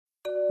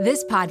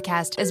This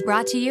podcast is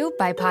brought to you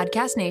by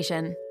Podcast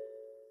Nation.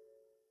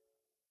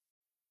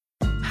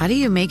 How do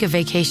you make a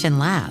vacation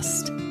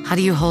last? How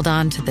do you hold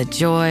on to the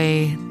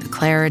joy, the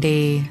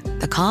clarity,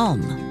 the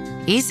calm?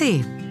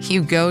 Easy.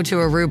 You go to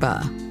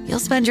Aruba. You'll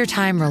spend your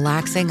time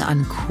relaxing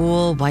on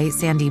cool, white,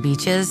 sandy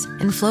beaches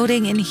and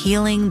floating in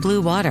healing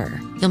blue water.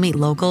 You'll meet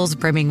locals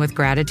brimming with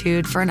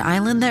gratitude for an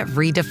island that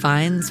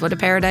redefines what a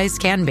paradise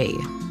can be.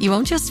 You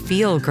won't just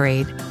feel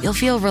great, you'll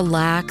feel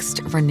relaxed,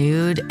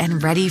 renewed,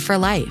 and ready for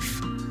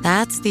life.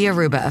 That's the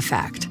Aruba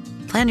effect.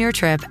 Plan your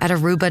trip at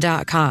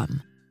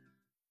Aruba.com.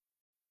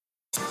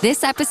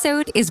 This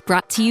episode is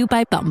brought to you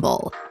by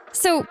Bumble.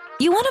 So,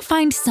 you want to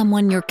find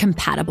someone you're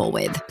compatible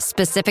with,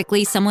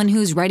 specifically someone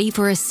who's ready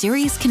for a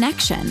serious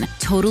connection,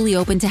 totally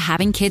open to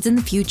having kids in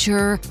the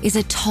future, is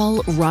a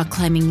tall,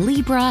 rock-climbing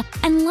Libra,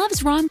 and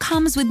loves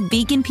rom-coms with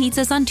vegan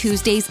pizzas on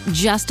Tuesdays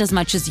just as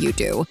much as you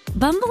do.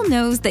 Bumble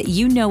knows that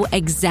you know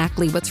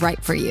exactly what's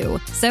right for you.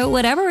 So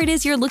whatever it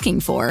is you're looking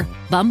for,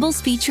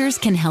 Bumble's features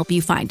can help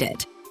you find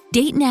it.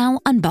 Date now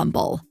on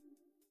Bumble.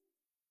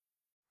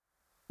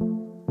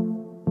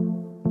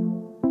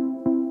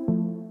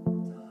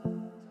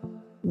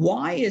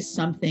 Why is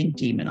something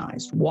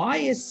demonized? Why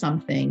is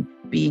something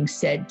being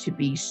said to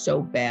be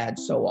so bad,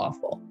 so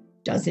awful?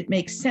 Does it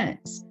make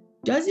sense?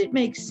 Does it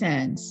make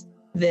sense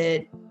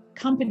that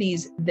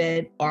companies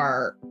that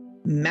are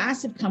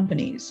massive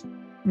companies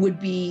would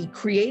be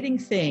creating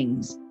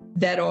things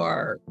that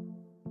are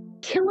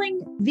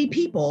killing the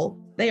people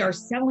they are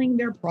selling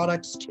their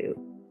products to?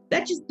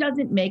 That just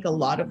doesn't make a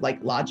lot of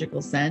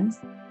logical sense.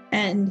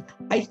 And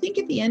I think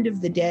at the end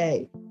of the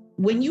day,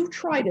 when you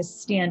try to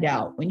stand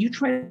out, when you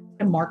try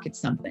to market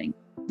something,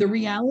 the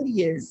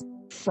reality is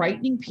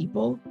frightening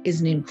people is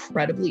an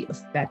incredibly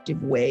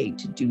effective way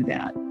to do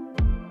that.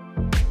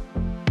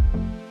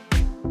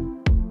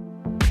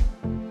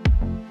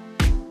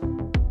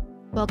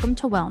 Welcome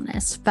to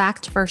Wellness,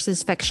 Fact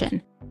versus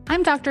Fiction.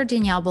 I'm Dr.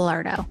 Danielle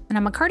Belardo, and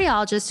I'm a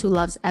cardiologist who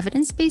loves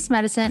evidence-based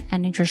medicine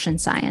and nutrition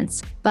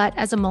science. But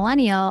as a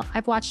millennial,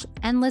 I've watched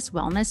endless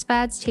wellness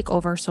fads take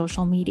over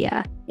social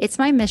media. It's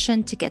my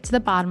mission to get to the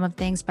bottom of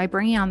things by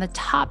bringing on the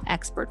top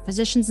expert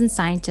physicians and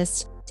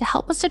scientists to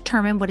help us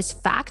determine what is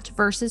fact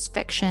versus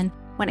fiction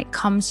when it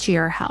comes to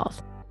your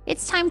health.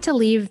 It's time to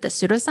leave the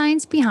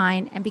pseudoscience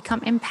behind and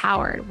become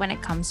empowered when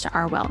it comes to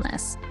our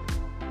wellness.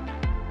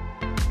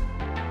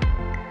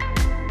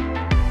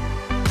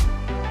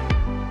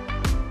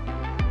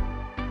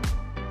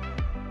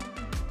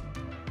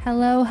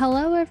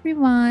 Hello,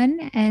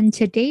 everyone. And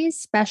today's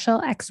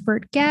special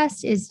expert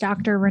guest is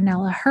Dr.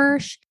 Ronella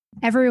Hirsch,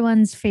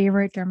 everyone's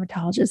favorite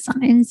dermatologist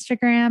on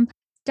Instagram.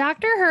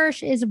 Dr.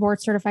 Hirsch is a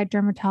board-certified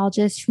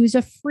dermatologist who's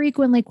a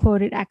frequently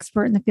quoted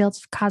expert in the fields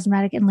of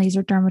cosmetic and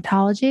laser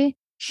dermatology.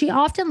 She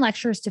often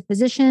lectures to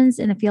physicians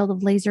in the field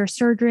of laser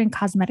surgery and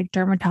cosmetic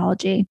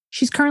dermatology.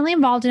 She's currently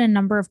involved in a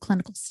number of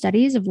clinical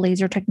studies of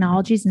laser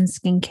technologies and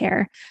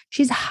skincare.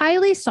 She's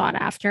highly sought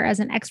after as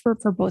an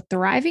expert for both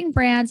thriving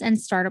brands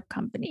and startup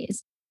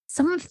companies.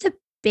 Some of the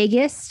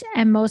biggest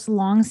and most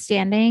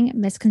long-standing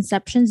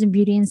misconceptions in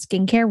beauty and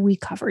skincare we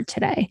covered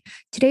today.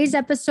 Today's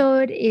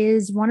episode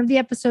is one of the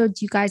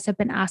episodes you guys have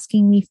been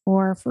asking me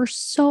for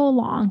so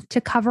long, to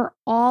cover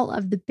all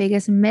of the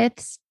biggest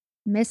myths,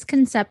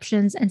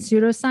 misconceptions, and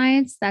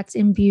pseudoscience that's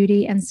in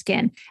beauty and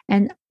skin.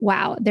 And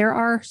wow, there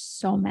are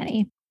so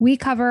many. We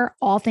cover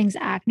all things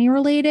acne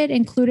related,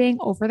 including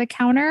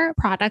over-the-counter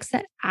products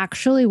that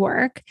actually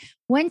work,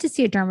 when to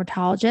see a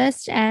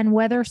dermatologist, and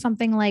whether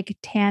something like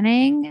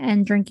tanning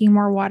and drinking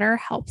more water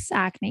helps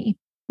acne.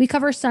 We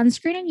cover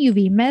sunscreen and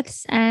UV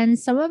myths and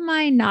some of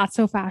my not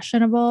so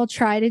fashionable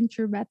tried and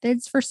true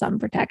methods for sun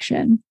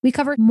protection. We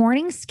cover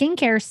morning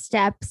skincare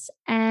steps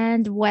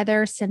and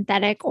whether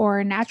synthetic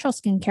or natural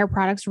skincare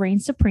products reign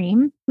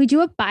supreme. We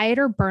do a buy it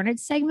or burn it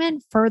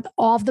segment for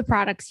all of the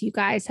products you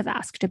guys have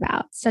asked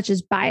about, such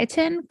as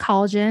biotin,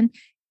 collagen,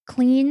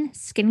 clean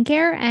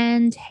skincare,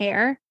 and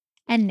hair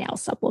and nail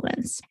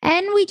supplements.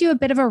 And we do a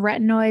bit of a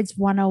retinoids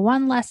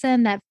 101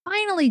 lesson that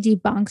finally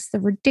debunks the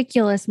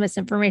ridiculous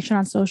misinformation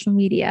on social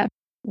media.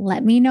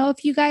 Let me know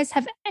if you guys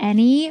have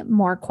any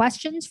more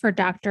questions for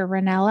Dr.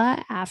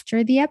 Ronella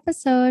after the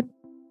episode.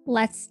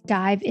 Let's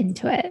dive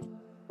into it.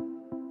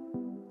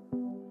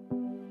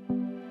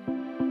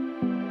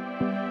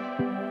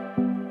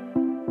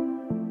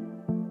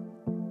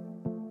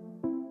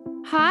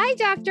 Hi,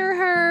 Dr.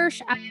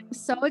 Hirsch. I am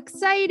so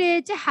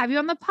excited to have you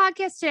on the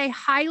podcast today.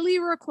 Highly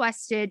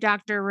requested,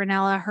 Dr.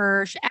 Ronella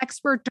Hirsch,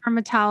 expert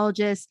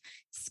dermatologist,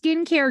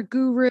 skincare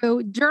guru,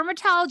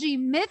 dermatology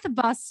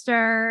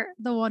mythbuster,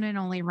 the one and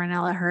only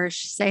Ronella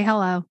Hirsch. Say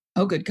hello.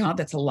 Oh, good God,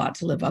 that's a lot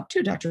to live up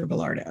to, Dr.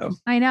 Belardo.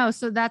 I know.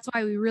 So that's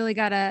why we really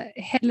got to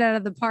hit it out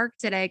of the park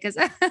today, because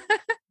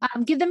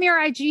give them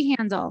your IG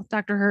handle,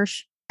 Dr.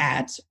 Hirsch.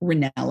 at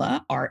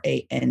Ranella,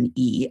 RANELLAMD.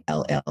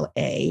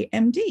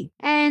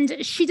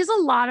 And she does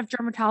a lot of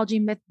dermatology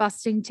myth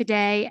busting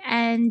today.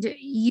 And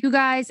you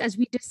guys, as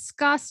we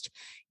discussed,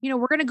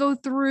 we're going to go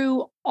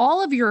through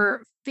all of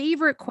your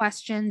favorite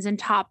questions and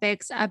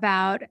topics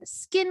about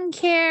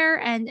skincare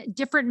and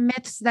different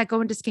myths that go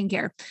into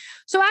skincare.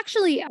 So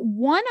actually,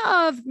 one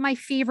of my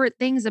favorite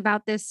things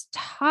about this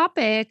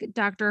topic,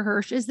 Dr.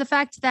 Hirsch, is the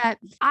fact that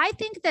I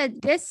think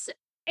that this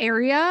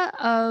area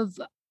of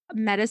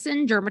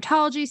medicine,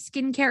 dermatology,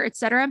 skincare, et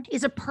cetera,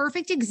 is a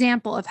perfect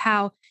example of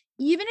how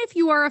even if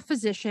you are a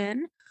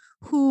physician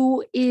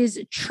who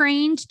is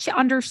trained to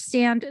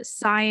understand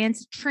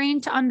science,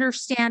 trained to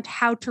understand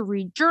how to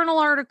read journal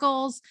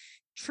articles,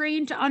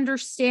 trained to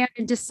understand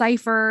and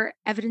decipher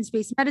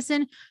evidence-based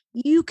medicine,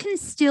 you can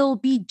still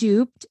be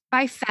duped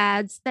by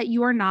fads that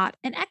you are not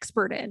an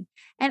expert in.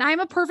 And I'm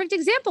a perfect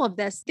example of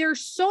this.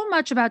 There's so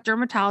much about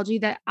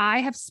dermatology that I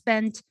have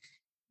spent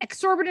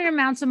exorbitant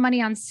amounts of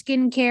money on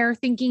skincare,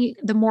 thinking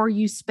the more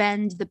you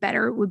spend, the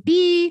better it would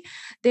be.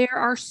 There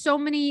are so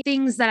many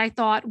things that I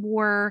thought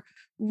were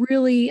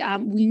really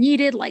we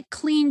needed, like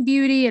clean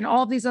beauty and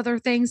all these other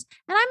things.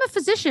 And I'm a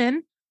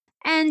physician,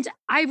 and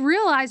I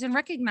realize and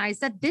recognize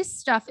that this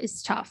stuff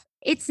is tough.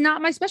 It's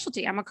not my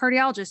specialty. I'm a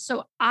cardiologist.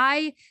 So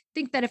I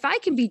think that if I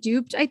can be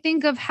duped, I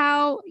think of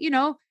how,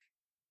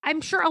 I'm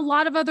sure a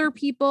lot of other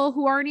people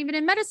who aren't even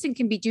in medicine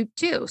can be duped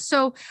too.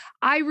 So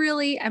I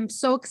really am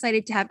so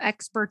excited to have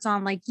experts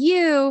on like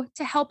you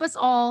to help us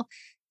all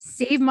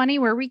save money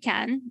where we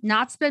can,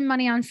 not spend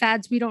money on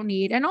fads we don't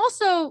need, and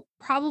also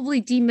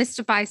probably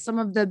demystify some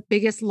of the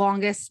biggest,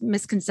 longest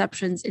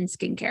misconceptions in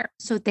skincare.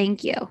 So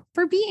thank you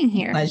for being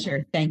here.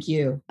 Pleasure. Thank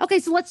you. Okay,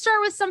 so let's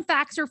start with some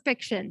facts or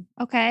fiction.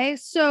 Okay,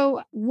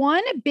 so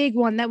one big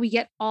one that we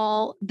get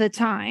all the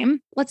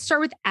time, let's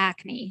start with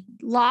acne.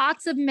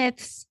 Lots of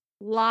myths,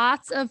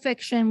 lots of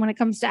fiction when it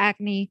comes to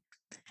acne.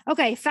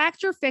 Okay,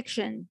 fact or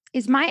fiction?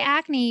 Is my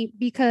acne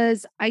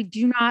because I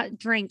do not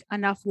drink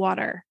enough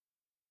water?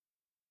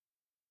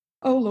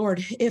 Oh,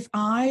 Lord, if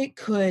I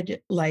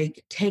could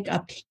take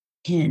a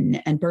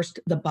pin and burst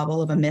the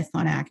bubble of a myth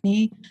on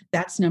acne,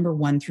 that's number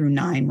 1 through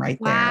 9 right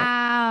there.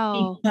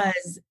 Wow.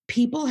 Because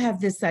people have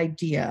this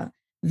idea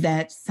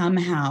that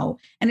somehow,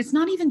 and it's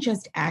not even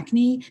just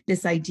acne,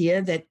 this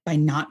idea that by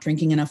not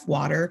drinking enough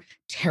water,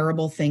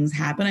 terrible things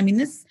happen. I mean,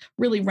 this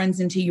really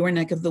runs into your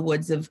neck of the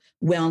woods of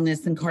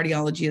wellness and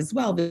cardiology as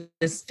well.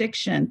 This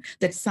fiction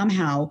that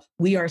somehow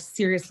we are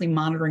seriously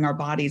monitoring our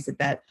bodies at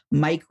that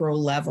micro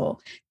level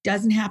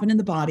doesn't happen in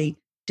the body,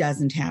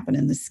 doesn't happen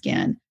in the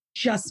skin.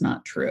 Just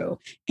not true.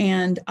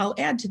 And I'll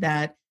add to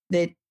that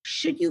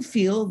should you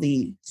feel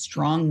the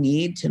strong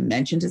need to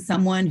mention to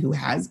someone who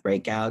has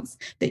breakouts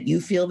that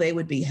you feel they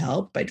would be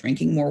helped by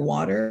drinking more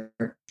water,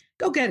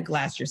 go get a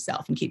glass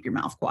yourself and keep your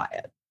mouth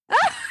quiet.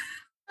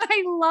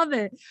 I love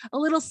it. A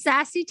little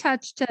sassy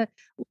touch to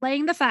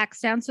laying the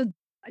facts down. So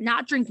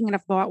not drinking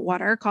enough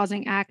water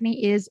causing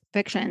acne is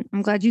fiction.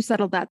 I'm glad you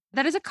settled that.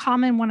 That is a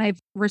common one. I've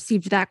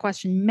received that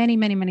question many,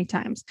 many, many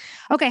times.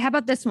 Okay, how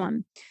about this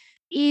one?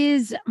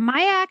 Is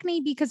my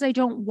acne because I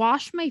don't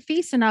wash my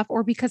face enough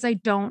or because I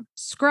don't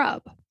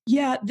scrub?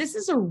 Yeah, this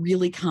is a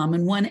really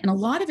common one. And a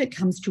lot of it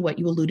comes to what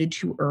you alluded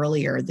to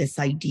earlier, this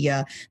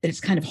idea that it's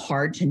kind of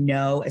hard to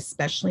know,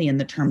 especially in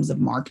the terms of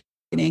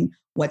marketing,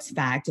 what's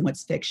fact and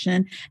what's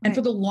fiction. And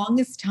for the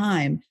longest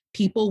time,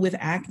 people with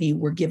acne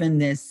were given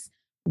this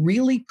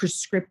really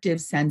prescriptive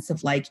sense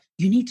of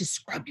you need to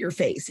scrub your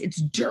face. It's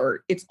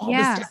dirt. It's all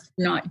the stuff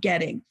you're not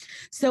getting.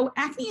 So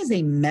acne is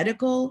a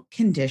medical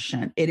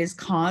condition. It is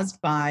caused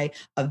by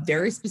a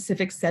very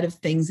specific set of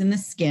things in the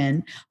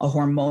skin, a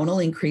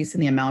hormonal increase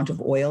in the amount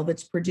of oil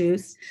that's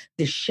produced,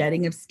 the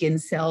shedding of skin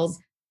cells,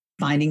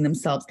 finding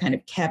themselves kind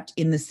of kept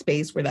in the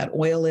space where that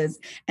oil is.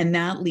 And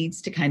that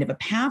leads to kind of a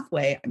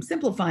pathway, I'm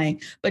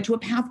simplifying, but to a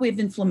pathway of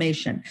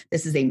inflammation.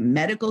 This is a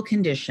medical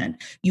condition.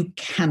 You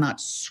cannot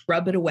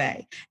scrub it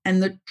away.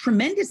 And the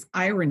tremendous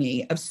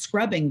irony of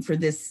scrubbing for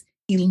this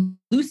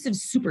elusive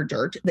super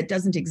dirt that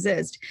doesn't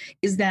exist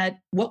is that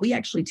what we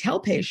actually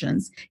tell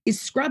patients is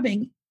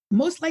scrubbing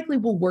most likely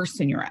will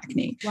worsen your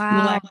acne. Wow.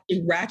 You'll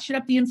actually ratchet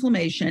up the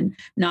inflammation,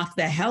 knock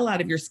the hell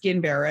out of your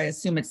skin barrier. I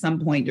assume at some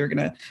point you're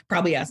going to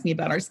probably ask me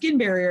about our skin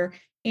barrier.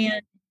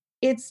 And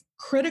it's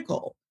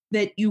critical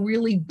that you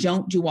really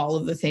don't do all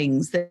of the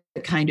things that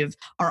kind of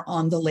are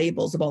on the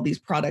labels of all these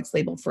products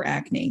labeled for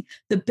acne.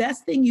 The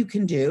best thing you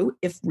can do,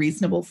 if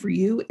reasonable for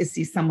you, is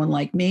see someone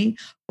like me.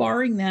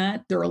 Barring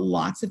that, there are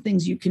lots of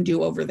things you can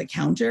do over the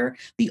counter.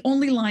 The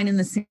only line in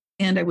the sand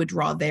I would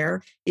draw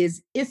there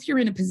is if you're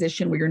in a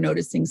position where you're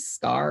noticing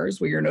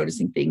scars, where you're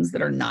noticing things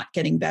that are not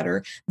getting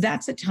better,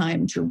 that's a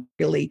time to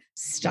really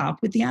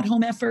stop with the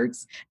at-home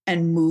efforts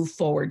and move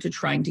forward to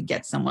trying to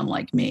get someone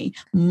like me.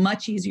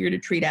 Much easier to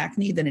treat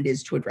acne than it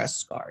is to address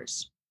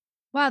scars.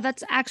 Wow,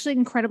 that's actually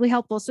incredibly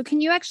helpful. So,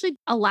 can you actually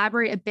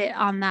elaborate a bit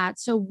on that?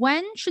 So,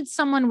 when should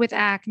someone with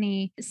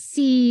acne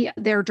see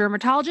their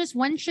dermatologist?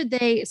 When should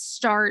they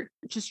start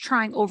just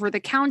trying over the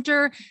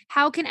counter?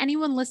 How can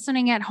anyone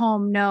listening at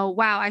home know,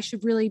 wow, I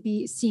should really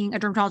be seeing a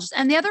dermatologist?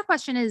 And the other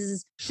question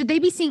is, should they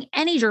be seeing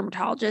any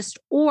dermatologist,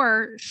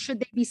 or should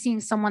they be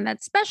seeing someone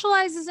that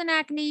specializes in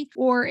acne?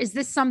 Or is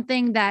this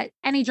something that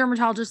any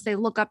dermatologist they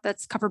look up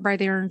that's covered by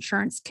their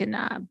insurance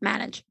can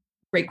manage?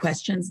 Great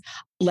questions.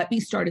 Let me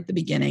start at the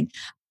beginning.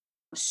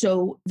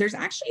 So there's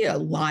actually a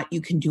lot you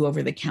can do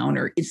over the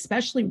counter,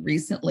 especially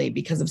recently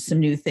because of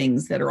some new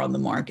things that are on the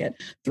market.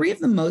 Three of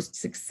the most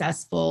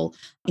successful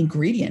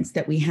ingredients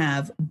that we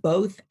have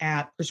both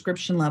at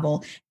prescription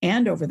level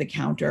and over the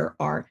counter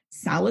are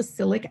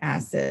salicylic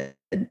acid,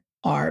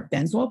 are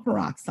benzoyl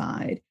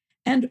peroxide,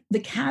 and the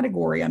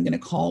category I'm going to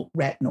call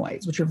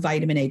retinoids, which are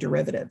vitamin A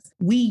derivatives.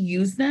 We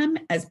use them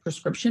as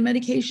prescription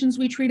medications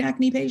we treat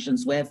acne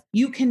patients with.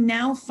 You can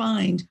now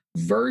find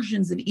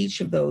versions of each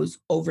of those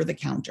over the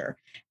counter.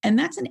 And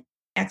that's an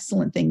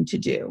excellent thing to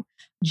do.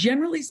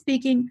 Generally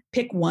speaking,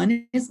 pick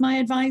one is my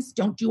advice.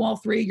 Don't do all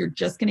three. You're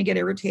just going to get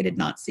irritated,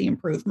 not see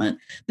improvement.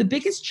 The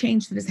biggest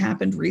change that has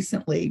happened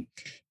recently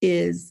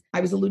is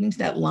I was alluding to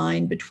that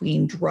line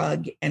between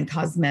drug and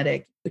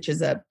cosmetic, which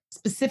is a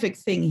specific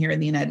thing here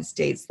in the United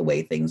States, the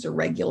way things are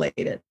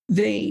regulated.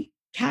 The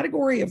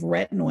category of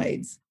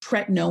retinoids,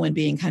 tretinoin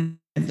being kind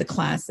of the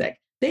classic,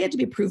 they had to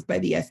be approved by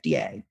the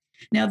FDA.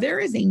 Now, there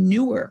is a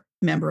newer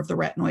member of the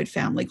retinoid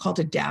family called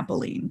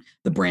adapalene.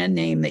 The brand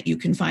name that you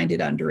can find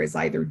it under is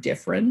either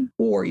Differin,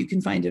 or you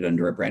can find it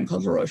under a brand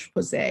called La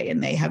Roche-Posay,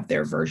 and they have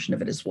their version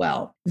of it as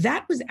well.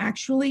 That was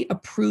actually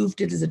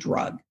approved as a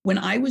drug. When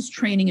I was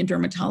training in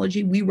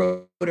dermatology, we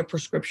wrote a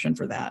prescription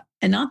for that.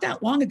 And not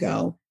that long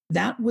ago,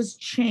 that was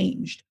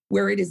changed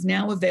where it is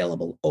now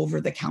available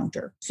over the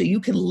counter. So you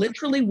can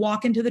literally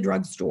walk into the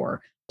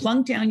drugstore,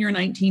 plunk down your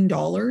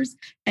 $19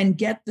 and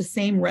get the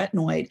same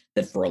retinoid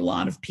that for a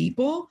lot of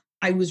people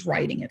I was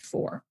writing it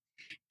for.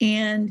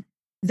 And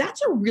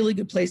that's a really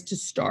good place to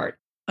start.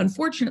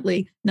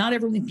 Unfortunately, not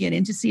everyone can get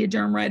in to see a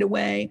derm right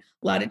away.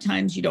 A lot of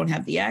times you don't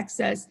have the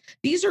access.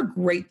 These are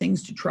great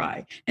things to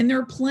try. And there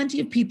are plenty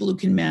of people who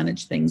can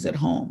manage things at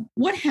home.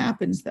 What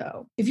happens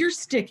though, if you're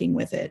sticking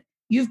with it,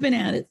 you've been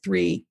at it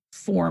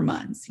 3-4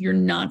 months, you're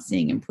not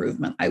seeing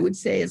improvement, I would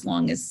say as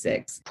long as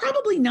 6,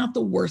 probably not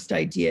the worst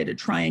idea to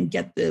try and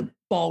get the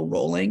ball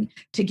rolling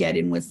to get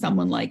in with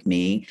someone like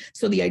me.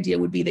 So the idea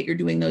would be that you're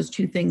doing those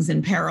two things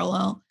in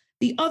parallel.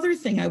 The other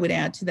thing I would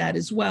add to that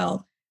as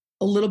well,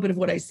 a little bit of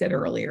what I said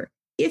earlier.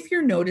 If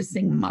you're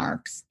noticing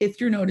marks,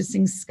 if you're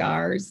noticing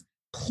scars,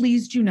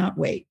 please do not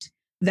wait.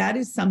 That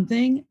is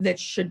something that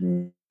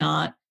should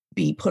not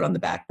be put on the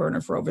back burner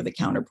for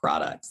over-the-counter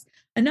products.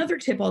 Another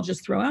tip I'll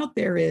just throw out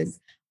there is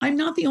I'm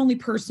not the only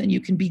person you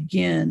can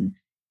begin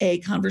a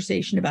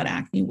conversation about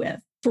acne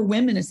with. For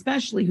women,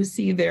 especially who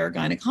see their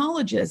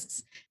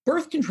gynecologists,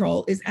 birth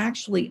control is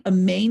actually a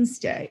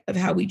mainstay of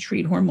how we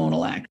treat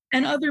hormonal acne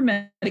and other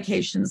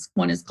medications.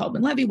 One is called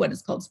Winlevi, one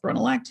is called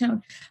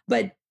spironolactone.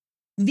 But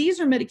these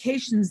are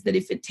medications that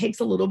if it takes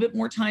a little bit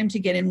more time to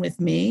get in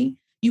with me,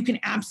 you can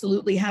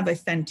absolutely have a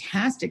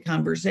fantastic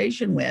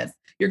conversation with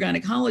your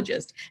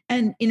gynecologist.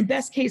 And in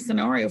best case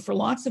scenario for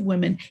lots of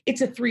women, it's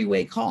a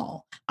 3-way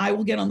call. I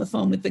will get on the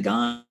phone with the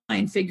guy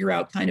and figure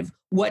out kind of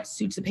what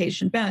suits a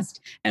patient best.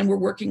 And we're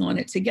working on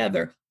it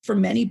together. For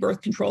many,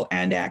 birth control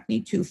and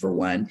acne, 2 for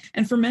 1.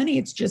 And for many,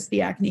 it's just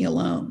the acne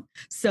alone.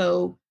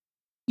 So,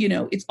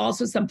 it's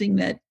also something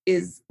that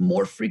is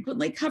more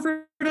frequently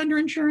covered under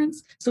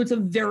insurance. So it's a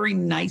very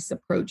nice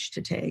approach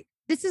to take.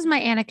 This is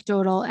my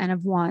anecdotal N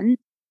of 1.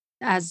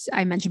 As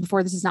I mentioned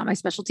before, this is not my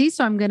specialty,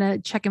 so I'm going to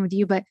check in with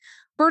you. But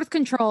birth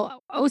control,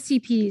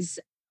 OCPs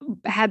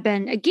have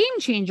been a game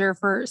changer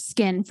for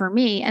skin for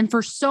me and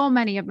for so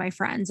many of my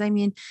friends. I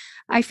mean,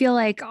 I feel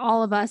like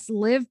all of us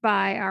live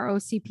by our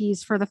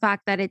OCPs for the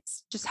fact that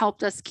it's just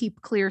helped us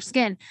keep clear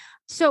skin.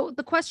 So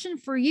the question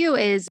for you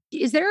is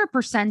there a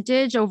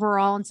percentage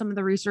overall in some of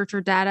the research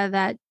or data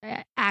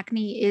that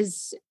acne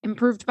is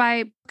improved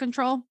by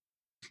control?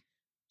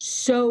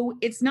 So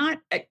it's not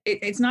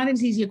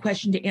as easy a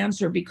question to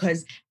answer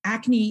because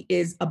acne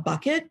is a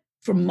bucket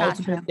for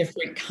multiple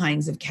different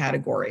kinds of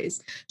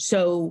categories.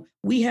 So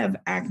we have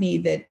acne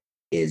that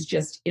is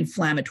just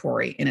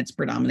inflammatory in its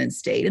predominant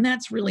state. And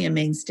that's really a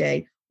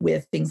mainstay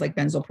with things like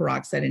benzoyl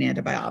peroxide and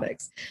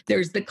antibiotics.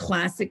 There's the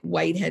classic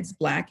whiteheads,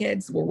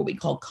 blackheads, or what we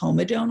call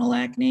comedonal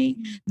acne.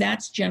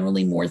 That's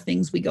generally more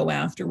things we go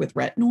after with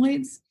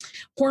retinoids.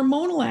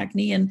 Hormonal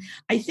acne, and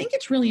I think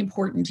it's really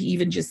important to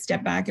even just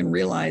step back and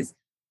realize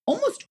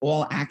almost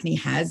all acne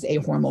has a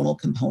hormonal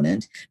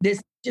component.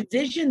 This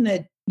division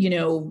that,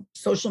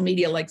 social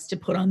media likes to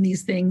put on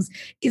these things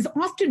is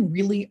often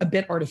really a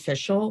bit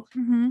artificial.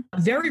 Mm-hmm.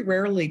 Very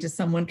rarely does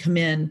someone come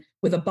in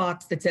with a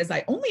box that says,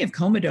 I only have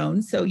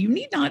comedone, so you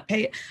need not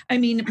pay. I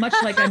mean, much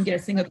like I'm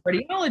guessing a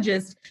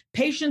cardiologist,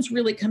 patients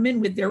really come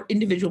in with their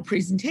individual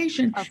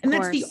presentation. And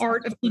that's the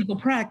art of clinical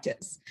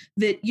practice.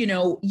 That,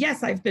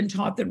 yes, I've been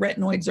taught that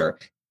retinoids are,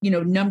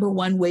 number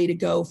one way to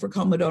go for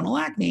comedonal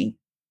acne.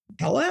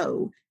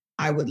 hello,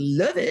 I would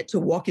love it to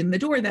walk in the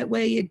door that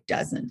way. It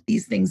doesn't.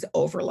 These things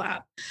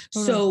overlap.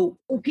 So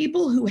for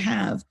people who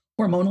have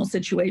hormonal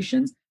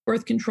situations,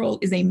 birth control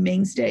is a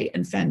mainstay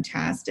and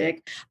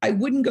fantastic. I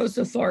wouldn't go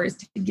so far as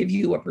to give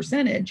you a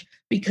percentage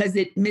because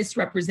it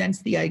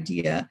misrepresents the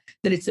idea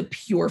that it's a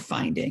pure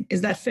finding.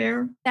 Is that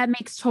fair? That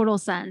makes total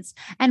sense.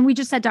 And we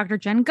just had Dr.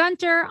 Jen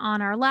Gunter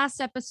on our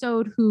last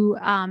episode, who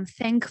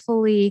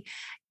thankfully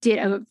did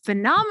a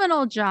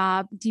phenomenal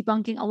job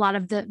debunking a lot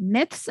of the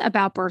myths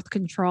about birth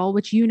control,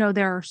 which, you know,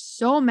 there are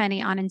so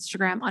many on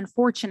Instagram,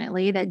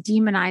 unfortunately, that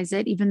demonize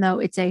it, even though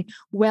it's a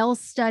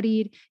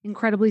well-studied,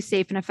 incredibly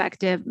safe and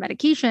effective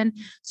medication.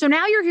 So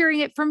now you're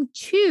hearing it from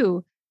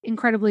two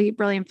incredibly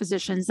brilliant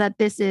physicians that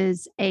this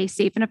is a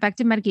safe and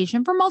effective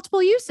medication for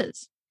multiple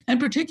uses. And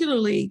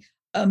particularly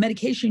a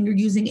medication you're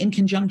using in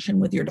conjunction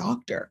with your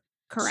doctor.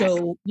 Correct.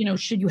 So, you know,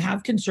 should you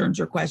have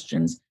concerns or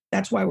questions,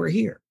 that's why we're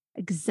here.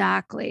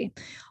 Exactly.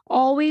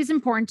 Always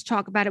important to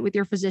talk about it with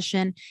your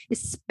physician,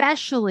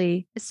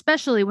 especially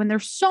when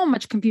there's so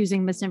much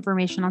confusing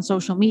misinformation on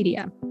social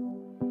media.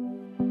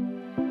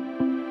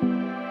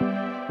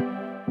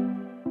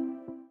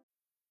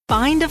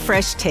 Find a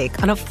fresh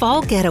take on a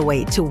fall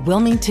getaway to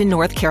Wilmington,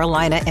 North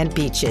Carolina and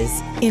beaches.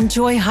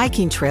 Enjoy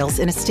hiking trails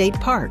in a state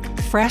park,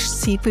 fresh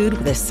seafood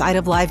with a side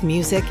of live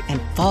music,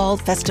 and fall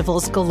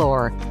festivals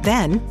galore.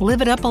 Then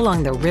live it up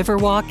along the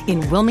Riverwalk in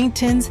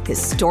Wilmington's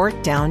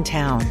historic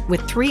downtown.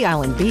 With 3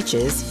 island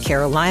beaches,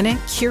 Carolina,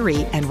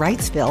 Curie, and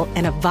Wrightsville,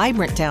 and a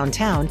vibrant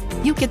downtown,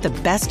 you get the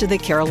best of the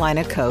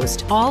Carolina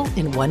coast all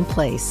in one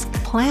place.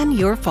 Plan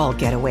your fall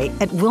getaway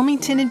at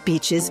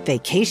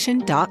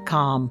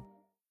WilmingtonandBeachesVacation.com.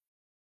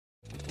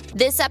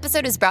 This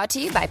episode is brought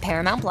to you by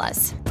Paramount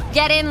Plus.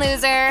 Get in,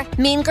 loser!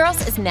 Mean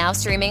Girls is now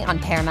streaming on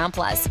Paramount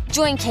Plus.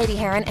 Join Katie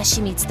Heron as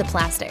she meets the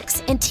plastics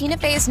in Tina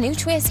Fey's new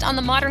twist on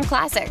the modern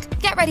classic.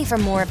 Get ready for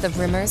more of the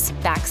rumors,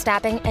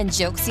 backstabbing, and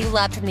jokes you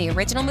loved from the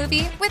original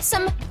movie with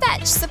some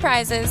fetch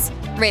surprises.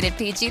 Rated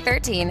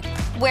PG-13.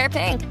 Wear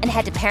pink and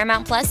head to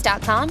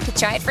ParamountPlus.com to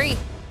try it free.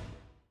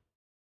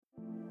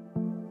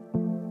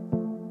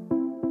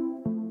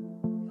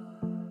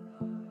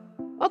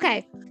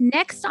 Okay,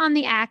 next on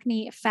the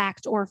acne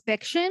fact or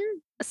fiction,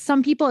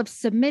 some people have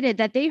submitted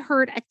that they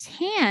heard a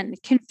tan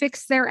can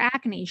fix their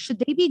acne. Should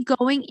they be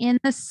going in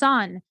the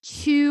sun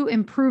to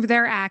improve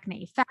their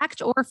acne?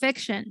 Fact or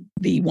fiction?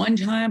 The one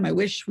time I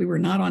wish we were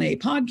not on a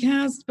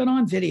podcast, but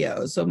on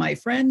video, so my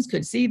friends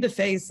could see the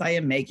face I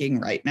am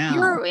making right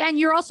now.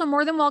 You're also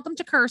more than welcome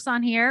to curse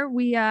on here.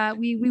 We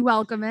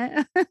welcome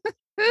it.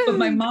 But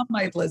my mom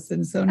might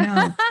listen, so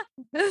no.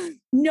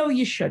 No,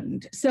 you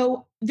shouldn't.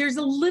 So there's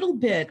a little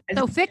bit.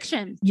 So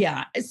fiction.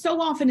 Yeah. So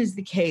often is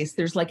the case,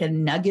 there's like a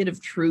nugget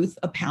of truth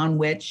upon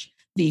which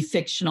the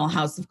fictional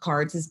house of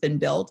cards has been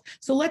built.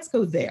 So let's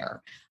go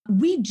there.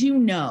 We do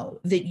know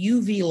that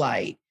UV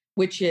light,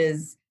 which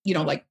is, you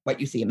know, like what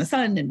you see in the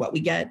sun and what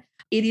we get,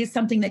 it is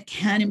something that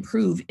can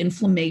improve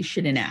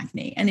inflammation in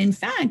acne. And in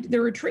fact,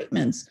 there are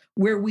treatments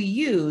where we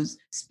use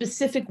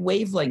specific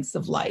wavelengths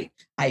of light,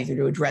 either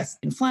to address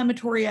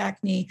inflammatory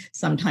acne,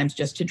 sometimes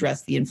just to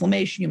address the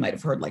inflammation. You might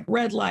have heard like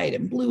red light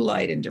and blue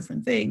light and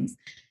different things.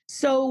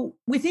 So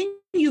within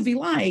UV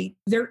light,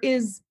 there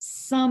is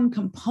some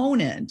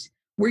component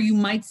where you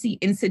might see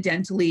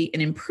incidentally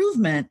an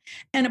improvement.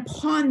 And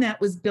upon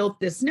that was built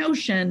this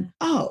notion,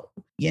 oh,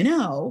 you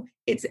know,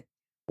 it's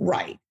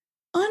right.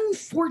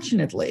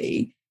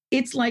 Unfortunately,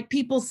 it's like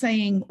people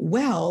saying,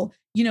 well,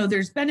 you know,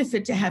 there's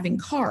benefit to having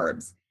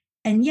carbs.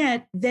 And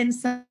yet then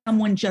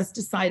someone just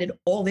decided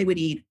all they would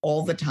eat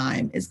all the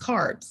time is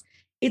carbs.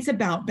 It's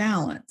about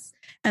balance.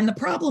 And the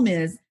problem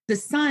is the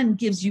sun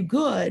gives you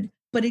good,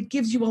 but it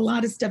gives you a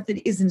lot of stuff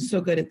that isn't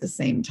so good at the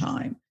same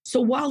time. So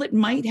while it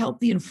might help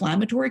the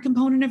inflammatory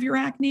component of your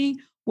acne,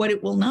 what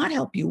it will not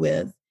help you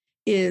with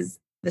is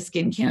the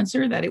skin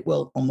cancer that it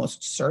will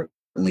almost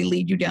certainly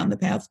lead you down the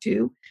path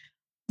to.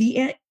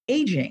 The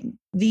aging,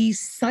 the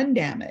sun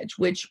damage,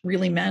 which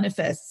really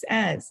manifests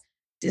as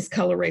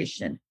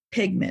discoloration,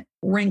 pigment,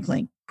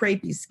 wrinkling,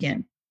 crepey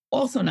skin,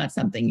 also not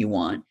something you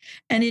want.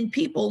 And in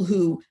people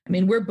who, I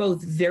mean, we're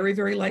both very,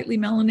 very lightly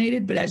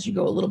melanated, but as you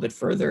go a little bit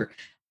further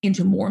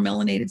into more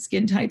melanated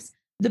skin types,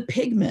 the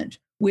pigment,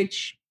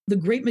 which the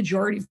great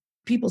majority of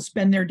people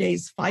spend their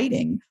days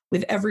fighting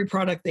with every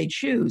product they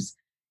choose,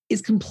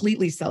 is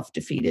completely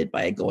self-defeated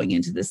by going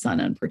into the sun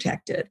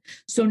unprotected.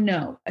 So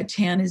no, a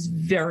tan is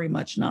very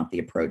much not the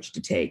approach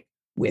to take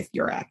with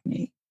your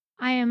acne.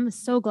 I am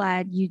so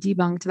glad you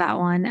debunked that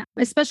one,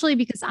 especially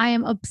because I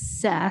am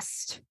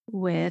obsessed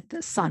with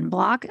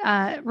sunblock.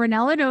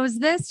 Ranella knows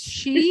this.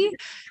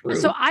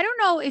 So I don't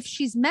know if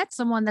she's met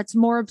someone that's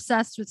more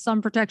obsessed with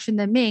sun protection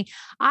than me.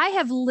 I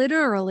have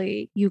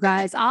literally, you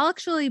guys, I'll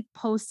actually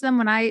post them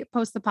when I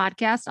post the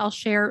podcast. I'll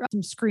share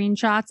some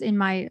screenshots in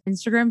my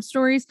Instagram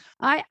stories.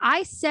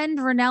 I send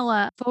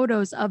Ranella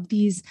photos of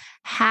these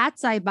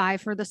hats I buy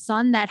for the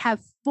sun that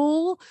have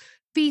full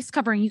face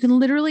covering. You can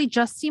literally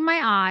just see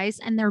my eyes,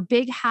 and they're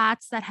big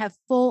hats that have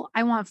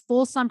I want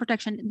full sun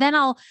protection. Then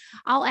I'll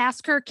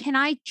ask her, can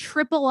I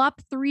triple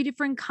up 3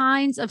 different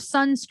kinds of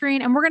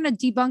sunscreen? And we're going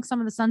to debunk some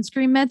of the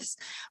sunscreen myths,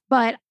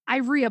 but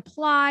I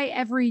reapply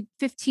every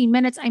 15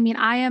 minutes. I mean,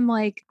 I am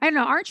like, I don't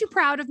know. Aren't you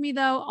proud of me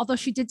though? Although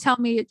she did tell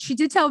me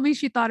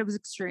she thought it was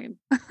extreme.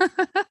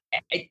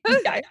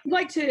 I'd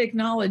like to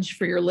acknowledge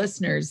for your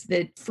listeners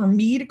that for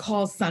me to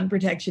call sun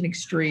protection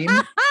extreme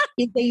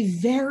is a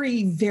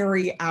very,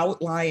 very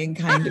outlying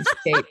kind of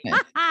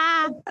statement.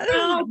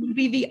 That would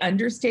be the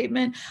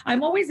understatement.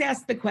 I'm always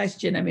asked the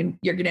question, I mean,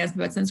 you're going to ask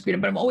me about sunscreen,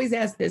 but I'm always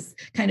asked this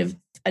kind of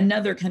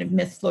another kind of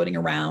myth floating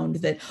around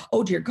that,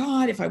 oh dear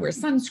God, if I wear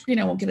sunscreen,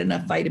 I won't get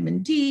enough vitamin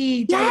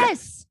D.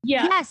 Yes.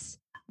 Yeah. Yes.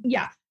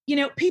 Yeah. You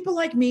know, people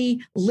like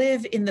me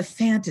live in the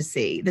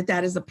fantasy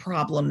that is a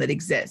problem that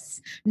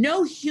exists.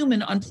 No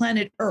human on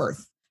planet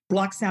Earth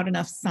blocks out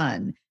enough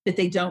sun that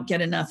they don't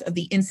get enough of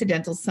the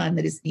incidental sun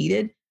that is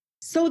needed.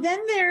 So then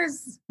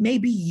there's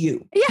maybe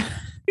you. Yeah.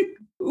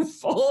 Who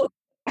fall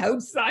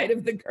outside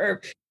of the curve.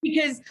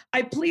 Because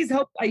I please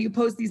hope you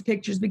post these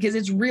pictures because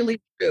it's really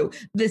true.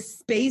 The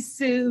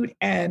spacesuit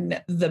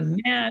and the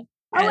mask.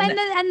 Oh,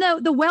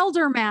 and the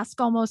welder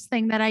mask almost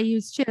thing that I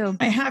use too.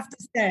 I have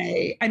to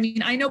say, I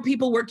mean, I know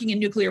people working in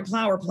nuclear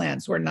power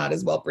plants who are not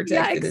as well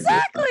protected. Yeah,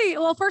 exactly.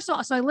 Well, first of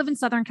all, so I live in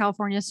Southern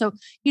California. So,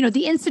 you know,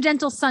 the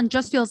incidental sun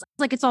just feels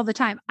like it's all the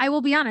time. I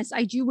will be honest.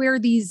 I do wear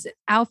these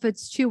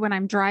outfits too when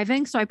I'm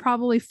driving. So I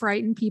probably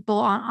frighten people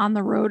on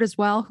the road as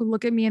well who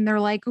look at me and they're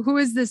like, who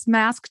is this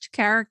masked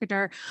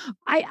character?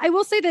 I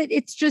will say that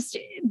it's just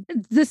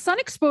the sun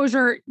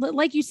exposure,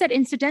 like you said,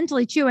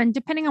 incidentally too. And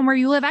depending on where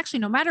you live, actually,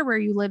 no matter where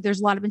you live,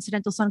 there's a lot of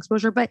incidental sun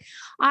exposure, but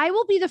I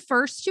will be the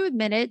first to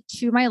admit it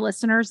to my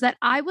listeners that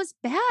I was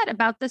bad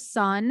about the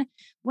sun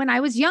when I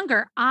was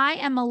younger. I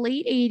am a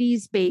late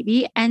 80s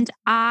baby. And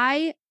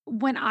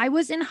when I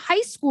was in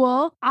high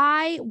school,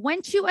 I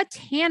went to a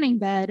tanning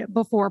bed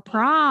before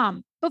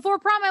prom.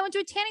 I went to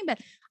a tanning bed.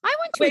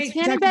 Wait,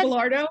 Dr.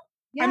 Bilardo,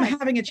 yes. I'm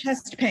having a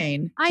chest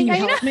pain. Can you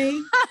help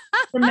me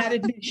from that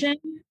admission?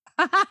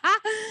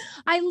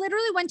 I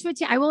literally went to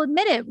I will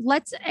admit it.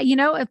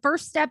 A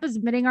first step is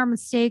admitting our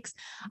mistakes.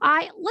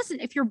 Listen,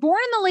 if you're born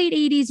in the late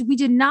 80s, we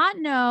did not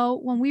know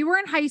when we were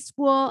in high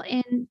school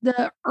in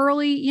the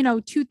early,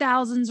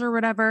 2000s or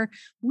whatever,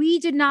 we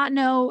did not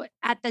know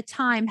at the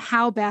time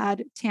how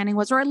bad tanning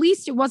was, or at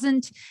least it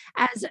wasn't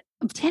as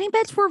tanning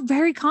beds were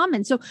very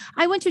common. So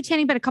I went to a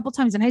tanning bed a couple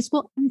times in high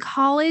school. In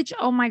college,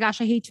 oh my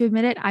gosh, I hate to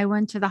admit it, I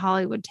went to the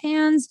Hollywood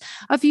Tans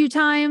a few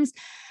times.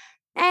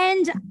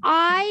 And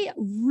I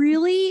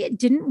really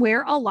didn't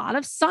wear a lot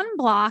of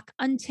sunblock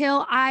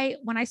until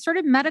when I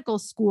started medical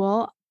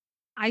school,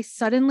 I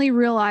suddenly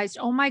realized,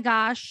 oh my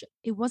gosh,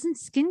 it wasn't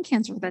skin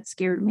cancer that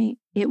scared me.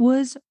 It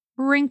was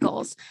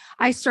wrinkles.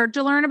 I started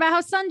to learn about how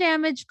sun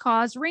damage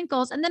caused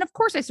wrinkles. And then of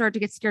course I started to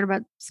get scared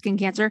about skin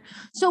cancer.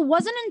 So it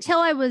wasn't until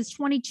I was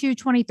 22,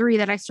 23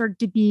 that I started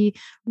to be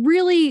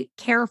really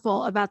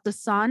careful about the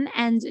sun.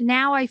 And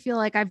now I feel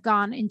like I've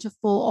gone into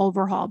full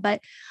overhaul,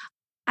 but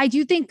I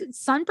do think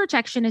sun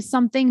protection is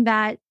something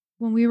that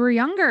when we were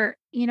younger,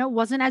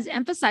 wasn't as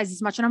emphasized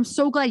as much. And I'm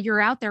so glad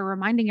you're out there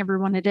reminding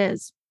everyone it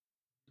is.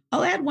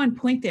 I'll add one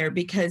point there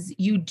because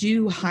you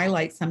do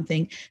highlight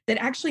something that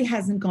actually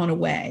hasn't gone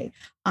away.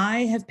 I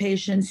have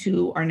patients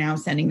who are now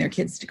sending their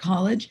kids to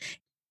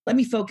college. Let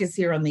me focus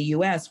here on the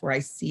US where I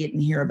see it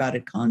and hear about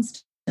it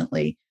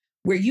constantly,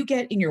 where you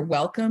get in your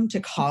welcome to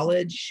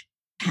college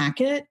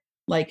packet,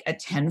 like a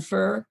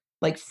 10-fer,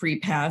 like free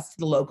pass to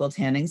the local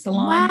tanning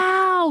salon.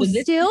 Wow. So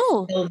this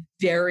still is still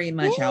very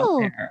much out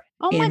there.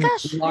 Oh my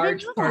gosh.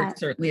 Large part,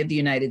 certainly of the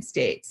United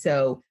States.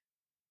 So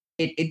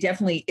it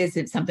definitely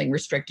isn't something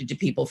restricted to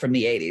people from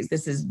the 80s.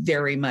 This is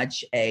very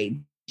much a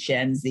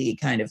Gen Z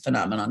kind of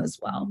phenomenon as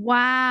well.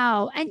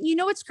 Wow. And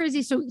what's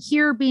crazy? So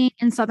here being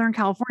in Southern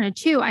California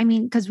too, I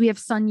mean, because we have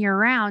sun year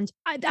round,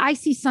 I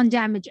see sun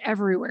damage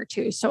everywhere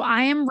too. So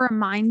I am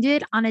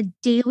reminded on a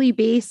daily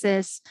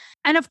basis.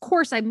 And of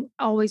course, I'm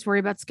always worried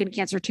about skin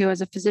cancer too as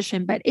a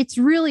physician, but it's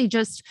really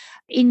just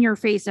in your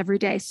face every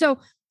day. So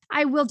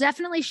I will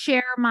definitely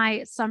share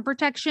my sun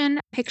protection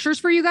pictures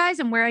for you guys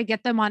and where I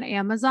get them on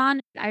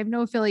Amazon. I have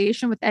no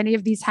affiliation with any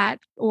of these hat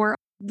or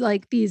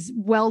like these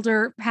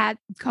welder hat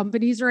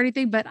companies or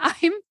anything, but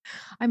I'm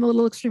a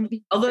little extreme.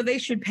 Although they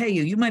should pay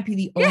you. You might be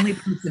the only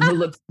person who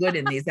looks good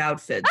in these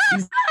outfits.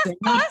 These are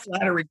not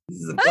flattering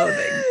pieces of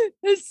clothing.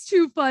 It's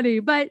too funny,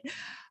 but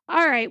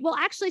all right. Well,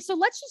 actually, so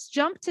let's just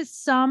jump to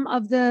some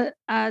of the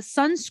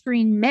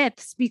sunscreen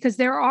myths because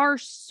there are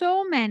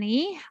so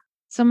many.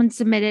 Someone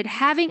submitted,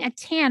 having a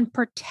tan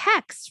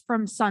protects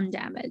from sun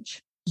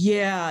damage.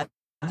 Yeah,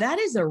 that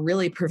is a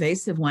really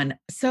pervasive one.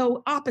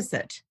 So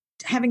opposite.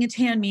 Having a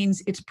tan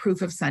means it's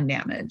proof of sun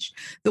damage.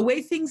 The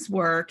way things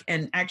work,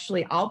 and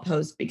actually I'll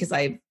post because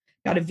I've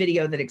got a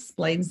video that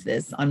explains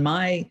this on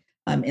my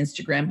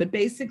Instagram, but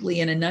basically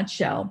in a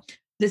nutshell,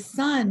 the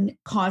sun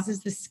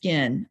causes the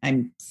skin,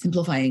 I'm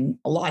simplifying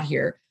a lot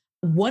here,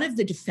 one of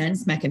the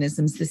defense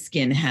mechanisms the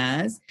skin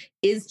has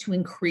is to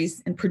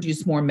increase and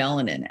produce more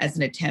melanin as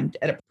an attempt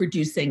at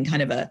producing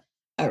kind of a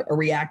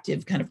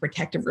reactive kind of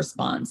protective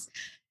response.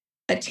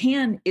 A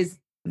tan is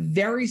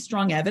very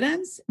strong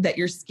evidence that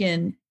your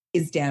skin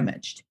is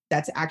damaged.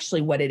 That's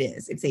actually what it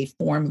is. It's a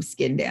form of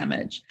skin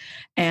damage.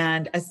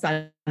 And a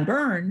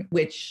sunburn,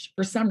 which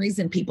for some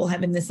reason people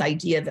have in this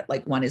idea that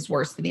like one is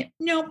worse than the other.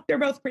 No, they're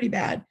both pretty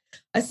bad.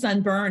 A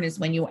sunburn is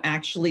when you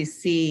actually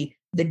see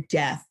the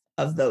death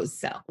of those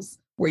cells,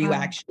 where you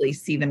actually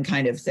see them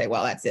kind of say,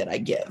 well, that's it, I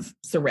give,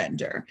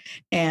 surrender.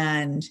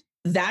 And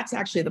that's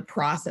actually the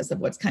process of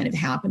what's kind of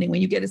happening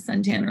when you get a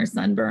suntan or a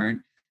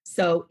sunburn.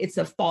 So it's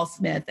a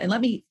false myth. And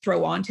let me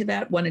throw onto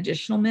that one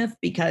additional myth,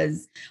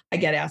 because I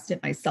get asked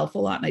it myself a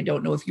lot, and I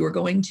don't know if you're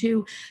going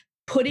to.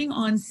 Putting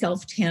on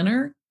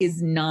self-tanner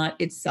is not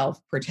itself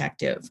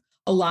protective.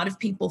 A lot of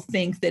people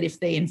think that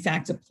if they in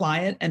fact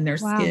apply it and their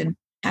skin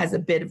has a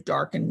bit of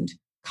darkened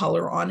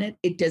color on it,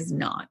 it does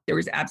not. There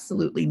is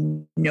absolutely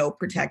no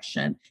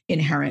protection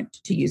inherent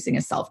to using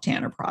a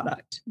self-tanner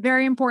product.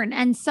 Very important.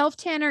 And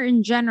self-tanner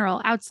in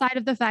general, outside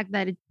of the fact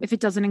that if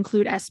it doesn't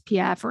include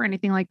SPF or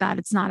anything like that,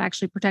 it's not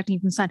actually protecting you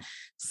from sun.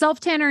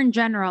 Self-tanner in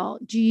general,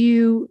 do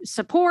you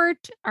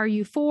support? Are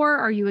you for?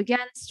 Are you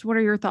against? What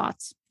are your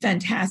thoughts?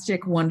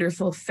 Fantastic,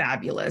 wonderful,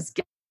 fabulous.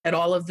 Get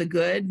all of the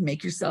good,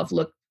 make yourself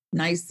look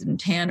nice and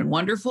tan and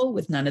wonderful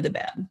with none of the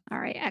bad. All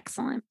right,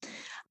 excellent.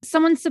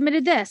 Someone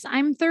submitted this.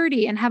 I'm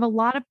 30 and have a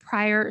lot of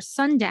prior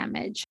sun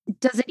damage.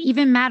 Does it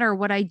even matter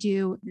what I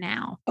do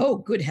now? Oh,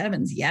 good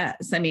heavens,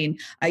 yes. I mean,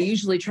 I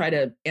usually try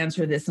to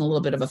answer this in a little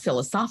bit of a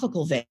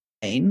philosophical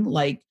vein,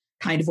 like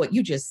kind of what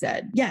you just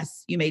said.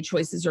 Yes, you made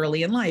choices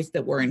early in life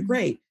that weren't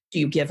great. Do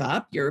you give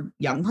up? You're a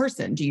young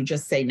person. Do you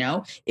just say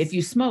no? If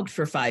you smoked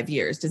for 5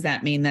 years, does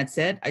that mean that's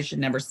it? I should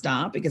never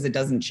stop because it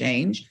doesn't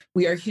change.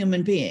 We are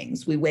human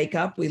beings. We wake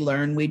up, we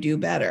learn, we do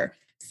better.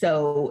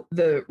 So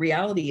the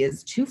reality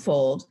is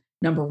twofold.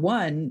 Number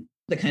one,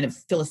 the kind of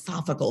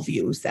philosophical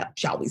view,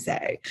 shall we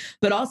say,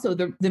 but also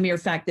the mere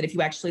fact that if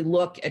you actually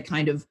look at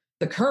kind of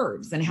the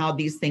curves and how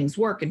these things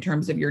work in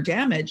terms of your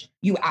damage,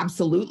 you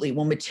absolutely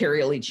will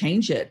materially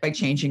change it by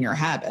changing your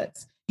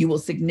habits. You will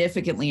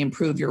significantly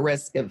improve your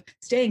risk of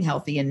staying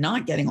healthy and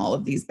not getting all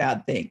of these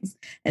bad things.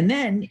 And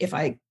then if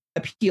I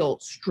appeal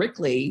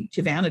strictly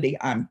to vanity,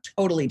 I'm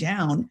totally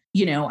down.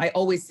 You know, I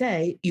always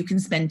say you can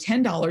spend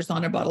 $10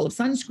 on a bottle of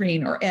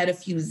sunscreen or add a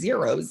few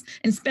zeros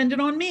and spend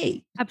it on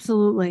me.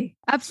 Absolutely.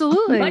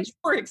 Absolutely. Much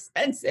more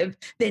expensive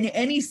than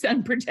any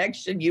sun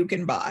protection you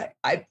can buy.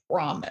 I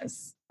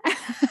promise.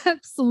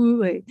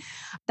 Absolutely.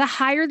 The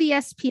higher the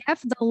SPF,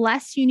 the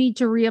less you need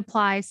to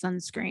reapply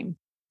sunscreen.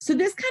 So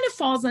this kind of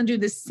falls under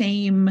the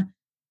same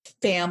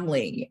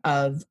family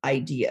of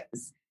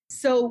ideas.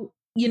 So,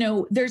 you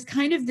know, there's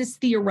kind of this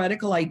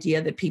theoretical idea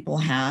that people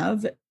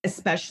have,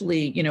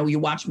 especially, you know, you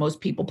watch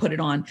most people put it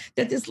on,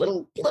 that this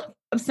little blip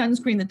of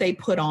sunscreen that they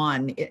put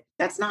on,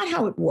 that's not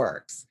how it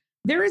works.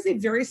 There is a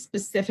very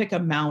specific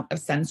amount of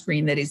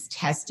sunscreen that is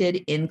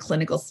tested in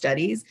clinical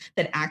studies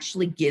that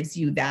actually gives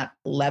you that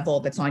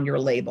level that's on your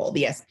label,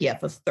 the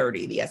SPF of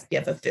 30, the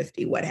SPF of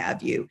 50, what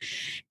have you.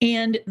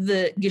 And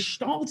the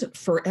gestalt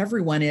for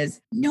everyone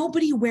is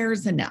nobody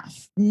wears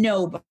enough.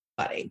 Nobody.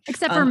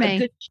 Except for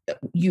me.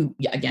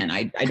 Again,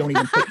 I don't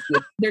even put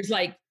you. There's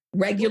like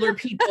regular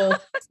people,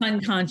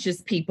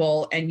 sun-conscious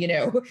people, and, you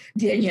know,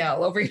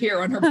 Danielle over here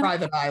on her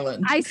private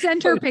island. I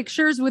sent her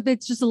pictures with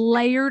it just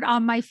layered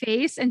on my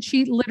face, and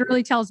she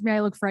literally tells me I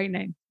look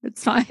frightening.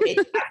 It's fine.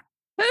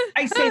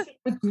 I say it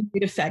with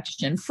great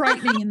affection,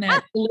 frightening in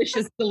that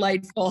delicious,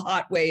 delightful,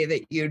 hot way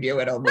that you do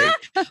it only.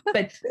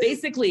 But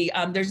basically,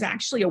 there's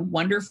actually a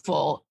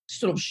wonderful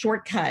sort of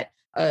shortcut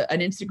an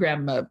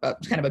Instagram,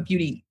 kind of a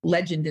beauty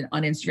legend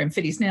on Instagram,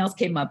 Fitty Snails,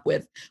 came up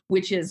with,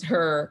 which is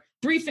her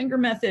 3-finger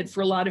method.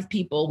 For a lot of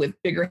people with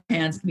bigger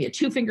hands, it can be a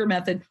 2-finger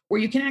method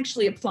where you can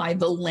actually apply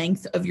the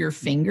length of your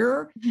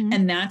finger. Mm-hmm.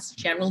 And that's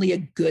generally a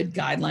good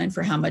guideline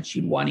for how much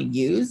you'd want to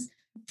use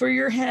for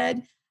your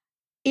head.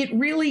 It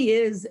really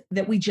is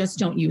that we just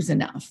don't use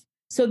enough.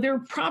 So there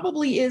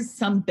probably is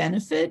some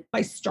benefit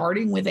by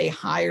starting with a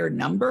higher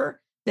number,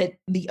 that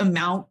the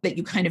amount that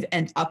you kind of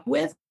end up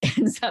with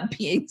ends up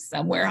being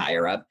somewhere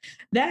higher up.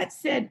 That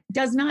said,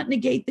 does not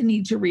negate the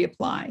need to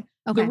reapply.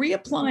 Okay. The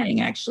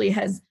reapplying actually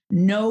has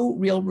no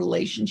real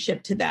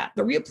relationship to that.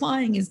 The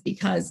reapplying is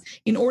because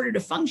in order to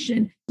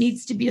function,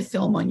 needs to be a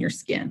film on your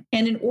skin.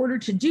 And in order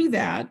to do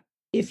that,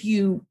 if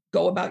you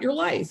go about your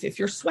life, if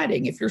you're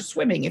sweating, if you're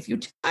swimming, if you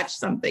touch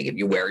something, if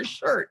you wear a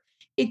shirt,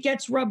 it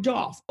gets rubbed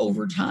off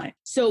over time.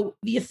 So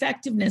the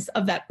effectiveness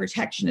of that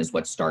protection is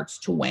what starts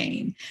to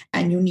wane.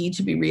 And you need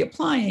to be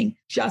reapplying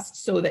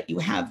just so that you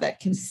have that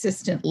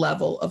consistent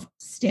level of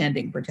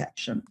standing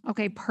protection.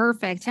 Okay,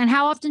 perfect. And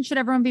how often should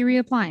everyone be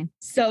reapplying?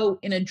 So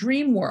in a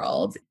dream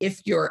world,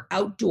 if you're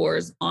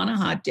outdoors on a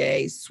hot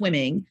day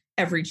swimming,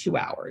 every 2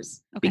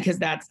 hours, because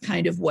that's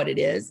kind of what it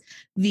is.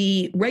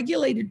 The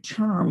regulated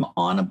term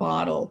on a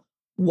bottle,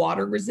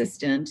 water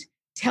resistant,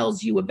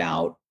 tells you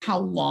about how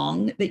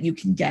long that you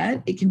can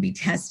get. It can be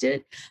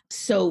tested.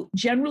 So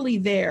generally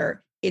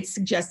there, it's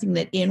suggesting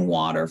that in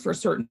water for a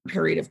certain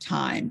period of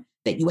time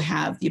that you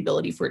have the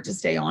ability for it to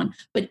stay on.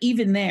 But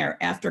even there,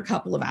 after a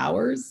couple of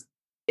hours,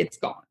 it's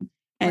gone.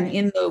 And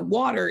in the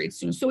water, it's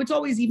soon. So it's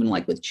always, even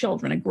like with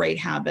children, a great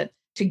habit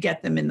to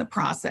get them in the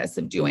process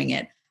of doing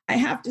it. I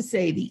have to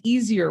say the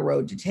easier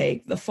road to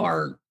take, the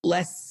far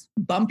less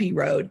bumpy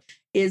road,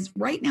 is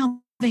right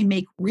now they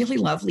make really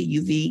lovely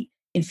UV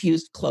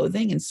infused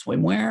clothing and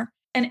swimwear,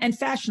 and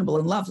fashionable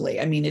and lovely.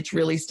 I mean, it's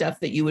really stuff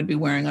that you would be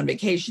wearing on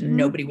vacation. Mm-hmm.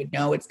 Nobody would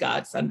know it's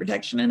got sun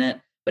protection in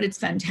it, but it's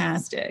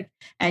fantastic.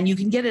 And you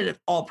can get it at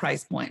all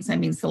price points. I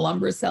mean,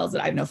 Solumbra sells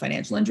it. I have no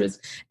financial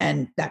interest,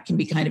 and that can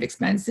be kind of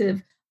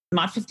expensive.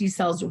 Mott 50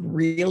 sells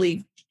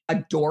really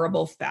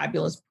adorable,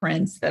 fabulous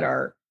prints that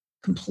are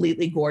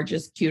completely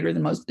gorgeous, cuter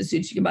than most of the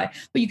suits you can buy.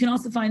 But you can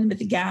also find them at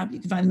the Gap. You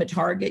can find them at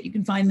Target. You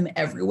can find them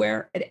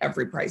everywhere at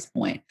every price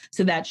point.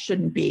 So that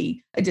shouldn't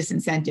be a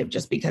disincentive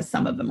just because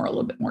some of them are a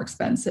little bit more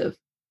expensive.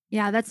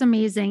 Yeah, that's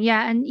amazing.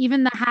 Yeah. And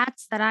even the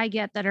hats that I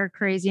get that are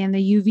crazy, and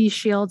the UV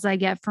shields I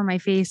get for my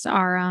face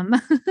are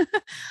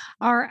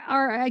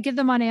I get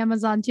them on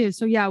Amazon too.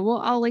 So yeah,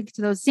 I'll link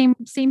to those. Same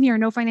here.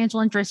 No financial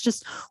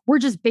interest. We're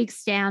just big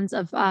stands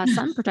of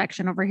sun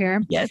protection over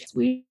here. Yes,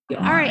 we are.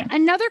 All right.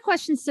 Another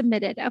question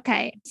submitted.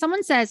 Okay.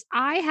 Someone says,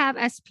 I have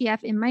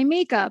SPF in my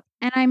makeup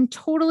and I'm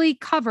totally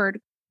covered.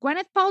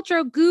 Gwyneth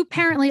Paltrow, Goop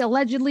apparently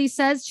allegedly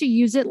says to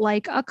use it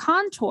like a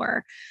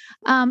contour.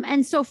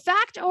 And so,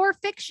 fact or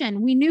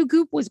fiction, we knew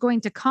Goop was going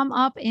to come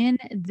up in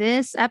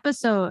this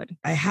episode.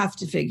 I have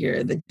to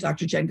figure that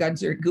Dr. Jen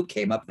Gunzer, Goop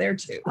came up there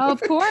too. Of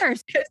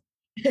course.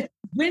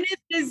 Gwyneth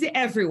is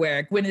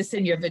everywhere. Gwyneth's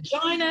in your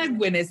vagina.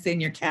 Gwyneth's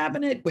in your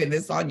cabinet.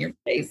 Gwyneth's on your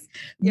face.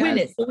 Yes.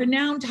 Gwyneth, the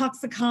renowned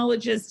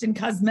toxicologist and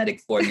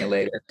cosmetic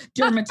formulator,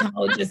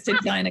 dermatologist and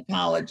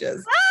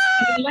gynecologist.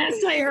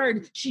 Last I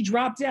heard, she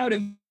dropped out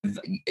of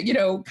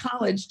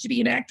college to be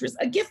an actress,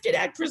 a gifted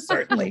actress,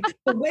 certainly.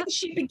 But when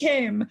she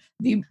became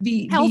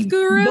the health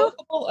guru,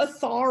 local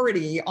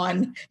authority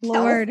on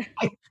Lord,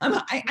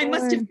 health, I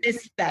must have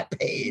missed that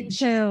page.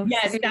 Too.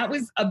 Yes, that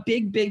was a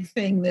big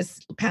thing this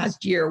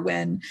past year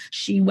when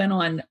she went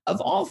on, of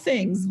all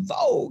things,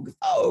 Vogue,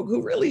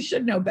 who really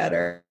should know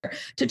better,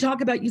 to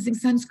talk about using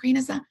sunscreen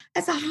as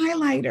a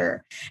highlighter.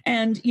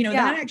 And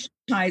that actually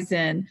ties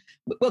in.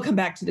 We'll come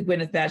back to the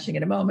Gwyneth bashing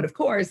in a moment, of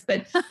course.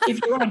 But if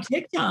you're on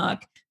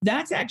TikTok,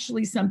 that's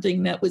actually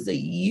something that was a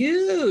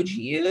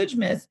huge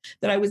myth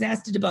that I was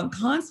asked to debunk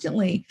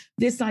constantly.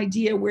 This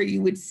idea where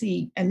you would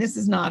see, and this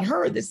is not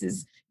her, this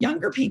is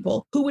younger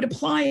people who would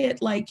apply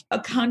it like a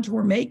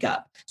contour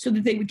makeup so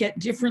that they would get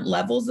different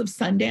levels of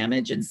sun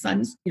damage and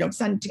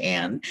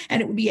suntan,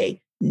 and it would be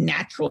a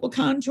natural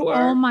contour.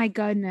 Oh my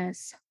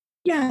goodness.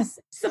 Yes.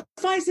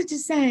 Suffice it to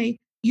say,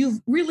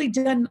 you've really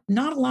done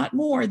not a lot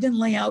more than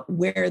lay out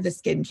where the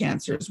skin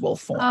cancers will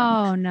form.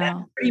 Oh, no. That's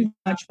pretty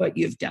much what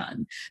you've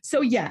done. So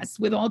yes,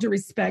 with all due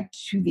respect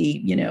to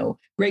the,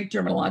 great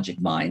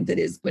dermatologic mind that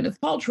is Gwyneth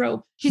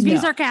Paltrow. She's being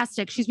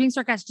sarcastic. She's being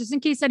sarcastic, just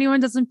in case anyone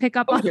doesn't pick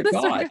up on this.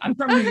 Oh, God. I'm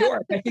from New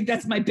York. I think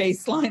that's my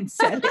baseline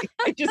setting.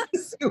 I just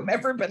assume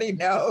everybody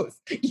knows.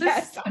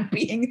 Yes,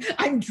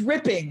 I'm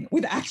dripping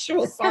with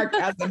actual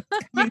sarcasm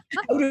coming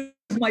out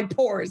of my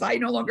pores. I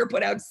no longer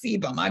put out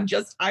sebum. I'm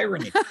just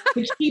irony.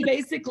 But she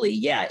basically,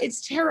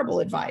 it's terrible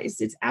advice.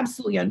 It's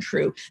absolutely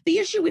untrue. The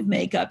issue with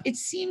makeup, it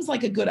seems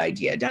like a good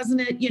idea, doesn't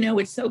it?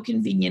 It's so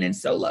convenient and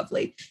so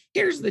lovely.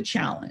 Here's the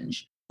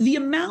challenge. The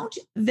amount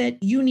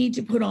that you need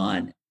to put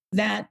on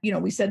that,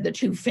 we said the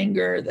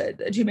 2-finger, the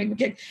 2-finger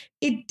kick,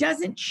 it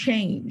doesn't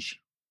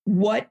change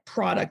what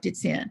product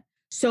it's in.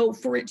 So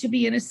for it to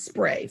be in a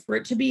spray, for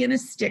it to be in a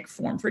stick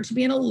form, for it to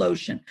be in a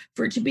lotion,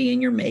 for it to be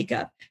in your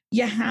makeup,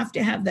 you have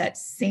to have that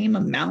same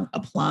amount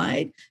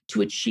applied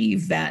to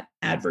achieve that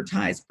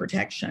advertised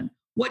protection.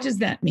 What does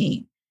that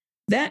mean?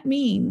 That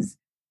means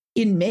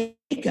in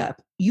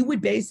makeup, you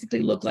would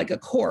basically look like a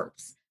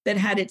corpse that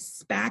had it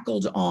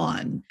spackled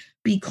on,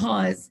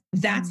 because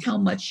that's how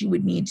much you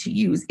would need to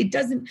use. It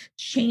doesn't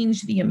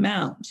change the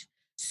amount.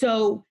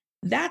 So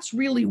that's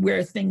really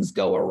where things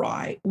go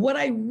awry. What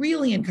I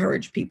really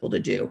encourage people to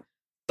do,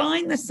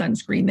 find the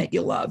sunscreen that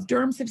you love.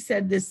 Derms have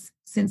said this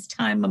since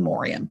time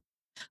memoriam.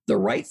 The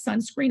right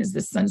sunscreen is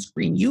the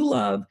sunscreen you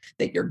love,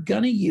 that you're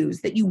going to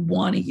use, that you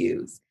want to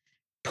use.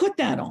 Put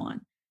that on.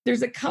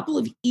 There's a couple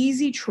of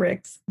easy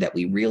tricks that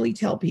we really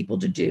tell people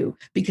to do,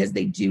 because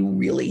they do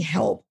really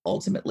help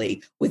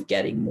ultimately with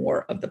getting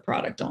more of the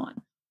product on.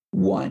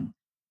 1,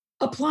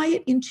 apply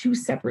it in 2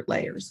 separate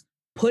layers.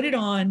 Put it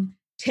on,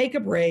 take a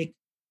break,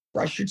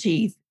 brush your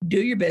teeth,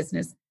 do your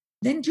business,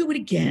 then do it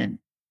again.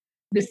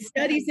 The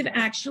studies have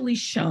actually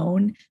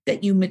shown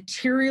that you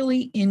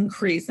materially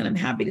increase, and I'm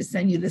happy to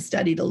send you the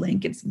study to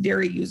link. It's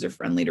very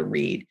user-friendly to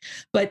read.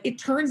 But it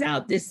turns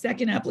out this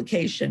second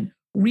application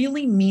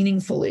really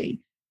meaningfully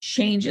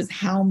changes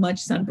how much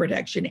sun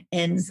protection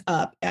ends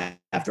up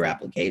after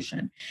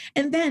application.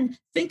 And then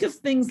think of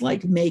things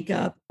like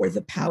makeup or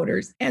the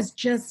powders as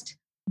just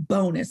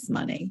bonus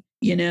money,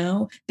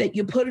 that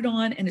you put it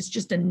on and it's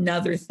just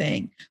another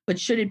thing. But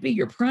should it be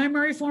your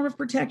primary form of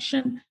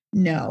protection?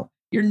 No,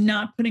 you're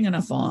not putting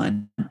enough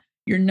on.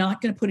 You're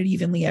not going to put it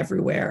evenly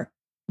everywhere.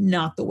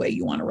 Not the way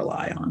you want to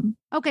rely on.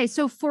 Okay.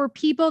 So for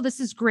people, this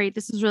is great.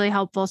 This is really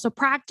helpful. So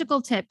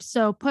practical tips.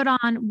 So put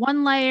on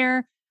one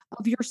layer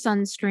of your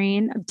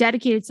sunscreen, a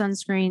dedicated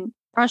sunscreen,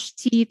 brush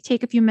teeth,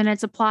 take a few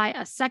minutes, apply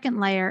a second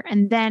layer,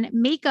 and then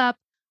makeup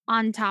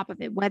on top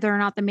of it, whether or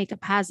not the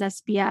makeup has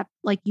SPF,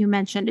 like you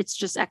mentioned, it's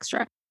just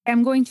extra.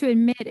 I'm going to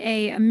admit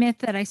a myth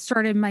that I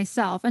started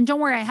myself. And don't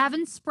worry, I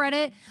haven't spread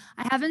it.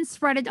 I haven't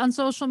spread it on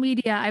social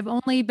media. I've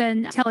only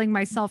been telling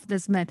myself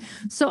this myth.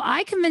 So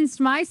I convinced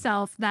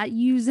myself that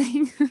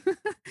using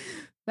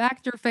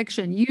fact or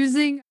fiction,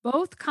 using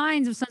both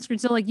kinds of sunscreen,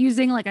 so like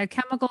using like a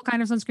chemical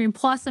kind of sunscreen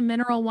plus a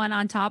mineral one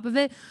on top of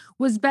it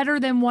was better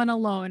than one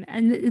alone.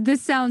 And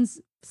this sounds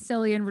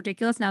silly and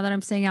ridiculous now that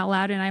I'm saying out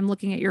loud and I'm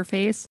looking at your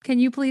face. Can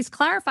you please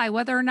clarify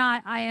whether or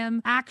not I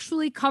am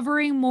actually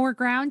covering more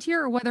ground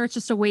here or whether it's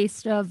just a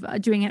waste of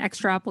doing an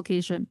extra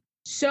application?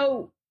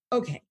 So,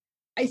 okay.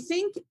 I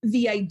think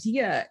the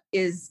idea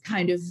is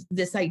kind of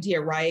this idea,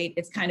 right?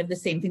 It's kind of the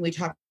same thing we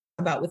talked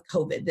about with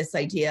COVID, this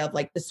idea of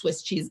like the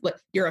Swiss cheese, but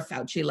you're a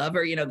Fauci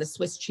lover, the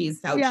Swiss cheese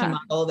Fauci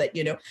model that,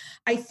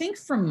 I think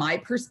from my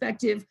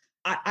perspective,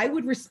 I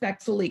would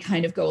respectfully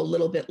kind of go a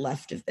little bit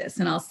left of this.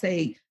 And I'll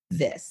say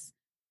this.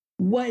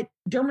 What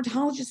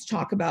dermatologists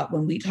talk about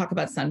when we talk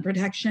about sun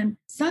protection,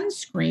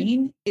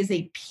 sunscreen is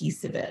a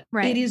piece of it.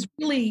 Right. It is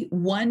really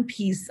one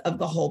piece of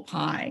the whole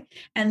pie.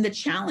 And the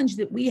challenge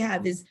that we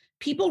have is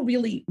people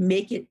really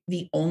make it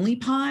the only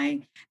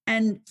pie.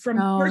 And from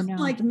a person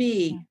like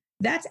me,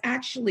 that's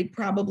actually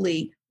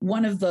probably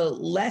one of the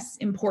less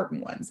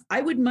important ones.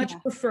 I would much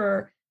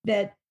prefer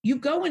that you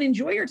go and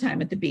enjoy your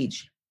time at the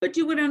beach, but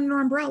do it under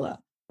an umbrella,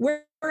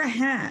 wear a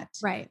hat,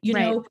 right?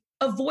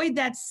 Avoid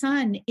that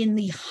sun in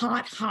the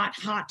hot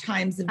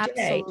times of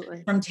day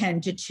from 10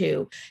 to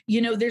 2.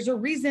 There's a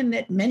reason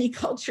that many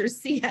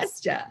cultures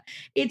siesta.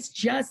 It's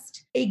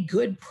just a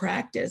good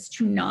practice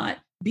to not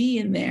be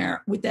in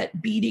there with that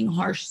beating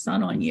harsh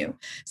sun on you.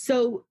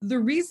 So the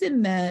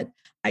reason that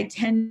I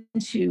tend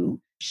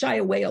to shy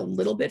away a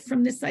little bit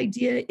from this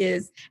idea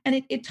is,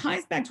 and it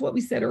ties back to what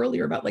we said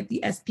earlier about like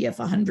the SPF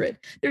 100.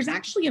 There's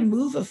actually a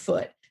move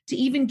afoot to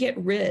even get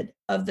rid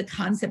of the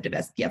concept of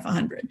SPF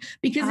 100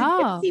 because it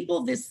gives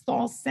people this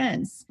false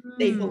sense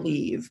they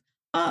believe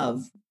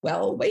of,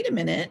 well, wait a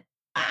minute,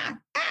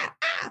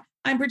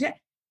 I'm protected.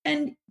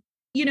 And,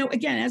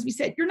 again, as we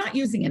said, you're not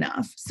using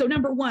enough. So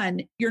number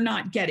one, you're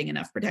not getting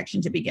enough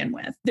protection to begin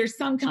with. There's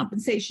some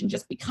compensation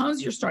just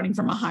because you're starting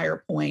from a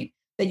higher point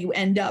that you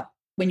end up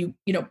when you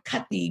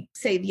cut the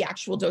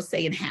actual dose,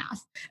 say in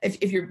half,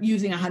 if you're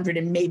using 100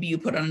 and maybe you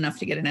put on enough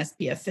to get an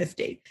SPF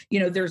 50,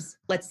 there's,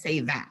 let's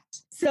say that.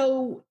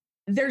 So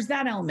there's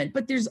that element,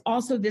 but there's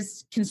also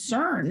this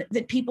concern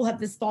that people have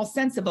this false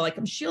sense of like,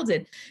 I'm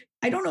shielded.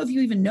 I don't know if you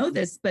even know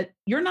this, but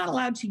you're not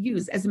allowed to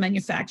use as a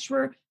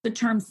manufacturer the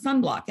term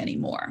sunblock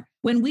anymore.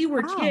 When we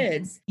were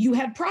kids, you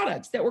had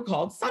products that were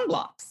called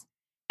sunblocks.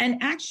 And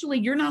actually,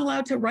 you're not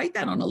allowed to write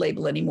that on a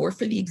label anymore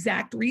for the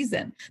exact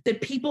reason that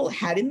people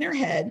had in their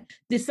head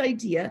this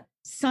idea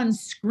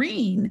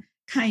sunscreen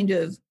kind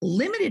of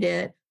limited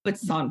it, but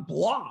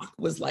sunblock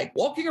was like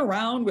walking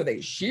around with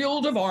a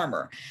shield of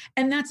armor.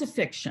 And that's a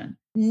fiction.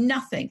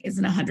 Nothing is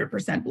an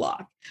 100%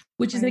 block,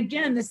 which is,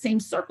 again, the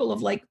same circle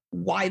of like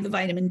why the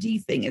vitamin D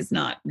thing is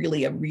not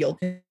really a real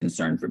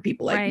concern for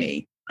people like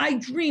me. I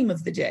dream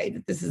of the day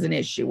that this is an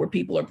issue where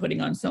people are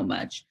putting on so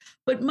much,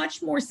 but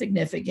much more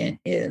significant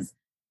is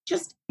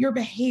just your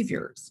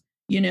behaviors,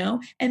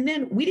 and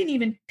then we didn't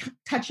even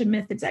touch a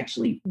myth that's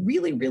actually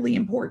really, really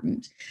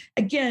important.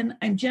 Again,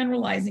 I'm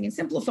generalizing and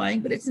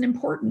simplifying, but it's an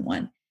important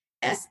one.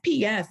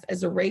 SPF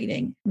as a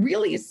rating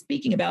really is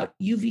speaking about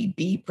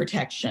UVB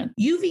protection.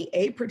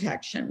 UVA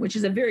protection, which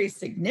is a very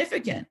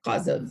significant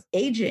cause of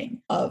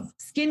aging, of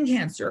skin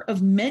cancer,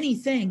 of many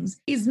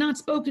things, is not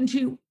spoken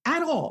to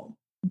at all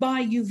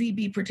by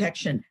UVB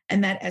protection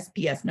and that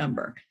SPF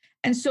number.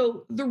 And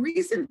so the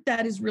reason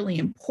that is really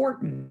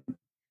important,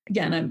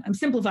 again, I'm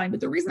simplifying,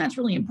 but the reason that's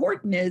really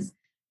important is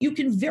you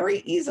can very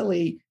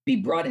easily be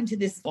brought into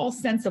this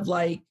false sense of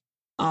like,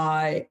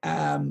 I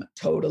am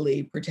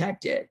totally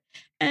protected.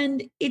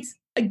 And it's,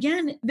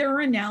 again, there are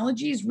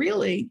analogies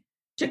really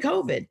to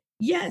COVID.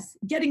 Yes,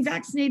 getting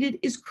vaccinated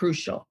is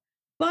crucial,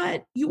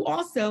 but you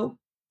also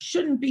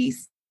shouldn't be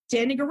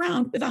standing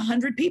around with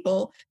 100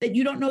 people that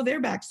you don't know their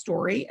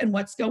backstory and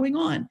what's going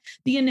on.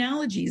 The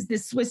analogies,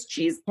 this Swiss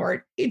cheese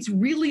part, it's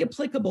really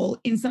applicable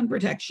in sun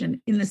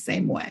protection in the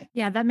same way.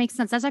 Yeah, that makes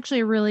sense. That's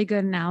actually a really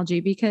good analogy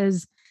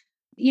because,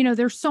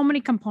 there's so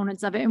many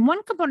components of it. And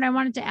one component I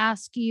wanted to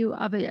ask you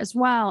of it as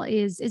well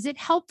is it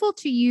helpful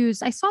to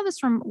use, I saw this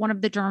from one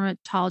of the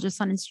dermatologists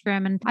on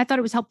Instagram, and I thought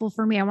it was helpful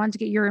for me. I wanted to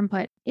get your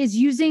input, is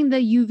using the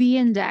UV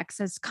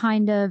index as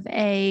kind of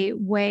a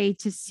way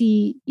to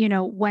see,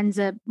 when's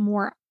a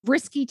more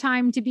risky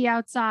time to be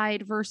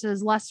outside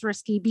versus less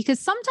risky, because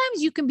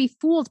sometimes you can be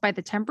fooled by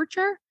the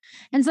temperature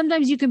and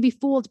sometimes you can be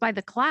fooled by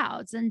the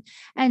clouds. And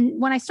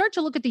when I start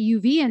to look at the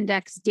UV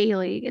index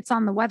daily, it's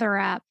on the weather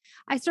app,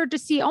 I start to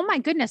see, oh my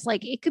goodness,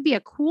 like it could be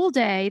a cool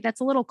day that's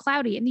a little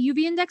cloudy and the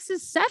UV index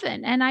is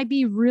 7, and I'd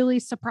be really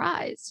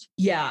surprised.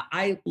 Yeah,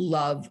 I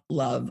love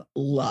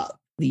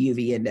the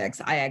UV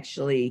index. I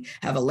actually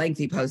have a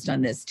lengthy post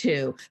on this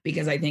too,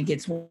 because I think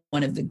it's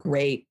one of the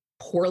great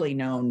poorly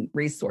known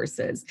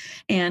resources.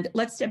 And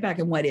let's step back.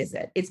 And what is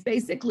it? It's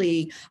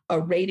basically a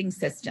rating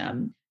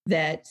system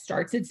that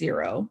starts at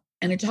 0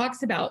 and it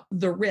talks about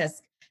the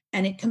risk,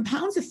 and it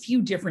compounds a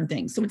few different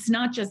things. So it's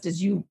not just,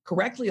 as you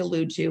correctly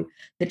allude to,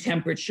 the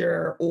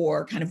temperature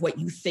or kind of what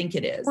you think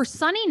it is. Or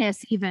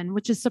sunniness even,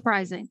 which is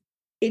surprising.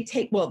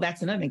 Well,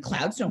 that's another thing.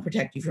 Clouds don't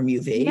protect you from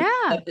UV.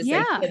 Yeah.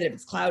 That if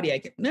it's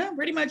cloudy,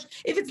 pretty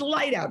much. If it's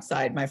light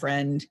outside, my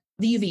friend,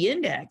 the UV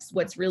index,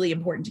 what's really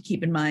important to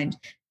keep in mind,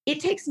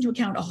 it takes into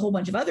account a whole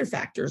bunch of other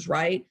factors,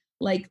 right?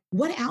 Like,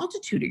 what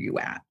altitude are you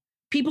at?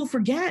 People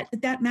forget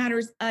that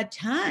matters a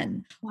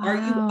ton. Wow. Are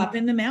you up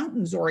in the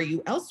mountains or are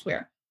you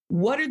elsewhere?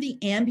 What are the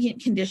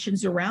ambient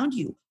conditions around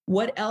you?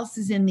 What else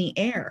is in the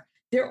air?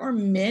 There are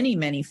many,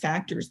 many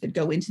factors that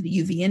go into the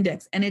UV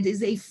index, and it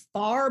is a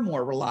far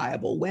more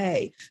reliable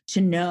way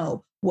to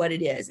know what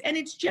it is. And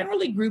it's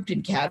generally grouped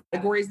in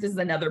categories. This is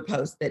another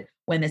post that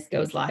when this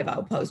goes live,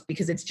 I'll post,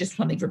 because it's just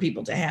something for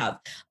people to have,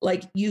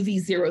 like UV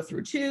 0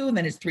 through 2, and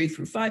then it's 3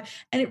 through 5.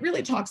 And it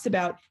really talks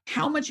about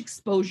how much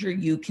exposure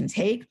you can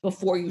take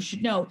before you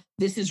should know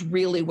this is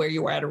really where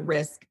you are at a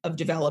risk of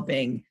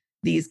developing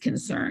these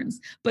concerns.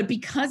 But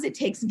because it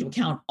takes into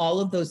account all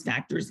of those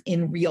factors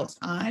in real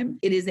time,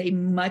 it is a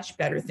much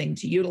better thing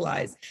to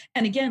utilize.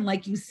 And again,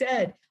 like you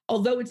said,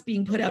 although it's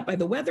being put out by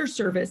the Weather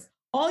Service,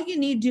 all you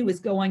need to do is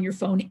go on your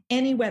phone,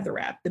 any weather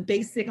app, the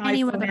basic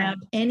iPhone app,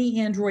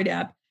 any Android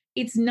app.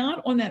 It's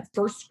not on that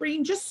first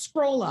screen. Just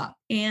scroll up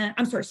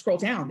scroll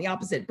down, the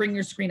opposite. Bring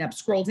your screen up,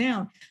 scroll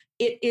down.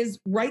 It is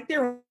right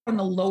there on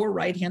the lower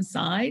right-hand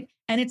side,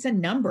 and it's a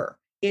number.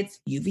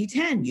 It's UV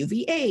 10,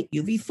 UV 8,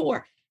 UV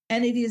 4.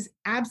 And it is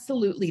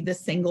absolutely the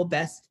single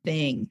best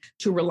thing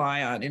to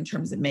rely on in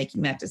terms of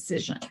making that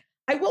decision.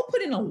 I will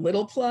put in a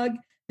little plug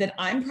that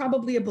I'm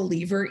probably a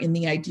believer in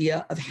the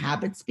idea of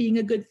habits being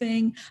a good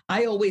thing.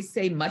 I always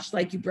say, much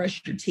like you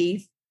brush your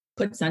teeth,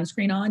 put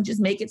sunscreen on,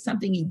 just make it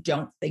something you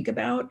don't think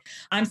about.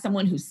 I'm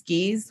someone who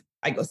skis.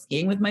 I go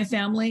skiing with my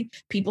family.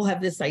 People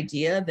have this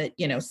idea that,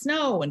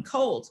 snow and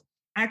cold.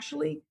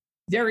 Actually,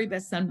 very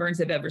best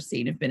sunburns I've ever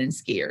seen have been in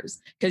skiers,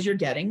 because you're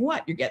getting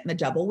what? You're getting the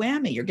double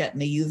whammy. You're getting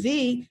the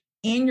UV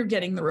and you're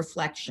getting the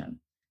reflection.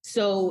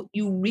 So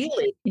you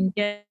really can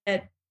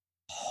get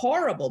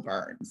horrible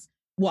burns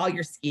while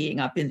you're skiing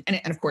up in,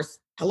 and of course,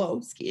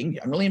 skiing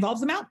generally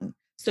involves a mountain.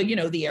 So,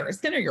 the air is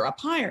thinner, you're up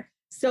higher.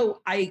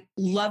 So I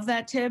love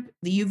that tip.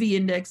 The UV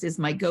index is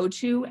my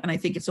go-to, and I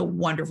think it's a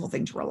wonderful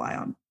thing to rely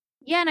on.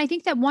 Yeah. And I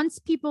think that once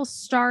people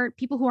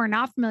who are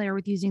not familiar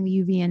with using the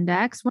UV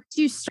index, once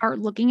you start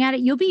looking at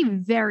it, you'll be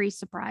very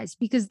surprised,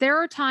 because there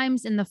are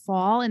times in the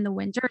fall, in the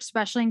winter,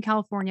 especially in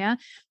California,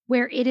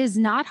 where it is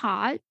not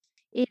hot.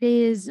 It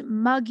is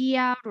muggy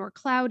out or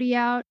cloudy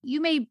out. You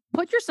may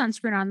put your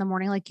sunscreen on in the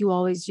morning like you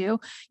always do.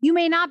 You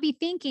may not be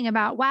thinking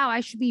about, wow,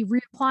 I should be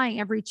reapplying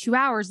every 2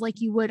 hours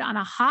like you would on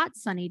a hot,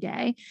 sunny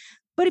day.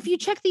 But if you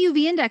check the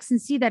UV index and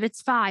see that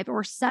it's 5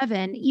 or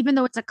 7, even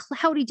though it's a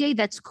cloudy day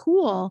that's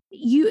cool,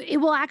 it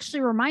will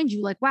actually remind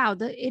you, like, wow,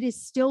 it is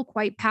still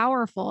quite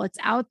powerful. It's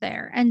out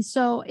there. And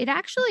so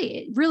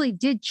it really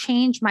did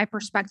change my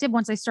perspective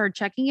once I started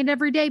checking it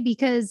every day,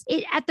 because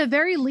it at the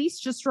very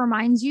least just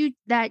reminds you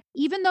that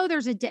even though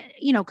there's a day,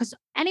 because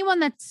anyone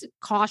that's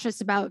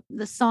cautious about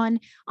the sun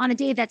on a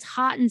day that's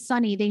hot and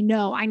sunny, they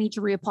know I need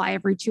to reapply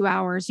every 2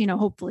 hours.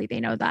 Hopefully they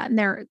know that and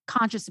they're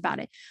conscious about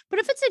it. But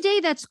if it's a day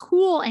that's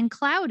cool and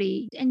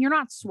cloudy and you're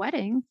not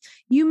sweating,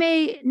 you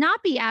may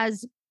not be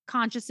as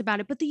conscious about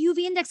it, but the UV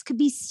index could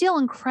be still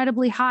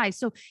incredibly high.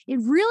 So it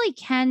really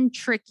can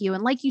trick you.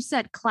 And like you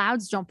said,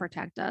 clouds don't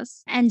protect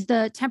us and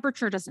the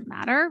temperature doesn't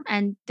matter,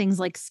 and things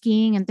like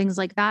skiing and things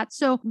like that.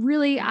 So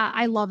really,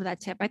 I love that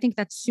tip. I think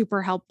that's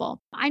super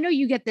helpful. I know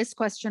you get this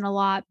question a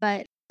lot,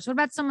 but what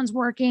about someone's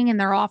working in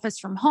their office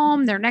from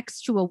home? They're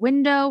next to a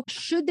window.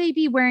 Should they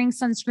be wearing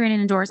sunscreen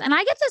indoors? And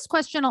I get this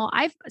question.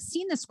 I've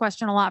seen this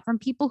question a lot from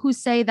people who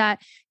say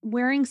that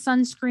wearing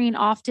sunscreen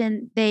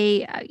often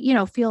they,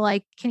 feel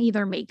like can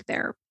either make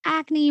their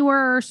acne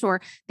worse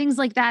or things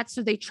like that.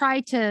 So they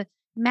try to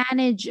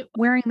manage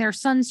wearing their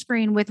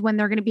sunscreen with when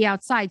they're going to be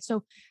outside.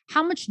 So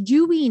how much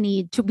do we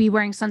need to be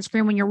wearing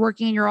sunscreen when you're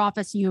working in your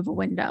office and you have a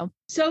window?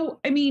 So,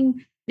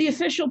 the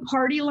official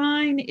party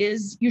line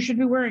is you should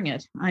be wearing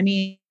it.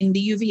 The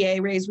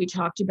UVA rays we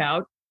talked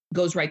about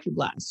goes right through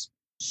glass.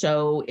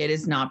 So it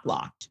is not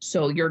blocked.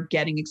 So you're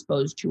getting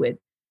exposed to it,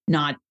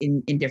 not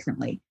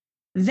indifferently.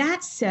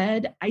 That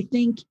said, I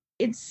think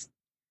it's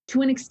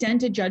to an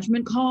extent a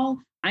judgment call.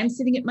 I'm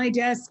sitting at my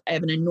desk. I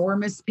have an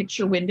enormous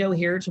picture window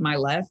here to my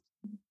left.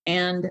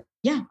 And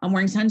yeah, I'm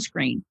wearing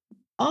sunscreen.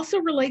 also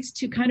relates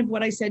to kind of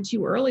what I said to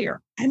you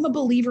earlier. I'm a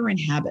believer in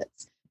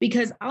habits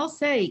because I'll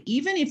say,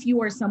 even if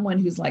you are someone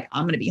who's like,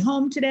 I'm going to be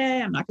home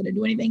today, I'm not going to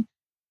do anything.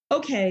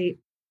 Okay,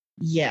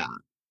 yeah.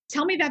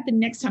 Tell me that the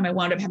next time I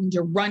wound up having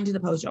to run to the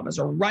post office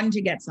or run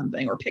to get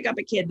something or pick up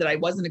a kid that I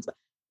wasn't expecting,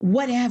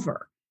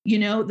 whatever,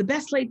 the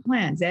best laid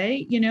plans,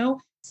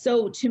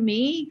 So to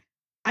me,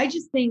 I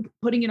just think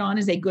putting it on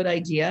is a good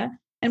idea.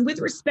 And with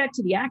respect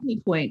to the acne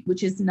point,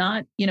 which is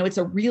not, it's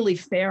a really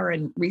fair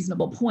and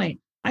reasonable point.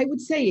 I would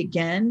say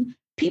again,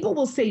 people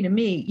will say to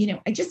me,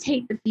 I just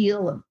hate the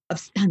feel of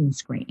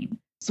sunscreen,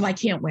 so I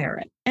can't wear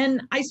it.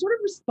 And I sort of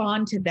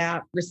respond to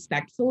that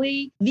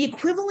respectfully. The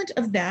equivalent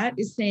of that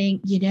is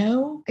saying,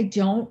 I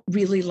don't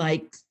really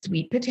like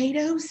sweet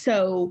potatoes,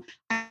 so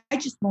I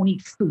just won't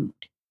eat food.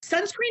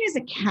 Sunscreen is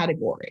a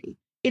category.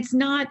 It's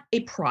not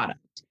a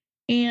product.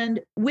 And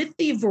with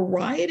the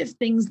variety of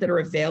things that are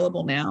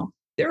available now,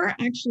 there are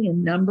actually a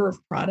number of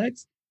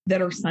products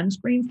that are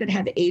sunscreens that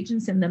have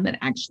agents in them that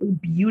actually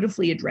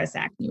beautifully address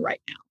acne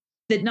right now,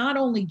 that not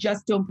only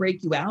just don't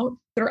break you out,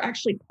 but are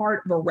actually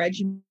part of a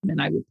regimen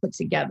I would put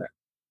together.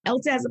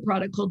 Elta has a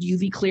product called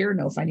UV Clear,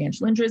 no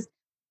financial interest.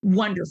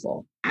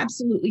 Wonderful,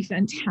 absolutely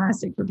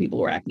fantastic for people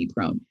who are acne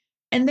prone.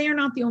 And they are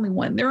not the only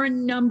one. There are a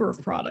number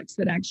of products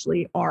that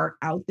actually are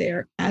out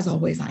there. As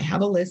always, I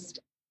have a list.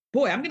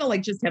 Boy, I'm going to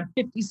just have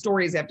 50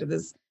 stories after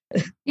this.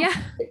 Yeah.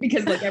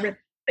 Because but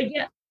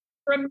yeah,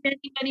 there are many,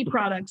 many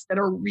products that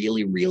are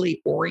really,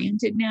 really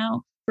oriented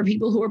now for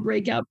people who are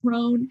breakout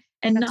prone.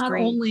 And That's not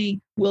great.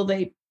 only will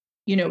they,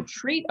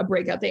 treat a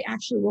breakout, they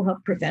actually will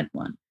help prevent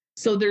one.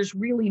 So there's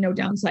really no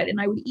downside.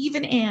 And I would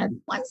even add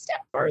one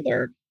step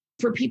further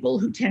for people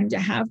who tend to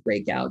have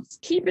breakouts.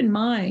 Keep in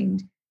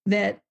mind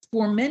that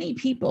for many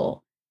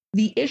people,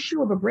 the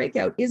issue of a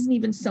breakout isn't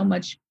even so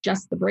much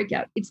just the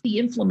breakout. It's the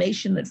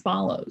inflammation that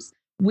follows,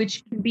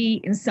 which can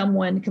be in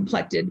someone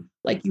complected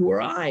like you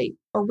or I,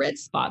 a red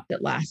spot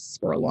that lasts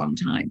for a long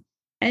time.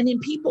 And in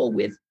people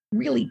with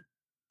really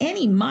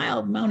any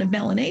mild amount of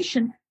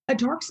melanation, a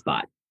dark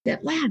spot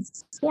that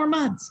lasts for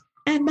months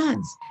and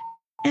months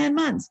and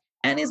months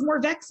and is more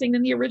vexing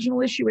than the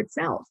original issue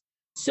itself.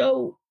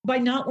 So by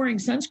not wearing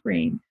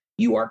sunscreen,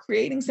 you are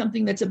creating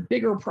something that's a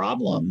bigger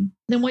problem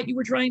than what you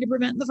were trying to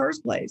prevent in the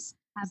first place.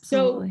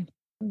 Absolutely.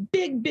 So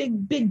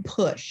big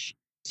push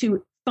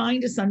to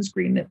find a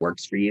sunscreen that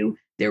works for you.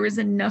 There is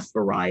enough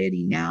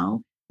variety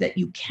now that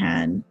you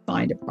can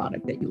find a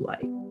product that you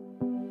like.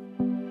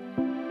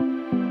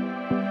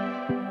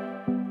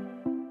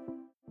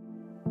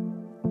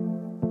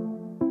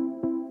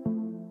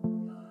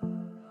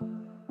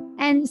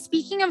 And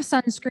speaking of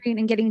sunscreen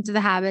and getting into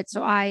the habit,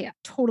 so I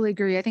totally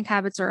agree. I think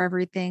habits are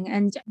everything.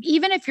 And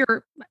even if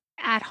you're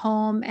at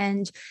home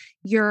and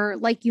you're,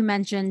 like you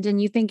mentioned, and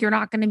you think you're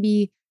not going to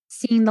be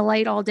seeing the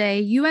light all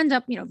day, you end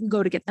up, if you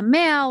go to get the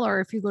mail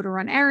or if you go to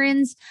run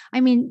errands.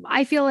 I mean,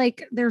 I feel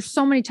like there's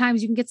so many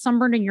times you can get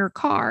sunburned in your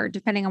car,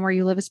 depending on where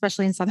you live,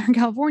 especially in Southern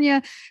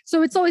California.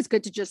 So it's always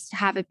good to just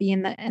have it be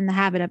in the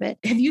habit of it.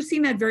 Have you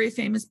seen that very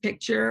famous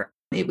picture?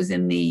 It was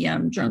in the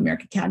Journal of the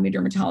American Academy of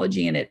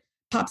Dermatology, and it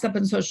pops up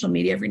on social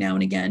media every now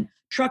and again.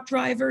 Truck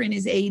driver in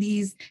his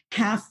 80s,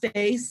 half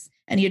face,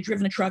 and he had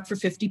driven a truck for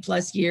 50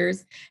 plus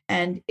years.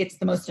 And it's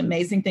the most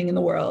amazing thing in the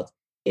world.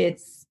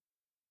 It's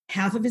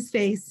half of his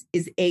face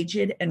is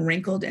aged and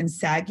wrinkled and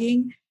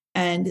sagging,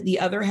 and the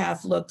other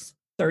half looks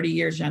 30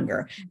 years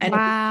younger. And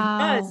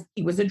because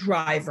he was a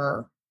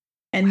driver.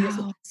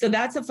 And so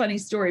that's a funny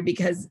story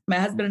because my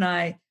husband and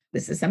I,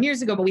 this is some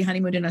years ago, but we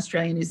honeymooned in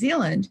Australia and New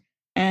Zealand.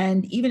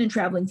 And even in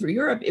traveling through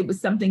Europe, it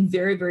was something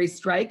very, very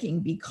striking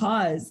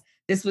because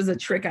this was a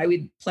trick I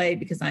would play,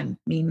 because I'm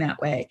mean that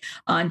way,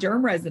 on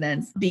derm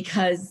residents,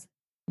 because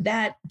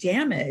that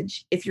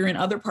damage, if you're in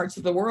other parts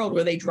of the world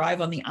where they drive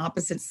on the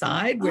opposite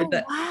side, where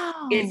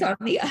it's on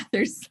the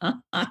other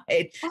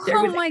side.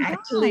 There was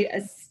actually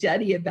a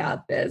study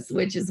about this,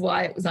 which is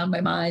why it was on my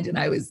mind. And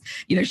I was,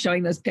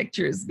 showing those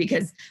pictures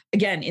because,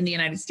 again, in the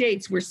United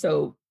States, we're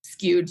so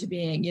skewed to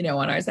being,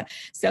 on our side.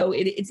 So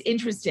it's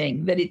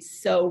interesting that it's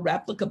so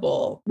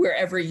replicable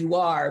wherever you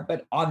are,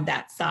 but on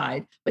that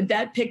side. But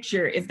that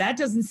picture, if that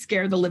doesn't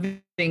scare the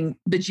living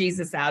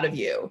bejesus out of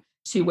you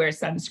to wear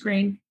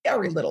sunscreen,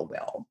 very little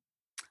will.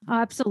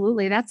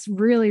 Absolutely. That's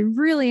really,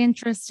 really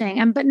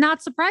interesting. But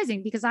not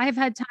surprising, because I have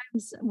had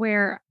times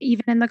where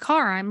even in the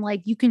car, I'm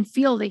like, you can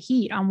feel the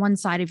heat on one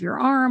side of your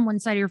arm, one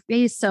side of your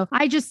face. So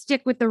I just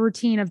stick with the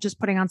routine of just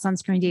putting on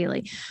sunscreen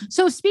daily.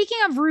 So speaking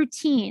of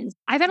routines,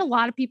 I've had a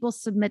lot of people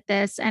submit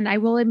this, and I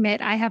will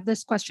admit I have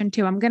this question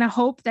too. I'm going to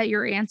hope that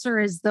your answer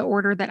is the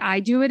order that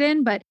I do it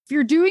in. But if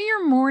you're doing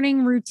your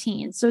morning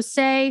routine, so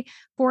say,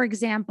 for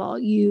example,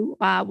 you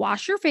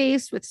wash your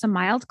face with some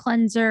mild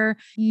cleanser,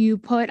 you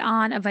put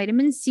on a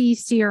vitamin C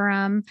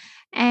serum,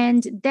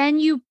 and then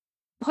you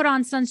put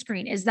on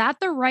sunscreen. Is that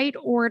the right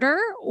order,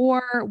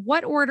 or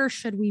what order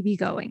should we be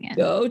going in?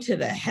 Go to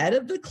the head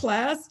of the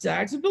class,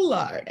 Dr.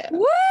 Bellardo.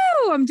 Woo!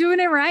 I'm doing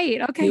it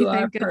right. Okay. You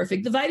are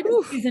perfect. The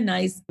vitamin C is a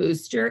nice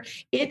booster.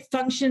 It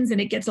functions and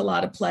it gets a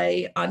lot of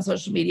play on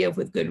social media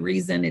with good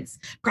reason. It's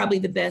probably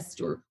the best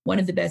or one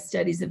of the best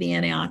studies of the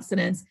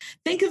antioxidants.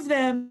 Think of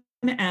them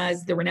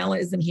as the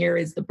Ranellism here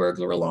is the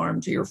burglar alarm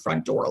to your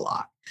front door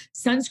lock.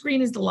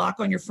 Sunscreen is the lock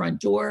on your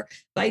front door.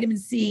 Vitamin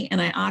C,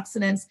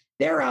 antioxidants,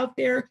 they're out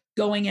there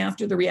going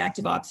after the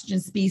reactive oxygen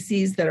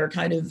species that are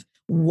kind of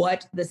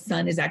what the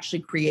sun is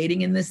actually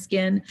creating in the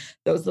skin.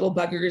 Those little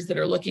buggers that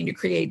are looking to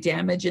create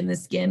damage in the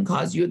skin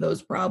cause you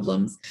those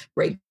problems,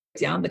 break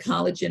down the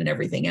collagen and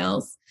everything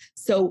else.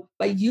 So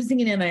by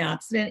using an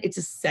antioxidant, it's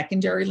a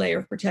secondary layer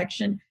of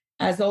protection.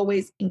 As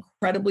always,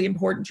 incredibly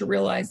important to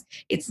realize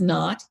it's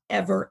not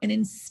ever an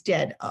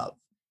instead of.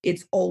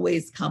 It's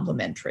always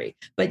complementary.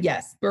 But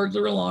yes,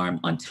 burglar alarm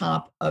on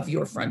top of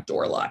your front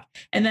door lock.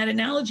 And that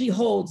analogy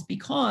holds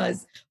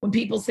because when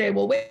people say,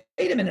 well, wait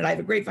a minute, I have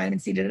a great vitamin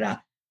C,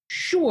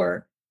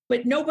 Sure,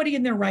 but nobody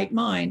in their right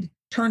mind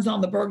turns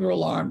on the burglar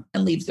alarm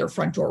and leaves their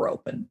front door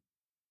open.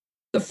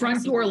 The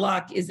front door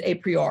lock is a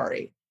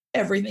priori.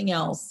 Everything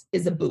else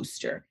is a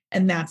booster.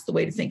 And that's the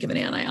way to think of an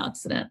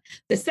antioxidant.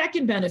 The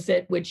second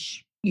benefit,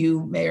 which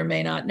you may or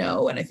may not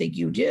know, and I think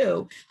you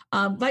do,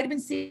 vitamin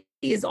C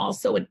is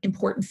also an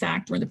important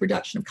factor in the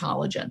production of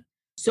collagen.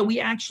 So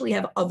we actually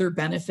have other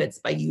benefits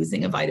by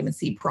using a vitamin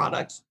C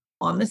product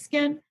on the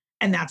skin.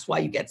 And that's why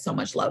you get so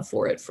much love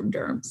for it from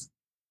derms.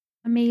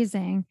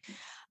 Amazing.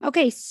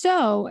 Okay,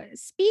 so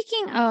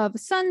speaking of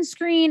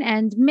sunscreen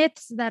and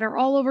myths that are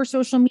all over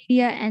social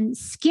media and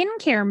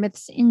skincare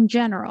myths in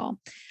general,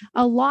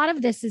 a lot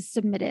of this is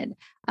submitted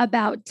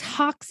about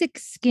toxic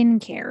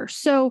skincare.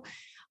 So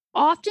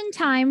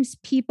oftentimes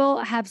people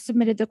have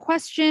submitted the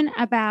question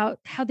about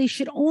how they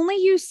should only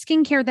use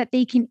skincare that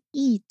they can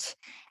eat.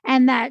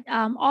 And that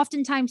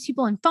oftentimes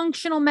people in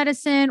functional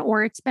medicine,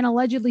 or it's been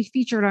allegedly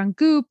featured on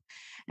Goop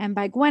and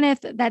by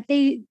Gwyneth, that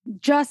they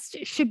just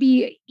should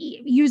be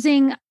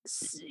using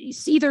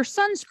either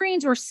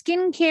sunscreens or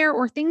skincare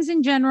or things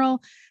in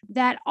general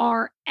that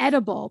are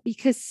edible,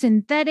 because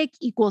synthetic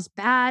equals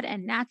bad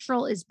and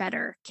natural is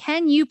better.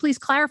 Can you please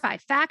clarify,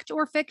 fact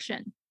or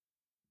fiction?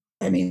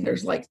 I mean,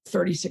 there's like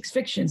 36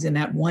 fictions in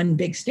that one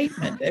big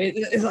statement.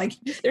 It's like,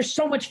 there's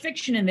so much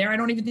fiction in there. I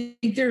don't even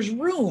think there's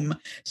room.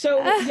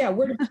 So yeah,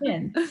 where to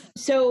begin?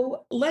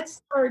 So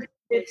let's start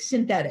with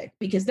synthetic,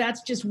 because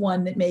that's just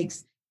one that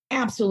makes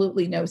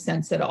absolutely no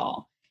sense at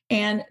all.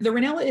 And the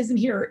Ranellism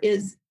here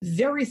is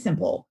very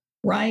simple,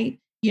 right?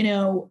 You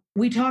know,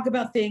 we talk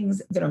about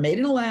things that are made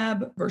in a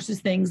lab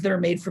versus things that are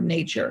made from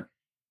nature.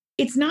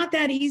 It's not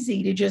that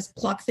easy to just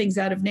pluck things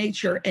out of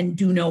nature and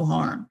do no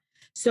harm.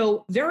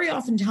 So very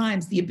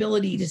oftentimes the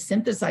ability to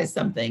synthesize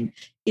something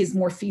is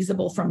more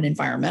feasible from an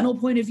environmental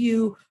point of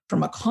view,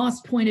 from a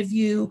cost point of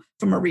view,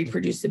 from a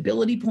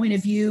reproducibility point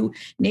of view.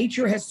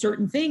 Nature has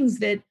certain things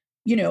that,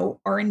 you know,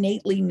 are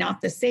innately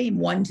not the same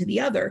one to the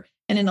other.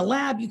 And in a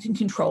lab, you can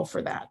control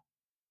for that.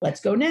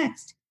 Let's go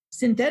next.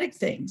 Synthetic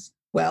things.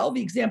 Well,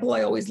 the example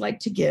I always like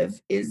to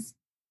give is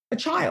a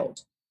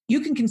child.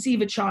 You can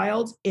conceive a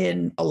child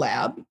in a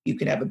lab. You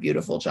can have a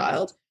beautiful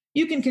child.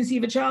 You can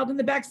conceive a child in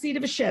the backseat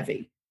of a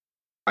Chevy.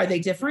 Are they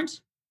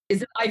different?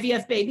 Is an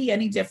IVF baby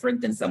any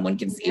different than someone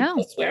conceived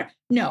elsewhere?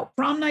 No.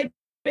 Prom night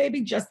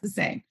baby, just the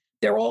same.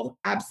 They're all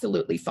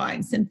absolutely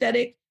fine.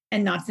 Synthetic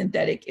and not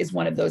synthetic is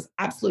one of those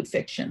absolute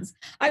fictions.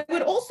 I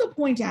would also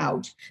point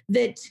out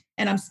that,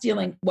 and I'm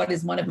stealing what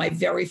is one of my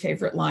very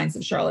favorite lines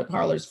of Charlotte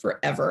Parler's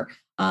forever,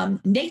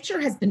 nature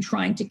has been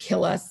trying to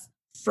kill us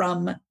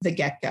from the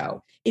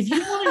get-go. If you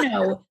want to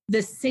know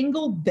the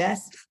single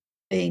best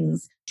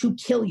things to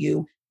kill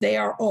you, they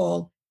are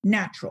all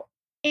natural.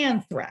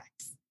 Anthrax,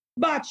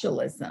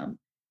 botulism,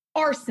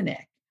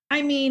 arsenic.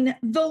 I mean,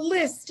 the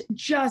list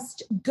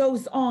just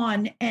goes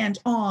on and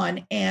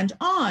on and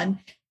on.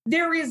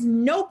 There is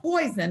no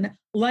poison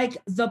like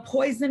the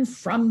poison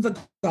from the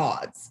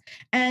gods.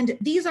 And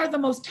these are the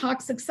most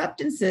toxic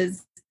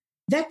substances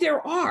that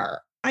there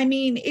are. I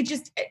mean,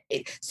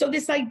 so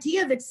this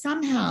idea that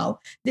somehow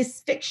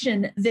this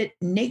fiction that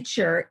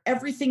nature,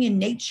 everything in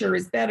nature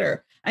is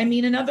better. I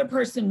mean, another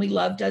person we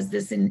love does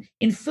this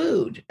in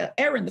food.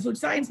 Erin, the food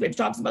science bitch,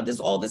 talks about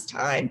this all this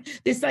time.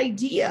 This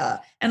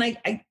idea, and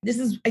this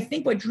is, I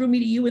think, what drew me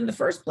to you in the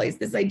first place,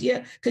 this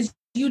idea, because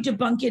you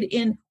debunk it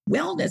in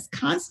wellness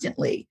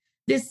constantly,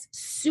 this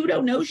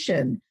pseudo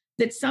notion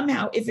that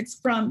somehow if it's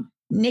from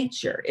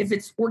nature, if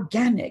it's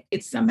organic,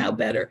 it's somehow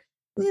better.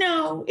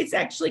 No, it's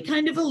actually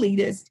kind of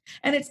elitist.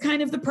 And it's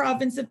kind of the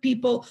province of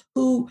people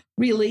who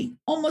really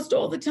almost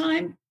all the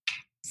time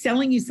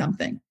selling you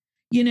something.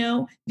 You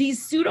know,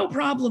 these pseudo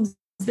problems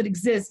that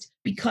exist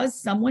because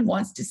someone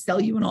wants to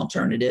sell you an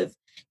alternative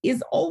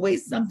is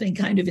always something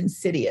kind of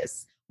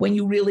insidious when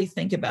you really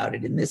think about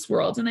it in this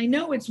world. And I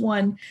know it's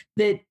one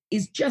that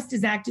is just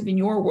as active in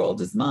your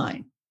world as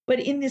mine. But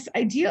in this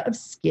idea of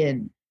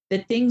skin,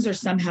 that things are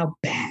somehow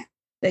bad,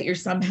 that you're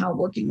somehow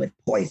working with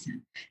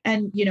poison.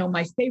 And, you know,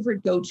 my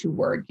favorite go-to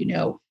word, you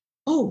know,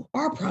 oh,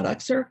 our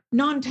products are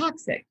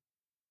non-toxic.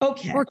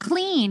 Okay. Or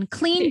clean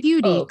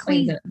beauty. Oh,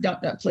 clean.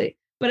 Don't please.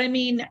 But I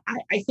mean,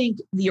 I think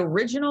the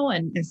original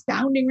and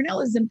founding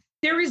Renelism,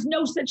 there is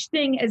no such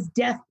thing as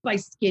death by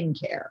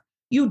skincare.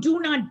 You do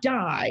not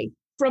die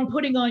from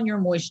putting on your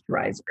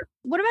moisturizer.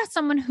 What about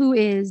someone who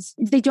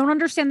they don't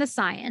understand the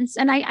science?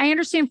 And I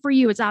understand for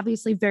you, it's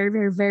obviously very,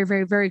 very, very,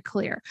 very, very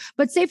clear.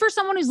 But say for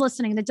someone who's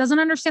listening that doesn't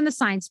understand the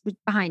science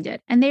behind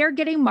it, and they are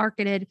getting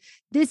marketed,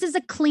 this is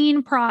a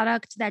clean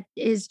product that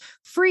is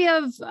free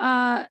of,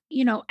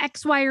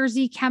 X, Y, or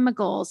Z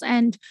chemicals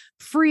and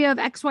free of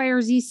X, Y,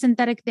 or Z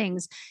synthetic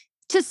things.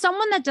 To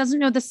someone that doesn't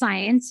know the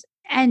science,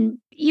 and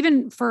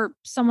even for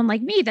someone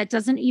like me that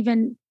doesn't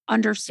even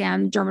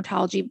understand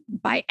dermatology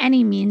by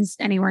any means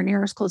anywhere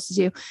near as close as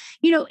you,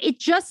 it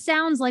just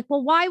sounds like,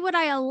 well, why would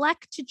I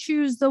elect to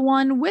choose the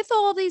one with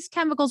all these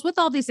chemicals, with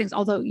all these things?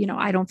 Although,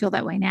 I don't feel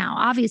that way now,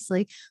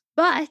 obviously.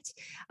 But,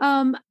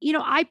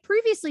 I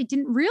previously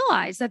didn't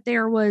realize that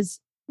there was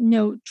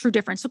no true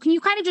difference. So can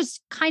you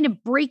kind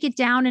of break it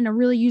down in a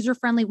really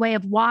user-friendly way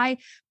of why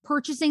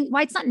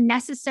it's not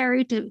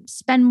necessary to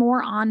spend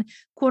more on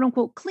quote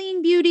unquote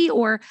clean beauty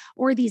or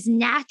these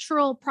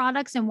natural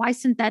products, and why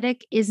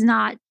synthetic is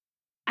not,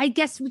 I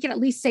guess we can at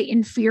least say,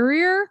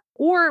 inferior,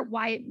 or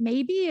why it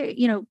may be,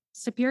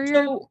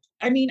 superior? So,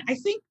 I mean, I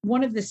think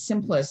one of the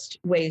simplest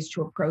ways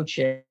to approach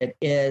it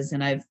is,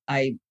 and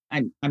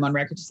I'm on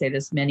record to say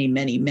this many,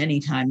 many, many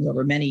times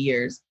over many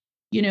years,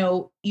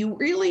 you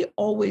really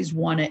always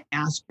want to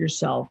ask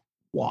yourself,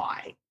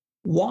 why?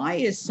 Why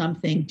is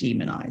something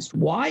demonized?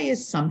 Why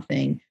is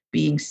something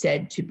being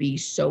said to be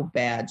so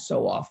bad,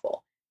 so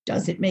awful?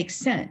 Does it make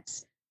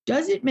sense?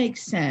 Does it make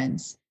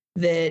sense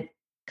that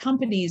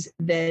companies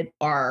that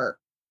are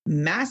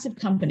massive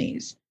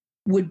companies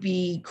would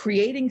be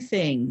creating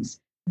things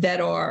that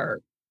are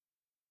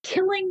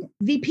killing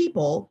the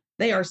people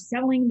they are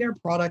selling their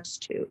products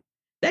to?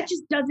 That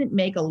just doesn't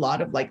make a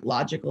lot of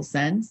logical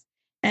sense.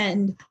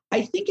 And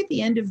I think at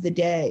the end of the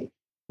day,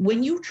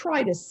 when you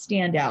try to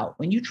stand out,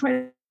 when you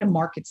try to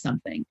market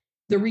something,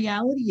 the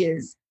reality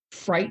is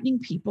frightening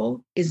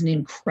people is an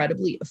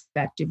incredibly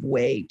effective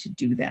way to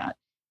do that.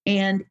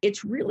 And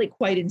it's really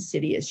quite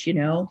insidious,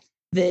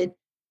 that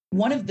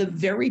one of the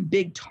very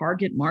big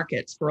target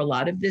markets for a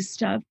lot of this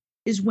stuff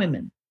is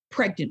women,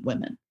 pregnant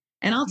women.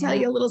 And I'll tell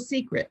you a little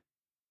secret.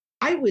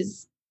 I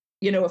was,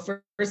 a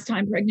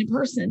first-time pregnant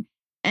person,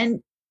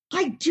 and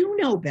I do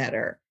know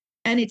better.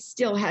 And it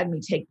still had me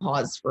take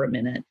pause for a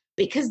minute,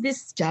 because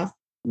this stuff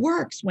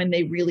works when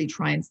they really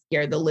try and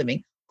scare the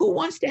living. Who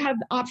wants to have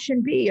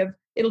option B of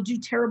it'll do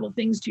terrible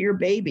things to your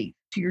baby,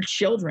 to your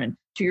children,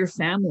 to your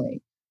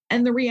family?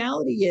 And the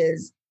reality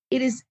is,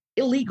 it is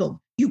illegal.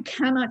 You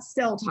cannot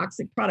sell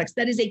toxic products.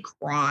 That is a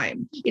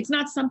crime. It's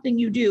not something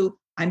you do.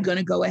 I'm going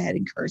to go ahead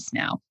and curse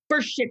now for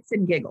shits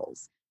and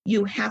giggles.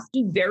 You have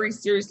to very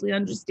seriously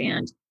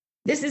understand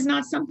this is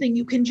not something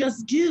you can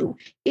just do.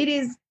 It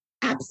is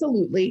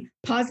absolutely,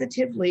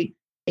 positively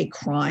a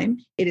crime.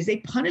 It is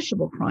a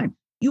punishable crime.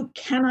 You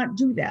cannot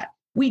do that.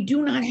 We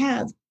do not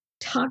have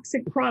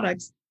toxic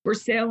products for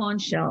sale on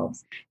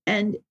shelves.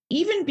 And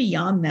even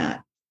beyond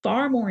that,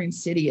 far more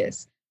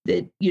insidious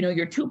that,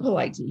 you're too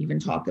polite to even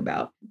talk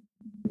about.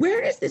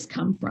 Where does this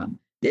come from?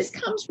 This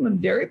comes from a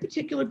very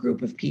particular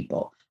group of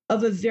people,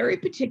 of a very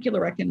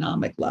particular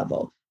economic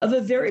level, of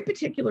a very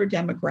particular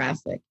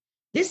demographic.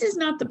 This is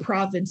not the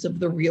province of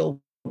the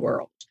real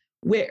world,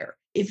 where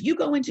if you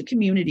go into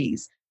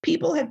communities,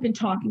 people have been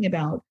talking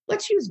about,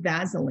 let's use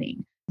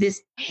Vaseline,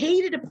 this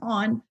hated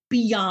upon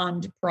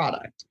beyond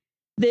product.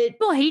 That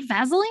people hate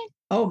Vaseline?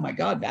 Oh my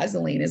God,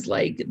 Vaseline is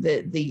like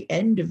the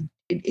end of,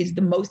 it is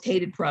the most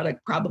hated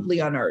product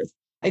probably on earth.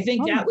 I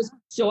think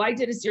so I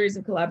did a series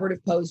of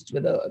collaborative posts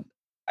with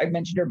I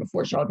mentioned her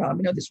before, Charlotte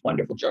Palomino, this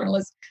wonderful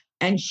journalist,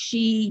 and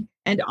she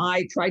and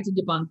I tried to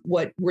debunk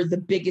what were the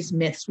biggest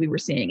myths we were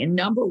seeing. And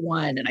number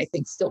one, and I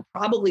think still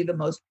probably the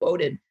most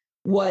quoted,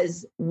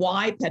 was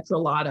why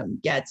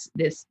petrolatum gets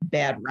this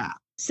bad rap.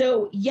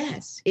 So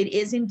yes, it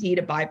is indeed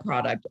a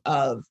byproduct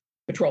of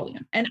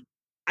petroleum. And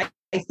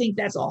I think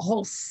that's a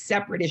whole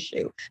separate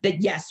issue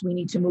that, yes, we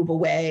need to move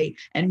away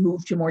and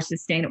move to more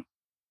sustainable,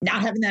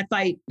 not having that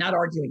fight, not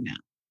arguing that.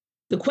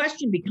 The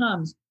question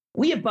becomes,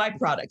 we have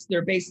byproducts.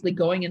 They're basically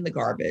going in the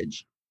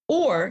garbage,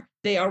 or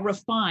they are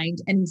refined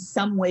and in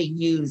some way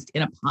used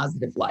in a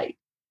positive light.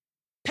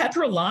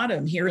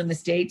 Petrolatum here in the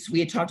States, we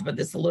had talked about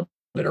this a little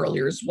bit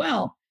earlier as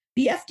well.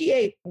 The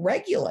FDA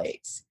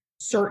regulates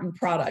certain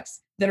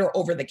products that are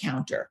over the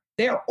counter.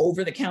 They are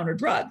over the counter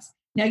drugs.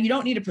 Now, you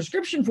don't need a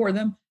prescription for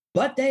them,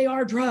 but they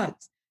are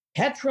drugs.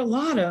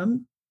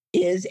 Petrolatum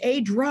is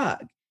a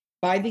drug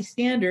by the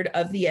standard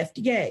of the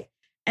FDA,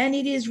 and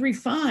it is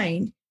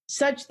refined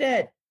such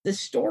that the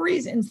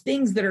stories and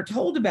things that are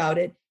told about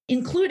it,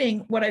 including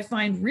what I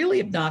find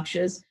really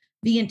obnoxious,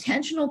 the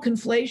intentional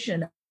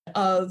conflation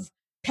of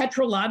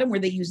petrolatum, where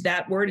they use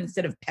that word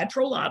instead of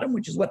petrolatum,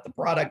 which is what the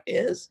product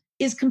is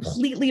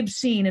completely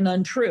obscene and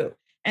untrue.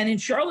 And in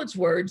Charlotte's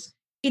words,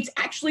 it's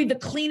actually the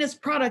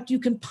cleanest product you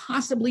can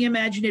possibly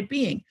imagine it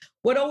being.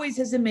 What always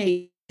has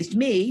amazed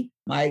me,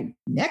 my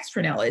next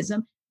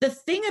Frenellism, the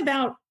thing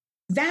about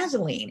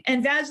Vaseline,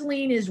 and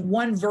Vaseline is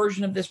one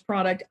version of this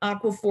product.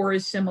 Aquaphor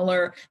is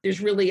similar.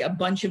 There's really a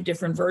bunch of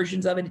different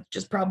versions of it. It's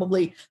just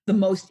probably the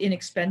most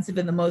inexpensive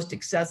and the most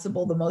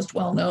accessible, the most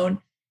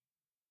well-known.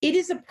 It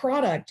is a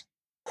product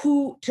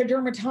to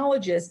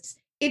dermatologists,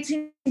 its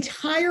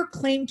entire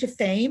claim to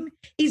fame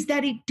is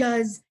that it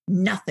does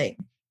nothing.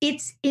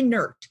 It's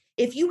inert.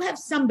 If you have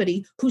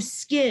somebody whose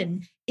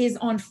skin is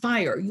on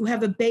fire, you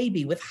have a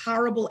baby with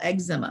horrible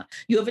eczema,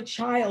 you have a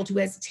child who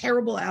has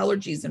terrible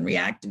allergies and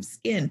reactive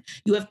skin,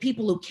 you have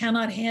people who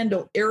cannot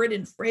handle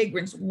irritant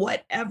fragrance,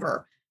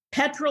 whatever,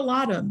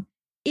 petrolatum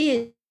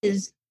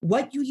is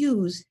what you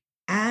use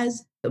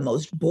as the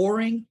most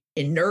boring,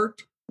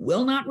 inert,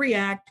 will not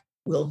react,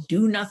 will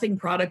do nothing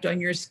product on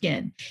your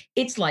skin.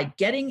 It's like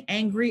getting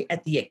angry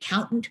at the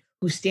accountant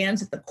who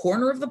stands at the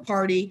corner of the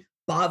party,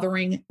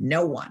 bothering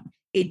no one.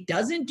 It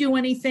doesn't do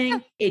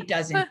anything. It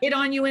doesn't hit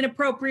on you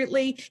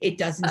inappropriately. It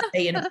doesn't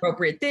say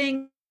inappropriate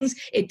things.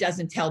 It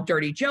doesn't tell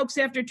dirty jokes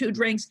after 2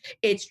 drinks.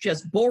 It's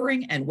just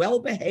boring and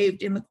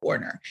well-behaved in the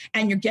corner.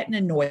 And you're getting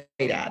annoyed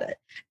at it.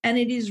 And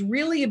it is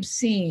really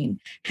obscene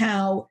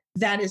how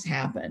that has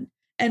happened.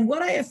 And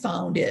what I have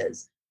found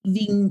is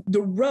the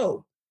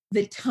rope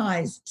that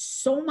ties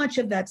so much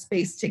of that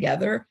space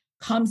together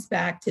comes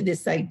back to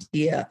this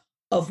idea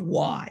of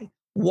why.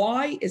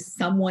 Why is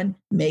someone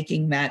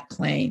making that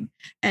claim?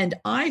 And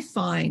I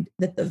find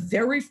that the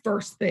very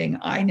first thing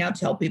I now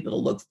tell people to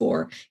look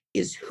for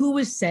is who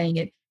is saying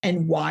it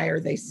and why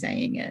are they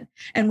saying it?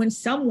 And when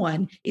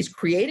someone is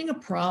creating a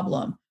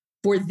problem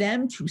for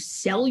them to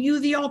sell you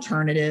the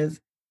alternative,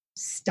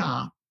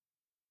 stop,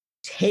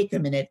 take a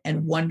minute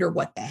and wonder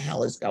what the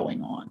hell is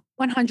going on.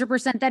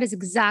 100%. That is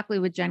exactly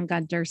what Jen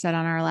Gunter said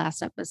on our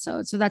last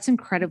episode. So that's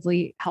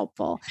incredibly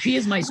helpful. She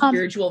is my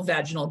spiritual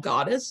vaginal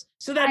goddess.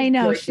 So that's a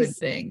very good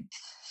thing.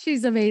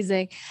 She's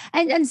amazing.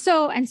 And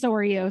so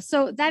are you.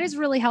 So that is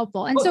really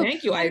helpful. And so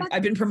thank you.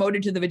 I've been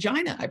promoted to the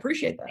vagina. I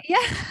appreciate that.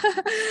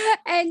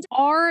 Yeah. And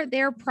are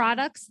there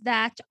products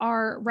that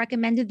are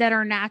recommended that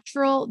are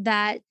natural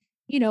that,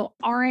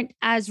 aren't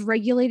as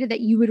regulated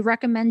that you would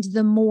recommend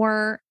the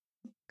more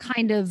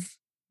kind of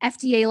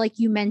FDA, like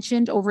you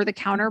mentioned,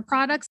 over-the-counter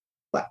products?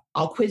 Well,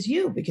 I'll quiz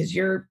you because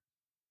you're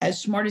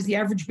as smart as the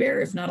average bear,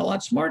 if not a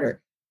lot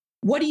smarter.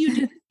 What do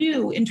you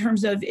do in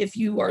terms of if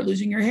you are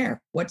losing your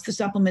hair? What's the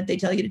supplement they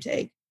tell you to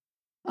take?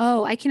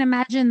 Oh, I can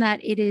imagine that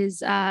it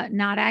is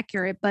not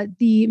accurate, but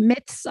the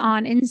myths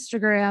on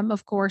Instagram,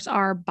 of course,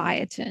 are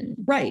biotin.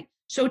 Right.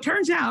 So it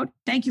turns out,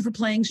 thank you for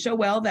playing so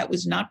well. That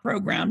was not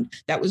programmed.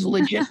 That was a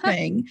legit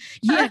thing.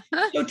 Yeah.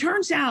 So it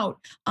turns out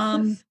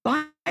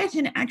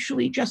biotin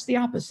actually just the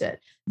opposite.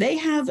 They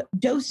have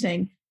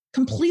dosing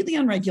completely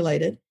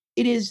unregulated.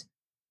 It is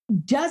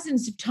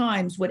dozens of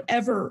times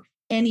whatever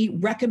any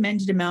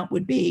recommended amount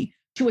would be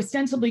to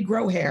ostensibly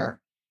grow hair.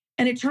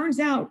 And it turns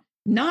out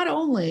not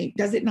only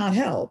does it not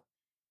help,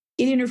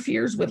 it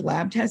interferes with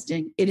lab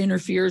testing. It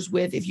interferes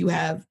with, if you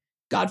have,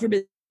 God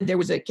forbid, there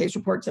was a case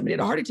report, somebody had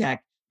a heart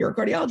attack, you're a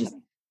cardiologist.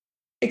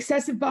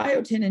 Excessive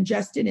biotin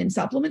ingested in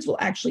supplements will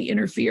actually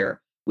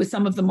interfere with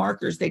some of the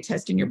markers they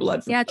test in your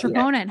blood. Yeah,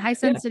 troponin, high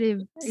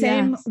sensitive.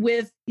 Same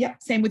with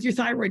your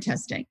thyroid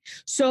testing.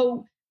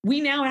 So we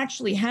now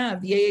actually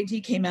have, the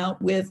AAD came out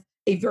with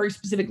a very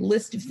specific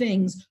list of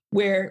things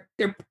where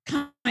they're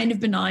kind of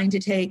benign to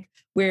take,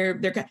 where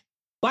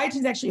biotin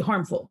is actually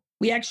harmful.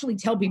 We actually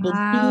tell people, do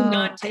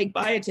not take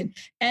biotin.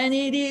 And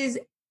it is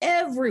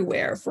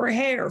everywhere for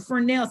hair, for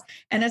nails.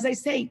 And as I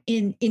say,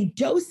 in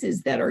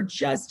doses that are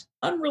just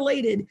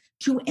unrelated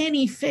to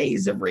any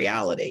phase of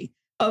reality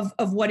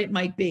of what it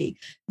might be.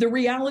 The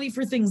reality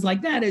for things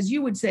like that, as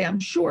you would say, I'm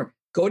sure,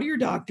 go to your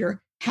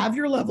doctor, have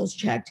your levels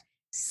checked.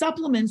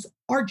 Supplements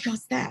are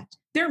just that.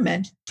 They're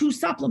meant to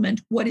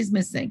supplement what is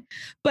missing.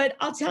 But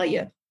I'll tell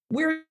you,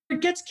 where it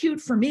gets cute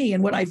for me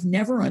and what I've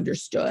never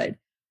understood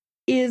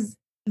is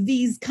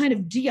these kind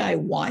of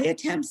DIY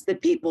attempts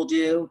that people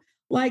do.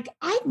 Like,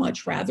 I'd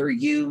much rather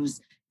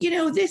use,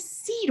 this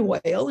seed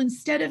oil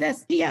instead of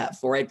SPF,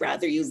 or I'd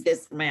rather use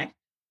this.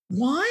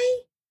 Why?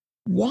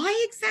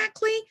 Why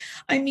exactly?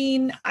 I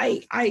mean,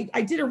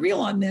 I did a reel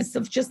on this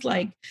of just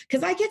like,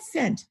 because I get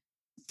sent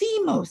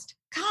the most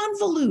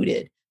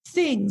convoluted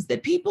things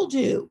that people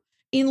do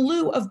in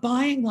lieu of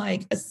buying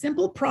like a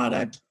simple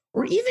product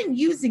or even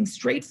using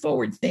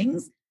straightforward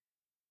things.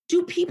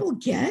 Do people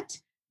get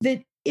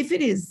that if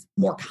it is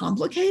more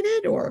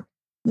complicated or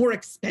more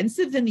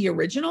expensive than the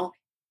original,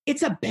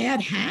 it's a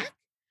bad hack?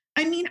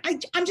 I mean,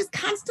 I'm just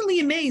constantly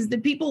amazed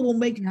that people will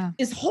make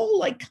this whole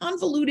like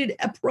convoluted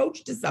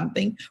approach to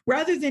something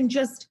rather than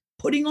just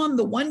putting on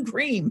the one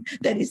cream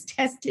that is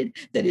tested,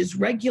 that is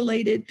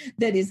regulated,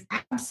 that is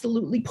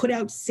absolutely put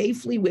out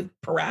safely with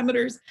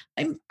parameters.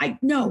 I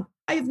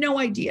have no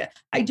idea.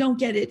 I don't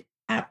get it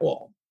at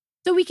all.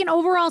 So we can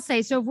overall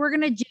say, so if we're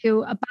going to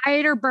do a buy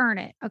it or burn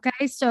it,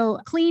 okay? So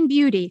clean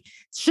beauty,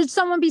 should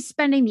someone be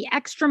spending the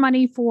extra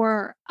money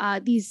for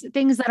these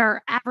things that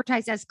are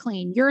advertised as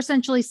clean? You're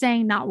essentially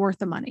saying not worth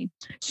the money.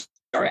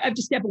 Sorry, I have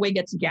to step away and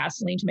get some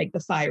gasoline to make the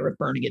fire of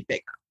burning it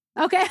bigger.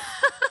 Okay.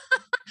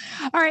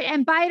 All right.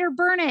 And buy it or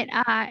burn it.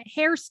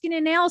 Hair, skin,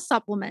 and nail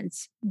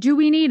supplements. Do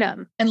we need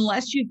them?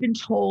 Unless you've been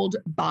told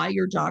by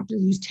your doctor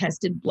who's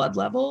tested blood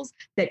levels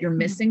that you're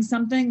missing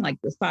something, like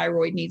your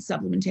thyroid needs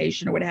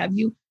supplementation or what have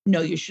you.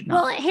 No, you should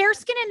not. Well, hair,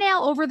 skin, and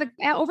nail over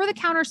the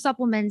counter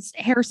supplements,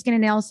 hair, skin,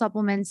 and nail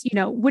supplements,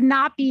 would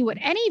not be what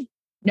any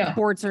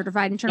board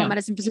certified internal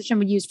medicine physician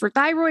would use for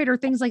thyroid or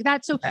things like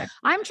that. So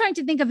I'm trying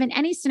to think of in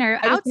any scenario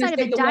outside of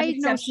a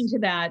diagnosis to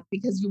that,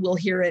 because you will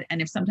hear it.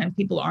 And if sometimes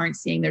people aren't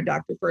seeing their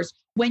doctor first,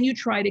 when you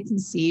try to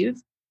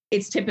conceive,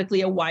 it's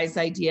typically a wise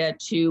idea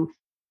to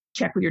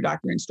check with your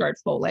doctor and start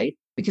folate,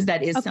 because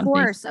that is something.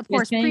 Of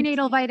course.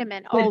 Prenatal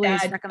vitamin. Always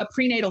recommend. A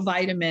prenatal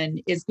vitamin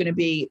is going to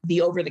be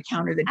the over the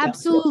counter.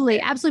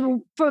 Absolutely.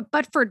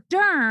 But for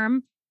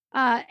derm,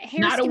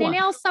 hair, skin, and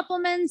nail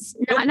supplements,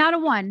 not a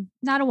one.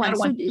 So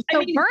burn it.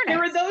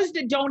 There are those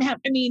that don't have,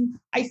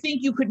 I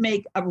think you could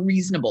make a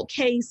reasonable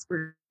case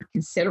for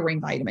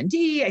considering vitamin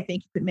D. I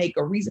think you could make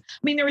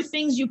there are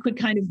things you could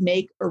kind of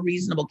make a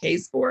reasonable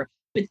case for,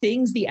 but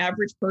things the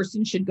average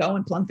person should go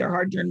and plunk their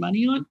hard-earned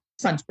money on,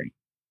 sunscreen.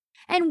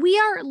 And we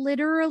are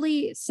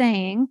literally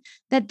saying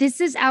that this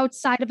is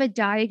outside of a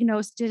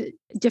diagnosed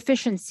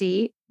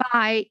deficiency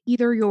by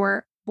either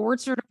your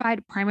board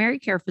certified primary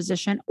care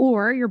physician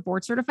or your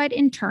board certified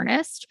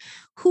internist,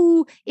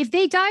 who, if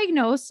they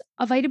diagnose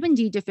a vitamin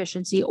D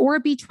deficiency or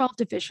a B12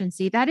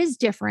 deficiency, that is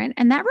different.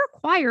 And that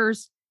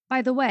requires,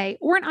 by the way,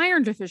 or an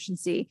iron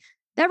deficiency,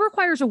 that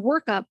requires a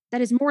workup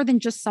that is more than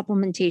just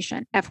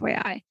supplementation,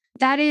 FYI.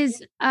 That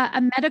is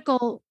a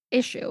medical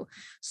issue.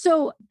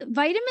 So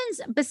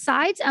vitamins,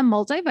 besides a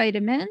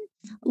multivitamin,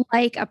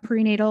 like a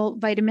prenatal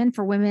vitamin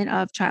for women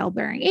of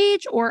childbearing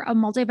age or a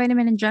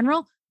multivitamin in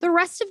general, the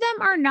rest of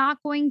them are not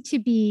going to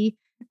be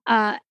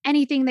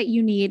anything that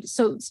you need.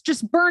 So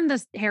just burn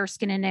the hair,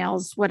 skin, and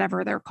nails,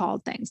 whatever they're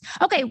called things.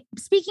 Okay.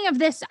 Speaking of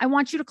this, I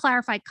want you to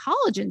clarify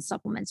collagen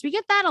supplements. We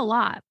get that a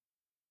lot.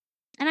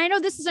 And I know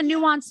this is a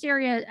nuanced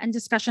area and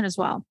discussion as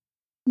well.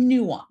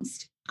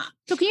 Nuanced.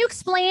 So can you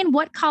explain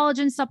what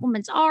collagen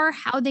supplements are,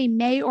 how they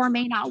may or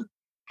may not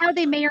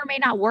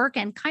work,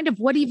 and kind of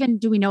what even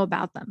do we know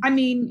about them?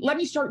 Let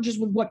me start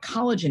just with what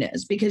collagen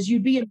is, because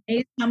you'd be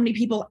amazed how many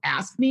people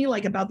ask me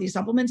about these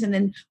supplements. And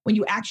then when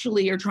you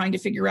actually are trying to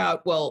figure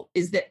out,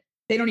 is that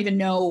they don't even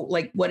know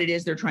what it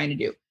is they're trying to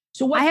do.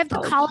 So I have the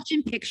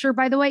collagen picture,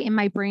 by the way, in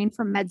my brain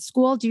from med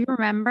school. Do you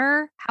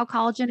remember how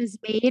collagen is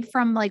made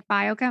from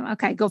biochem?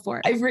 Okay, go for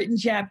it. I've written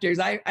chapters.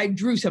 I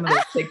drew some of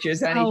those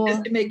pictures, honey,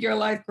 just to make your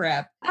life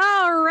crap.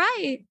 All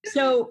right.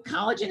 So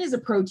collagen is a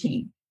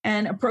protein,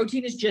 and a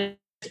protein is just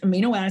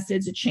amino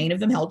acids, a chain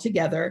of them held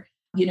together,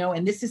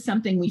 and this is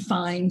something we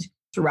find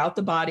throughout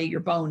the body,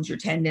 your bones, your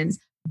tendons,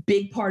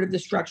 big part of the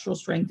structural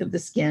strength of the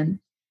skin.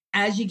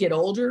 As you get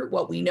older,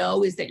 what we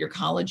know is that your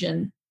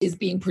collagen is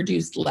being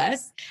produced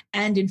less.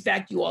 And in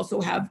fact, you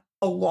also have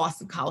a loss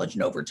of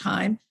collagen over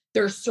time.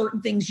 There are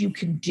certain things you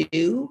can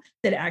do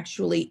that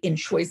actually, in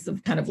choice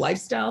of kind of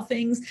lifestyle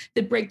things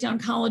that break down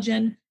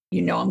collagen,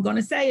 I'm going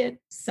to say it.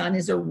 Sun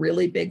is a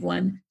really big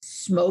one.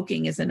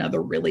 Smoking is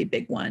another really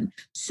big one.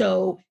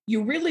 So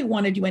you really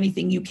want to do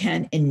anything you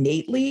can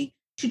innately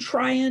to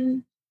try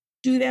and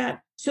do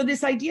that. So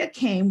this idea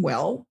came,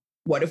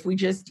 what if we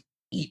just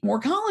eat more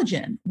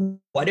collagen?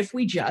 What if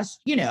we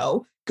just,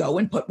 go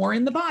and put more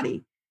in the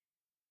body?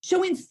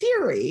 So in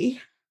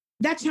theory,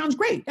 that sounds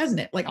great, doesn't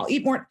it? I'll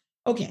eat more.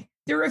 Okay,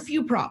 there are a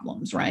few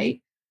problems,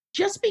 right?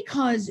 Just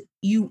because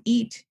you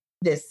eat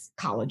this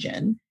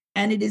collagen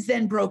and it is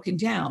then broken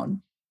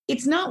down,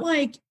 it's not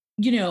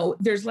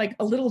there's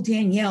a little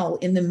Danielle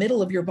in the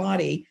middle of your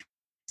body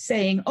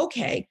saying,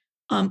 okay,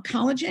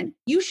 collagen,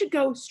 you should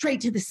go straight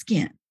to the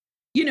skin.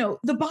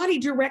 The body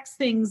directs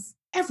things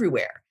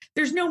everywhere.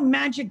 There's no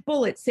magic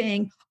bullet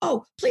saying,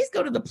 oh, please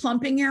go to the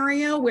plumping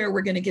area where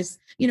we're going to just,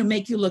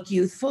 make you look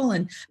youthful.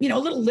 And, a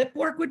little lip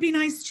work would be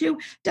nice too.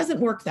 Doesn't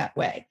work that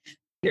way.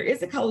 There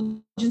is a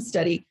collagen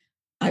study,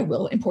 I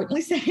will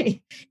importantly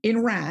say,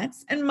 in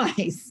rats and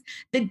mice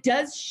that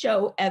does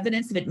show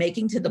evidence of it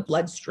making to the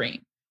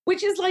bloodstream,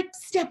 which is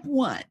step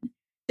one.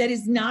 That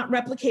is not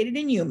replicated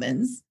in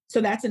humans. So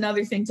that's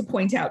another thing to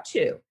point out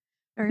too.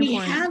 We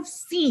have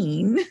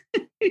seen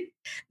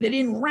that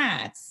in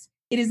rats,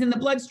 it is in the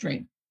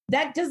bloodstream.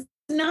 That does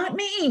not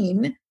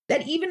mean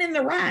that even in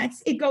the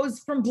rats, it goes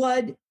from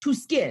blood to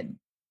skin.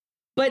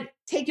 But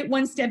take it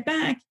one step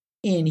back.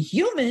 In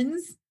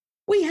humans,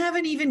 we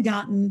haven't even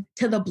gotten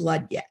to the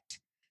blood yet.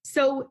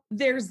 So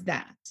there's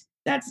that.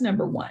 That's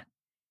number one.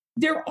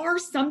 There are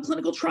some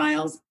clinical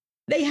trials.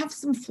 They have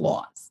some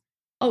flaws.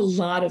 A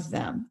lot of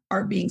them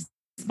are being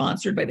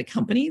sponsored by the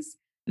companies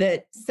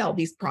that sell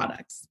these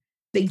products.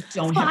 They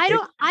don't have.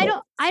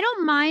 I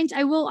don't mind.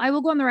 I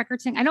will go on the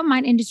record saying I don't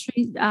mind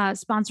industry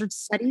sponsored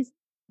studies,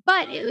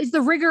 but it was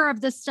the rigor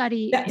of the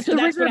study. So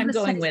that's what I'm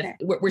going with.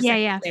 We're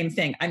saying the same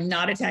thing. I'm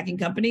not attacking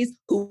companies.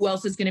 Who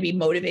else is going to be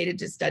motivated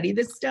to study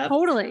this stuff?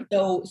 Totally.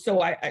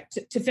 So I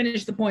to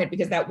finish the point,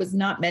 because that was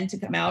not meant to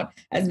come out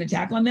as an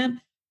attack on them.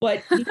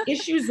 But the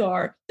issues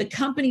are the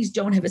companies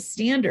don't have a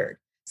standard.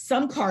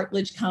 Some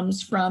cartilage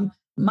comes from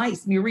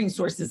mice, murine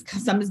sources.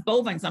 Some is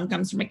bovine, some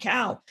comes from a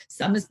cow,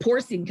 some is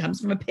porcine, comes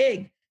from a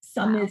pig,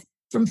 some is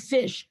from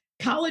fish.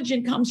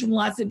 Collagen comes from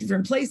lots of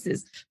different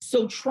places.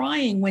 So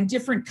trying when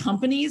different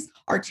companies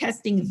are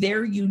testing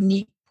their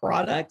unique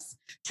products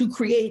to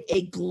create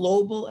a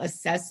global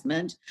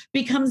assessment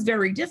becomes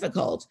very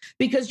difficult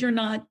because you're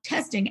not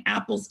testing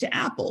apples to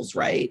apples,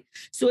 right?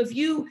 So if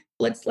you,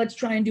 let's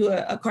try and do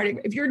a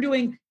cardiac, if you're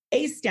doing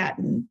a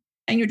statin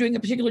and you're doing a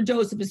particular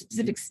dose of a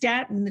specific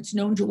statin that's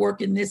known to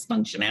work in this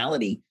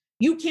functionality,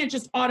 you can't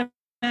just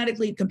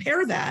automatically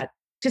compare that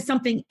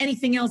to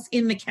anything else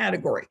in the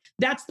category.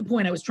 That's the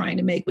point I was trying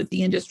to make with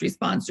the industry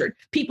sponsored.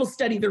 People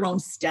study their own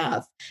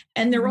stuff,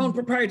 and their own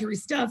proprietary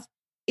stuff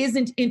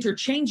isn't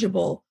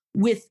interchangeable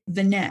with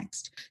the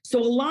next. So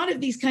a lot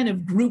of these kind of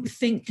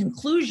groupthink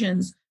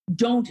conclusions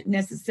don't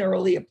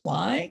necessarily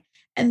apply.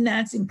 And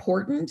that's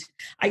important.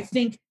 I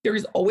think there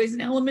is always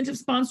an element of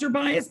sponsor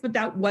bias, but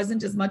that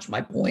wasn't as much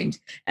my point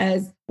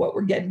as what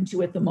we're getting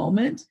to at the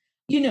moment.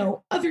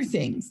 Other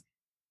things.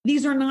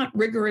 These are not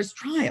rigorous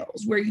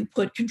trials where you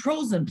put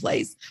controls in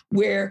place,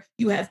 where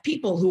you have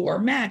people who are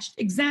matched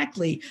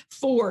exactly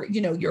for,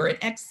 you're an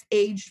X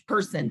age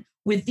person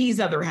with these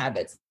other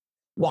habits.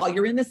 While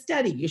you're in the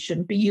study, you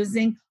shouldn't be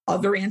using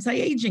other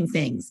anti-aging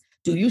things.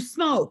 Do you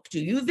smoke? Do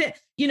you,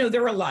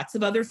 there are lots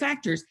of other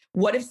factors.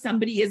 What if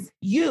somebody is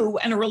you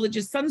and a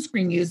religious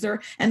sunscreen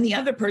user and the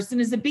other person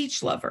is a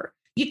beach lover?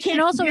 You can't.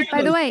 And also,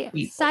 by the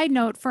way, side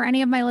note for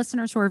any of my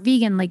listeners who are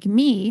vegan like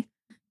me,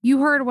 you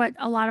heard what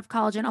a lot of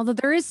collagen, although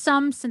there is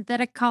some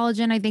synthetic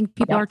collagen I think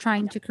people are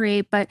trying to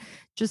create, but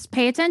just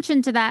pay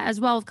attention to that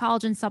as well with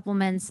collagen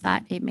supplements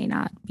that it may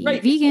not be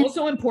vegan. It's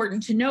also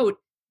important to note,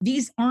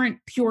 these aren't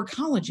pure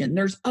collagen.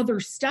 There's other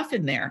stuff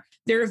in there.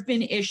 There have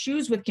been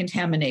issues with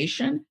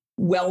contamination,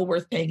 well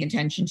worth paying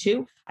attention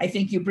to. I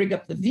think you bring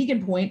up the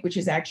vegan point, which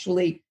is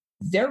actually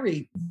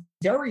very,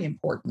 very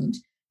important.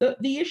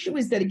 The issue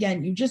is that,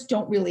 again, you just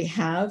don't really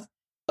have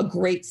a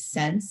great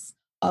sense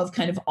of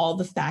kind of all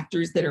the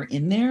factors that are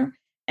in there.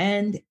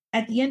 And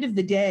at the end of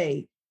the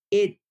day,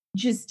 it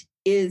just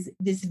is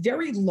this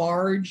very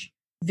large,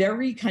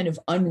 very kind of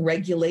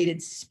unregulated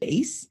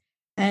space.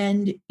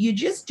 And you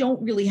just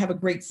don't really have a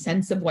great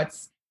sense of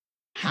what's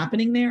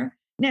happening there.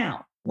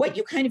 Now, what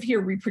you kind of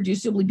hear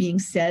reproducibly being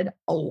said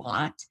a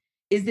lot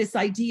is this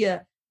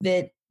idea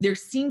that there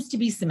seems to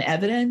be some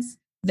evidence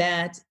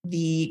that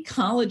the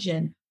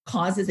collagen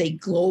causes a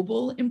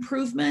global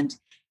improvement.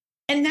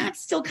 And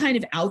that's still kind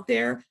of out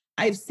there.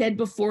 I've said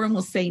before and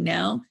will say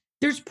now,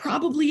 there's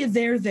probably a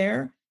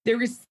there.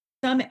 There is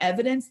some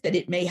evidence that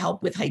it may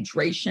help with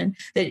hydration,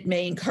 that it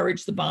may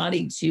encourage the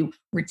body to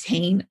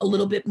retain a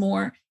little bit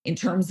more in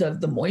terms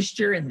of the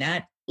moisture, and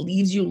that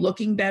leaves you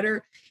looking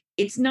better.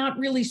 It's not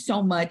really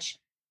so much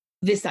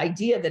this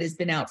idea that has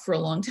been out for a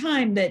long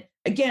time that,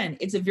 again,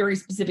 it's a very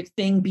specific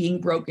thing being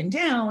broken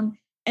down,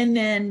 and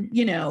then,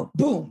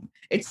 boom,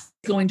 it's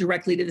going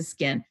directly to the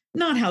skin.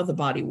 Not how the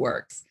body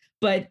works.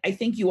 But I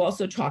think you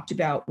also talked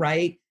about,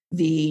 right,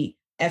 the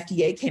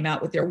FDA came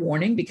out with their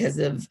warning because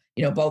of,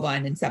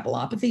 bovine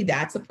encephalopathy.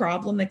 That's a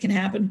problem that can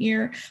happen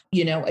here.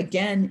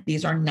 Again,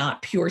 these are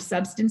not pure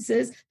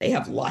substances. They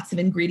have lots of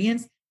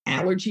ingredients.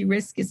 Allergy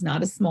risk is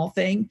not a small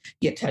thing.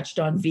 You touched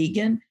on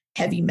vegan.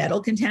 Heavy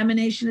metal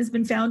contamination has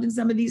been found in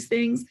some of these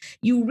things.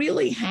 You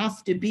really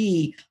have to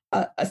be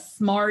a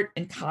smart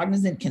and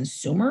cognizant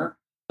consumer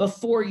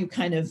before you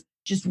kind of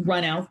just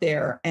run out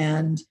there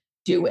and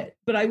do it.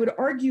 But I would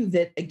argue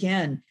that,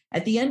 again,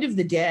 at the end of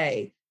the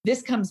day,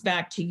 this comes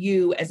back to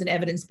you as an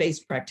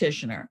evidence-based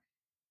practitioner.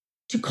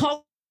 To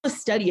call a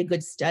study a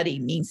good study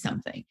means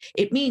something.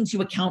 It means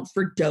you account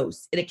for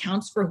dose. It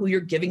accounts for who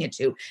you're giving it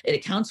to. It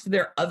accounts for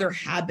their other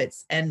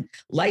habits and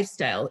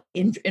lifestyle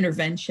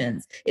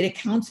interventions. It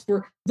accounts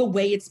for the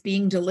way it's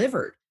being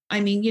delivered.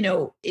 I mean,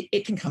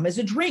 it can come as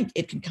a drink.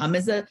 It can come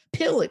as a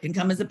pill. It can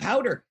come as a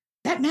powder.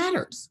 That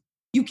matters.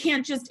 You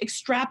can't just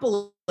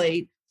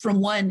extrapolate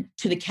from one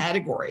to the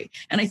category.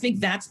 And I think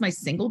that's my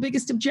single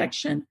biggest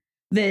objection,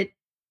 that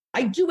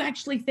I do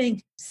actually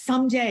think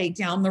someday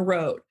down the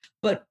road,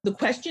 but the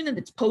question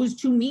that's posed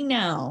to me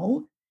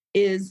now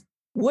is,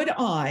 would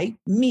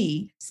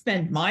me,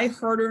 spend my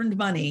hard-earned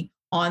money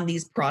on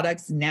these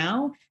products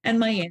now? And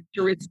my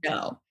answer is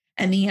no.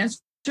 And the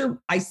answer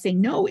I say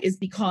no is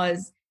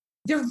because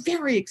they're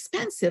very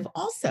expensive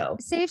also.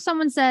 Say if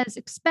someone says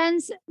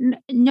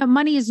no,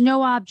 money is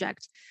no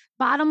object.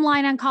 Bottom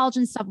line on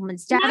collagen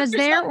supplements, data is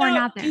there or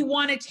not there? You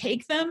want to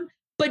take them,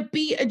 but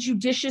be a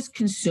judicious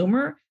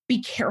consumer.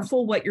 Be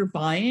careful what you're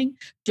buying.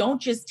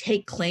 Don't just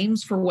take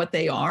claims for what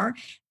they are,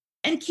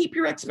 and keep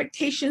your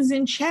expectations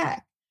in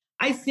check.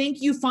 I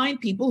think you find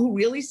people who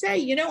really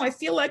say, I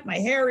feel like my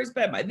hair is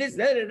bad, my this,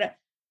 da, da, da.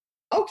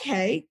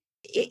 Okay.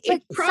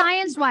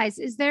 Science-wise,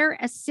 is there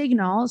a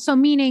signal? So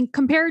meaning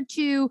compared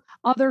to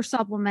other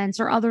supplements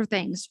or other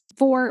things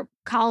for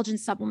collagen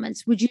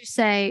supplements, would you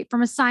say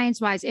from a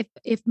science-wise,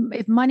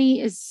 if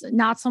money is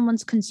not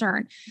someone's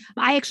concern,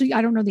 I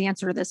don't know the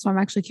answer to this, so I'm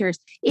actually curious.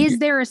 Is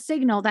there a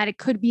signal that it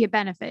could be a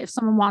benefit if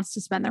someone wants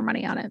to spend their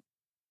money on it?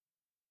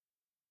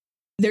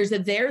 There's a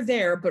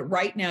there, but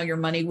right now your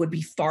money would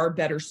be far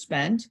better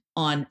spent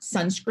on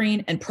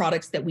sunscreen and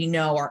products that we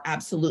know are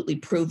absolutely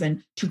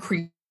proven to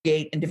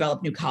create and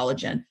develop new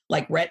collagen,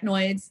 like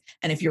retinoids.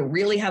 And if you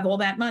really have all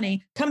that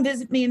money, come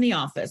visit me in the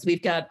office.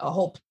 We've got a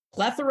whole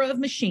plethora of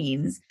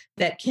machines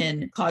that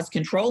can cause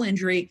control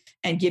injury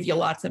and give you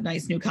lots of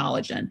nice new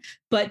collagen.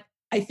 But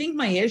I think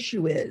my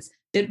issue is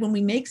that when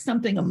we make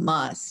something a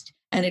must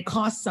and it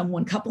costs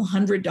someone a couple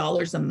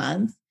 $100 a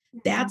month,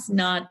 that's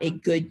not a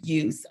good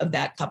use of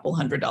that couple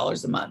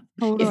 $100 a month.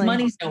 Totally. If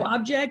money's no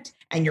object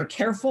and you're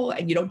careful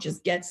and you don't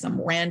just get some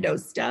rando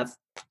stuff,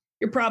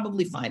 you're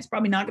probably fine. It's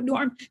probably not going to do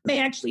harm. May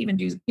actually even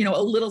do,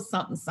 a little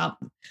something.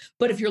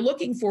 But if you're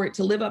looking for it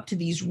to live up to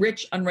these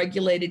rich,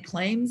 unregulated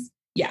claims,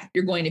 yeah,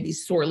 you're going to be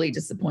sorely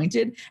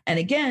disappointed. And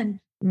again,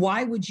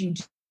 why would you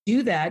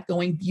do that?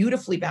 Going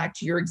beautifully back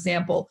to your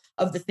example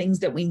of the things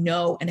that we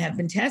know and have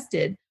been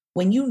tested,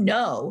 when you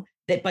know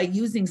that by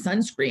using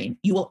sunscreen,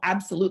 you will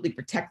absolutely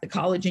protect the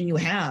collagen you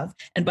have.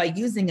 And by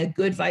using a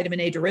good vitamin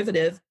A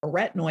derivative, a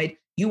retinoid,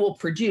 you will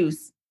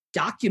produce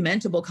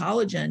documentable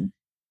collagen.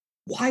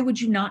 Why would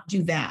you not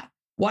do that?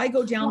 Why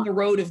go down the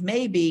road of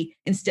maybe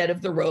instead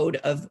of the road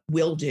of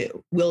will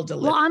deliver?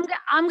 Well,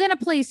 I'm going to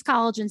place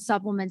collagen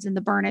supplements in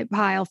the burn it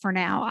pile for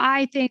now.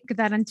 I think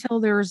that until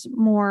there's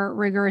more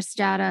rigorous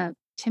data,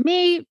 to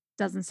me,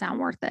 doesn't sound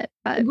worth it.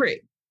 But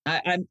agree.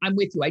 I'm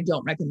with you. I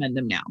don't recommend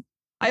them now.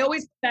 I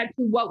always go back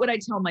to what would I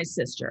tell my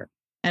sister?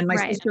 And my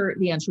sister,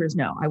 the answer is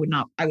no. I would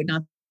not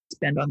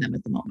spend on them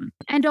at the moment.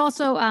 And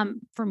also,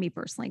 for me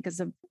personally,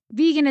 because of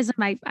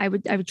veganism, I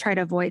would try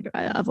to avoid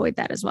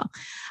that as well.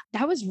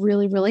 That was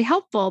really, really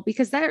helpful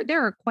because there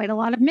are quite a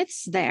lot of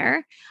myths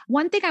there.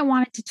 One thing I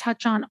wanted to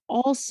touch on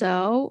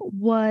also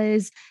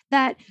was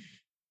that,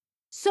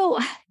 so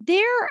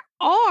there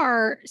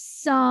are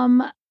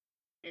some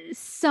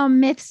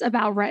myths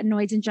about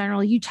retinoids in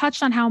general. You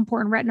touched on how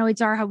important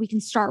retinoids are, how we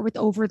can start with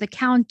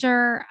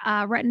over-the-counter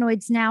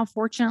retinoids now.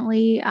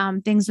 Fortunately,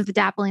 things with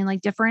adapalene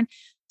like different.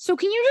 So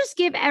can you just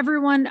give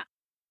everyone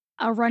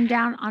a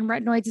rundown on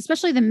retinoids,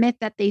 especially the myth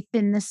that they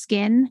thin the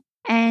skin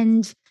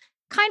and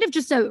kind of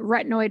just a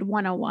retinoid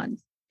 101?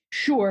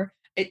 Sure.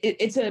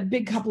 It's a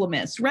big couple of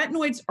myths.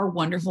 Retinoids are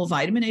wonderful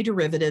vitamin A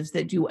derivatives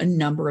that do a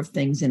number of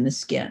things in the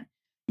skin.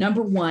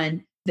 Number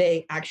one,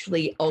 they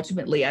actually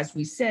ultimately, as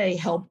we say,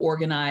 help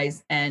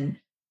organize and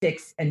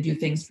fix and do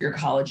things for your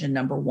collagen.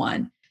 Number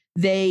one,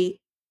 they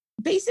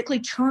basically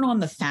turn on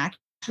the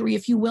factory,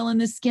 if you will, in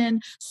the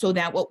skin so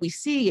that what we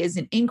see is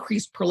an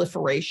increased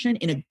proliferation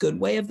in a good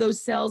way of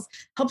those cells,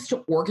 helps to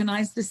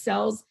organize the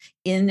cells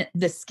in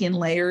the skin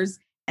layers.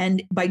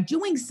 And by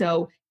doing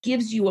so,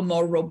 gives you a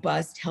more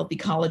robust, healthy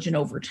collagen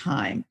over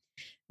time.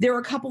 There are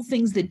a couple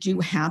things that do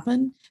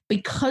happen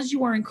because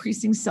you are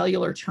increasing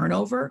cellular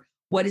turnover.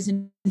 What is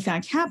in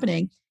fact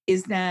happening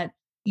is that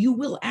you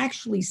will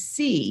actually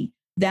see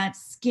that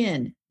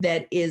skin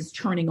that is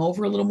turning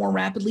over a little more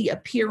rapidly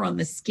appear on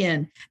the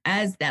skin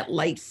as that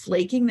light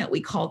flaking that we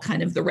call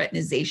kind of the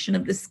retinization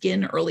of the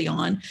skin early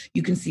on.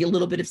 You can see a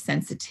little bit of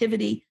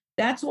sensitivity.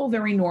 That's all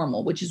very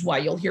normal, which is why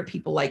you'll hear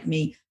people like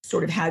me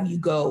sort of have you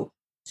go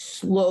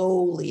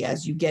slowly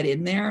as you get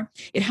in there.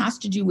 It has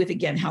to do with,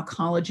 again, how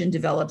collagen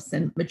develops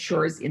and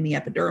matures in the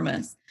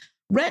epidermis.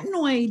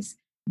 Retinoids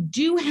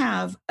do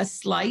have a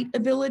slight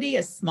ability,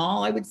 a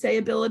small, I would say,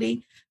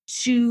 ability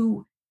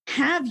to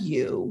have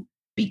you,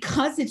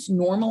 because it's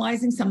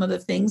normalizing some of the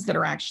things that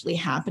are actually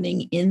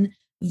happening in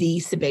the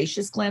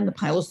sebaceous gland, the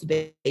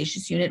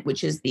pilosebaceous unit,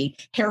 which is the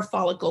hair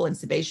follicle and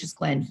sebaceous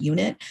gland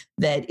unit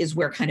that is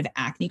where kind of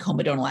acne,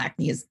 comedonal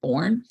acne is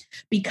born.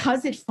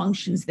 Because it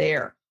functions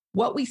there,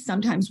 what we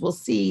sometimes will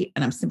see,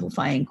 and I'm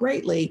simplifying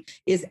greatly,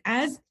 is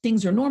as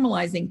things are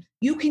normalizing,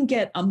 you can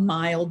get a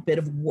mild bit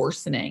of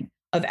worsening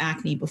of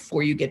acne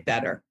before you get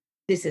better.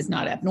 This is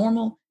not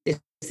abnormal. This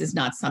is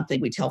not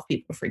something we tell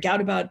people to freak out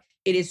about.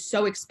 It is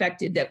so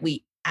expected that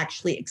we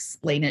actually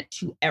explain it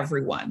to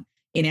everyone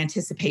in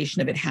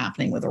anticipation of it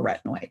happening with a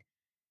retinoid.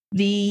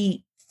 The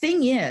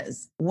thing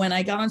is, when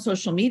I got on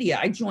social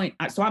media,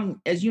 so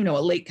I'm, as you know, a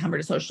latecomer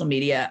to social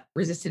media,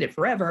 resisted it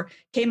forever,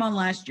 came on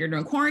last year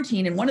during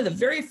quarantine. And one of the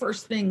very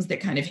first things that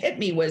kind of hit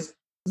me was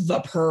The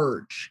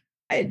Purge.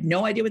 I had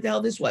no idea what the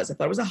hell this was. I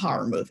thought it was a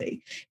horror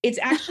movie. It's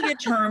actually a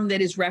term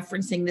that is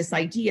referencing this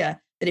idea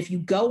that if you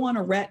go on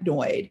a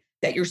retinoid,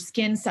 that your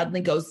skin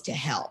suddenly goes to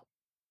hell.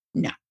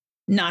 No,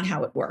 not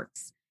how it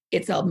works.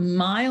 It's a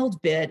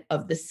mild bit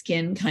of the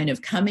skin kind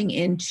of coming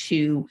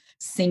into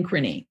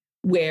synchrony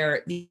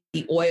where the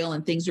oil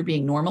and things are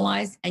being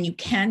normalized. And you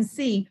can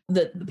see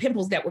the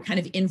pimples that were kind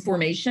of in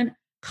formation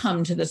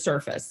come to the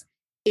surface.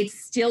 It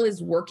still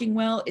is working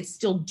well. It's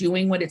still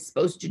doing what it's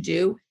supposed to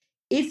do.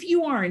 If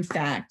you are, in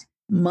fact,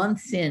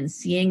 months in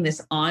seeing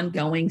this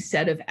ongoing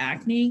set of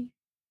acne,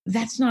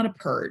 that's not a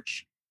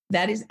purge.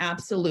 That is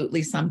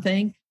absolutely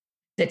something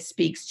that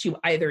speaks to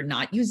either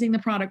not using the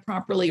product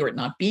properly or it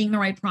not being the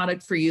right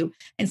product for you,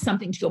 and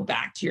something to go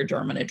back to your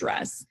derm and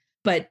address.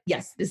 But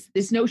yes,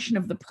 this notion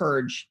of the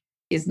purge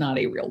is not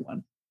a real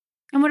one.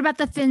 And what about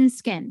the thin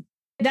skin?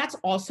 That's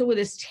also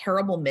this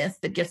terrible myth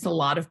that gets a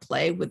lot of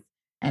play with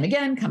And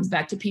again, comes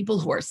back to people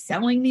who are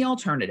selling the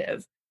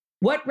alternative.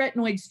 What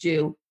retinoids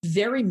do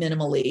very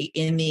minimally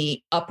in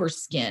the upper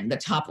skin, the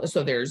top.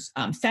 So there's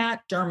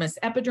fat, dermis,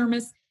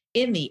 epidermis.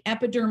 In the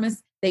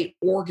epidermis, they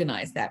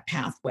organize that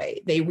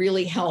pathway. They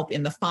really help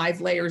in the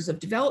 5 layers of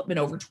development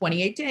over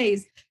 28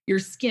 days. Your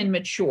skin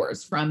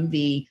matures from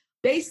the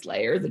base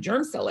layer, the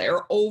germ cell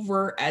layer,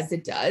 over as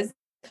it does.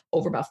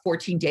 Over about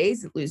 14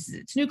 days, it loses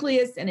its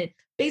nucleus and it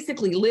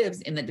basically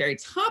lives in the very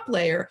top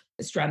layer,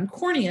 the stratum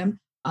corneum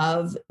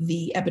of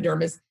the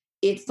epidermis.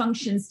 It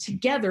functions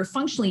together,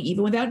 functionally,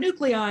 even without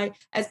nuclei,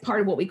 as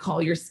part of what we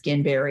call your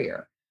skin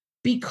barrier.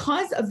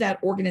 Because of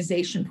that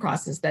organization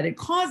process that it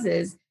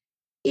causes,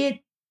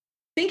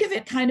 think of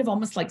it kind of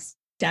almost like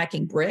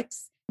stacking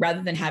bricks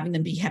rather than having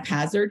them be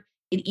haphazard.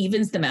 It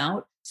evens them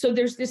out. So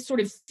there's this sort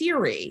of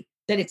theory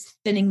that it's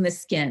thinning the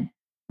skin.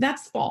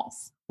 That's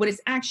false. What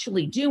it's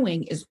actually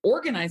doing is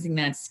organizing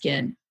that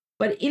skin.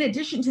 But in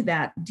addition to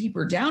that,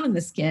 deeper down in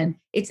the skin,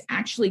 it's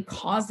actually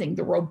causing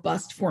the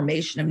robust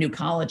formation of new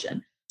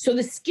collagen. So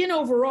the skin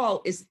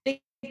overall is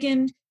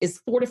thickened, is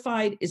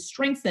fortified, is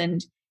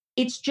strengthened.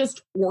 It's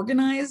just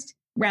organized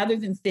rather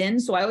than thin.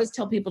 So I always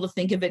tell people to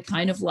think of it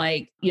kind of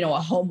like, a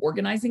home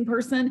organizing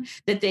person,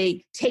 that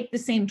they take the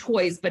same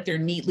toys, but they're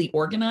neatly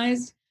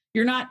organized.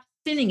 You're not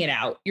thinning it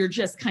out. You're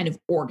just kind of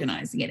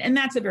organizing it. And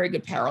that's a very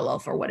good parallel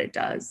for what it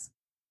does.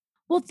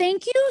 Well,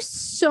 thank you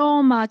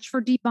so much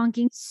for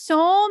debunking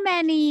so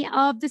many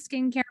of the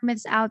skincare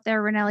myths out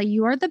there, Rinella.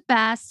 You are the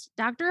best.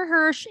 Dr.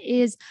 Hirsch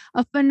is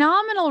a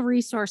phenomenal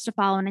resource to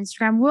follow on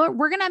Instagram.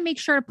 We're going to make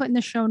sure to put in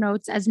the show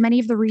notes as many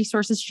of the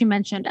resources she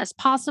mentioned as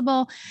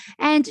possible.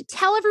 And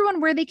tell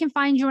everyone where they can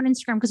find you on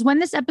Instagram, because when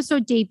this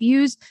episode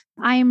debuts,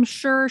 I am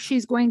sure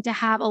she's going to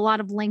have a lot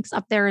of links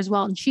up there as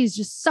well. And she's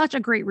just such a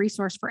great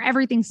resource for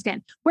everything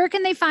skin. Where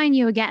can they find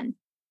you again?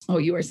 Oh,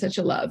 you are such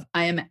a love.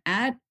 I am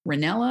at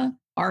Ranella,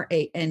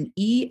 RANELLAMD.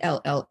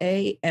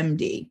 And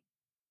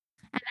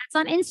that's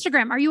on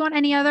Instagram. Are you on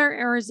any other,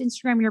 or is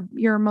Instagram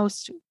your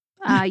most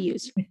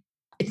used?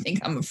 I think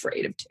I'm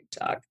afraid of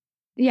TikTok.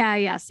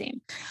 Yeah, same.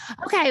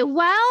 Okay,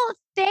 well,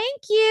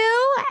 thank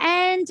you.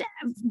 And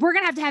we're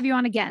going to have you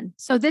on again.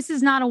 So this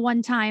is not a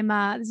one-time,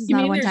 There's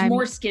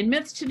more skin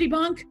myths to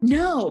debunk?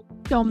 No.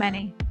 So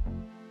many.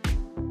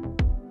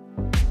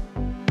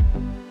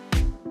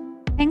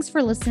 Thanks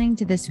for listening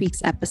to this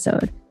week's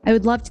episode. I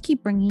would love to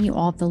keep bringing you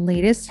all the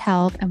latest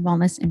health and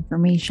wellness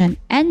information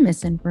and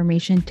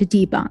misinformation to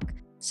debunk.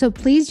 So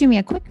please do me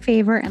a quick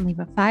favor and leave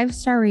a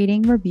 5-star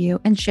rating, review,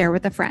 and share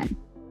with a friend.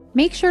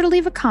 Make sure to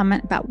leave a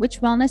comment about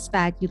which wellness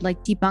fad you'd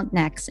like debunked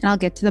next, and I'll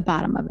get to the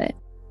bottom of it.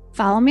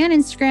 Follow me on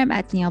Instagram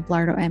at Neil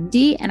Blardo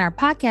MD and our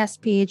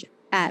podcast page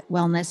at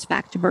Wellness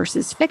Fact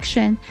versus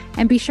Fiction,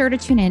 and be sure to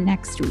tune in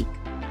next week.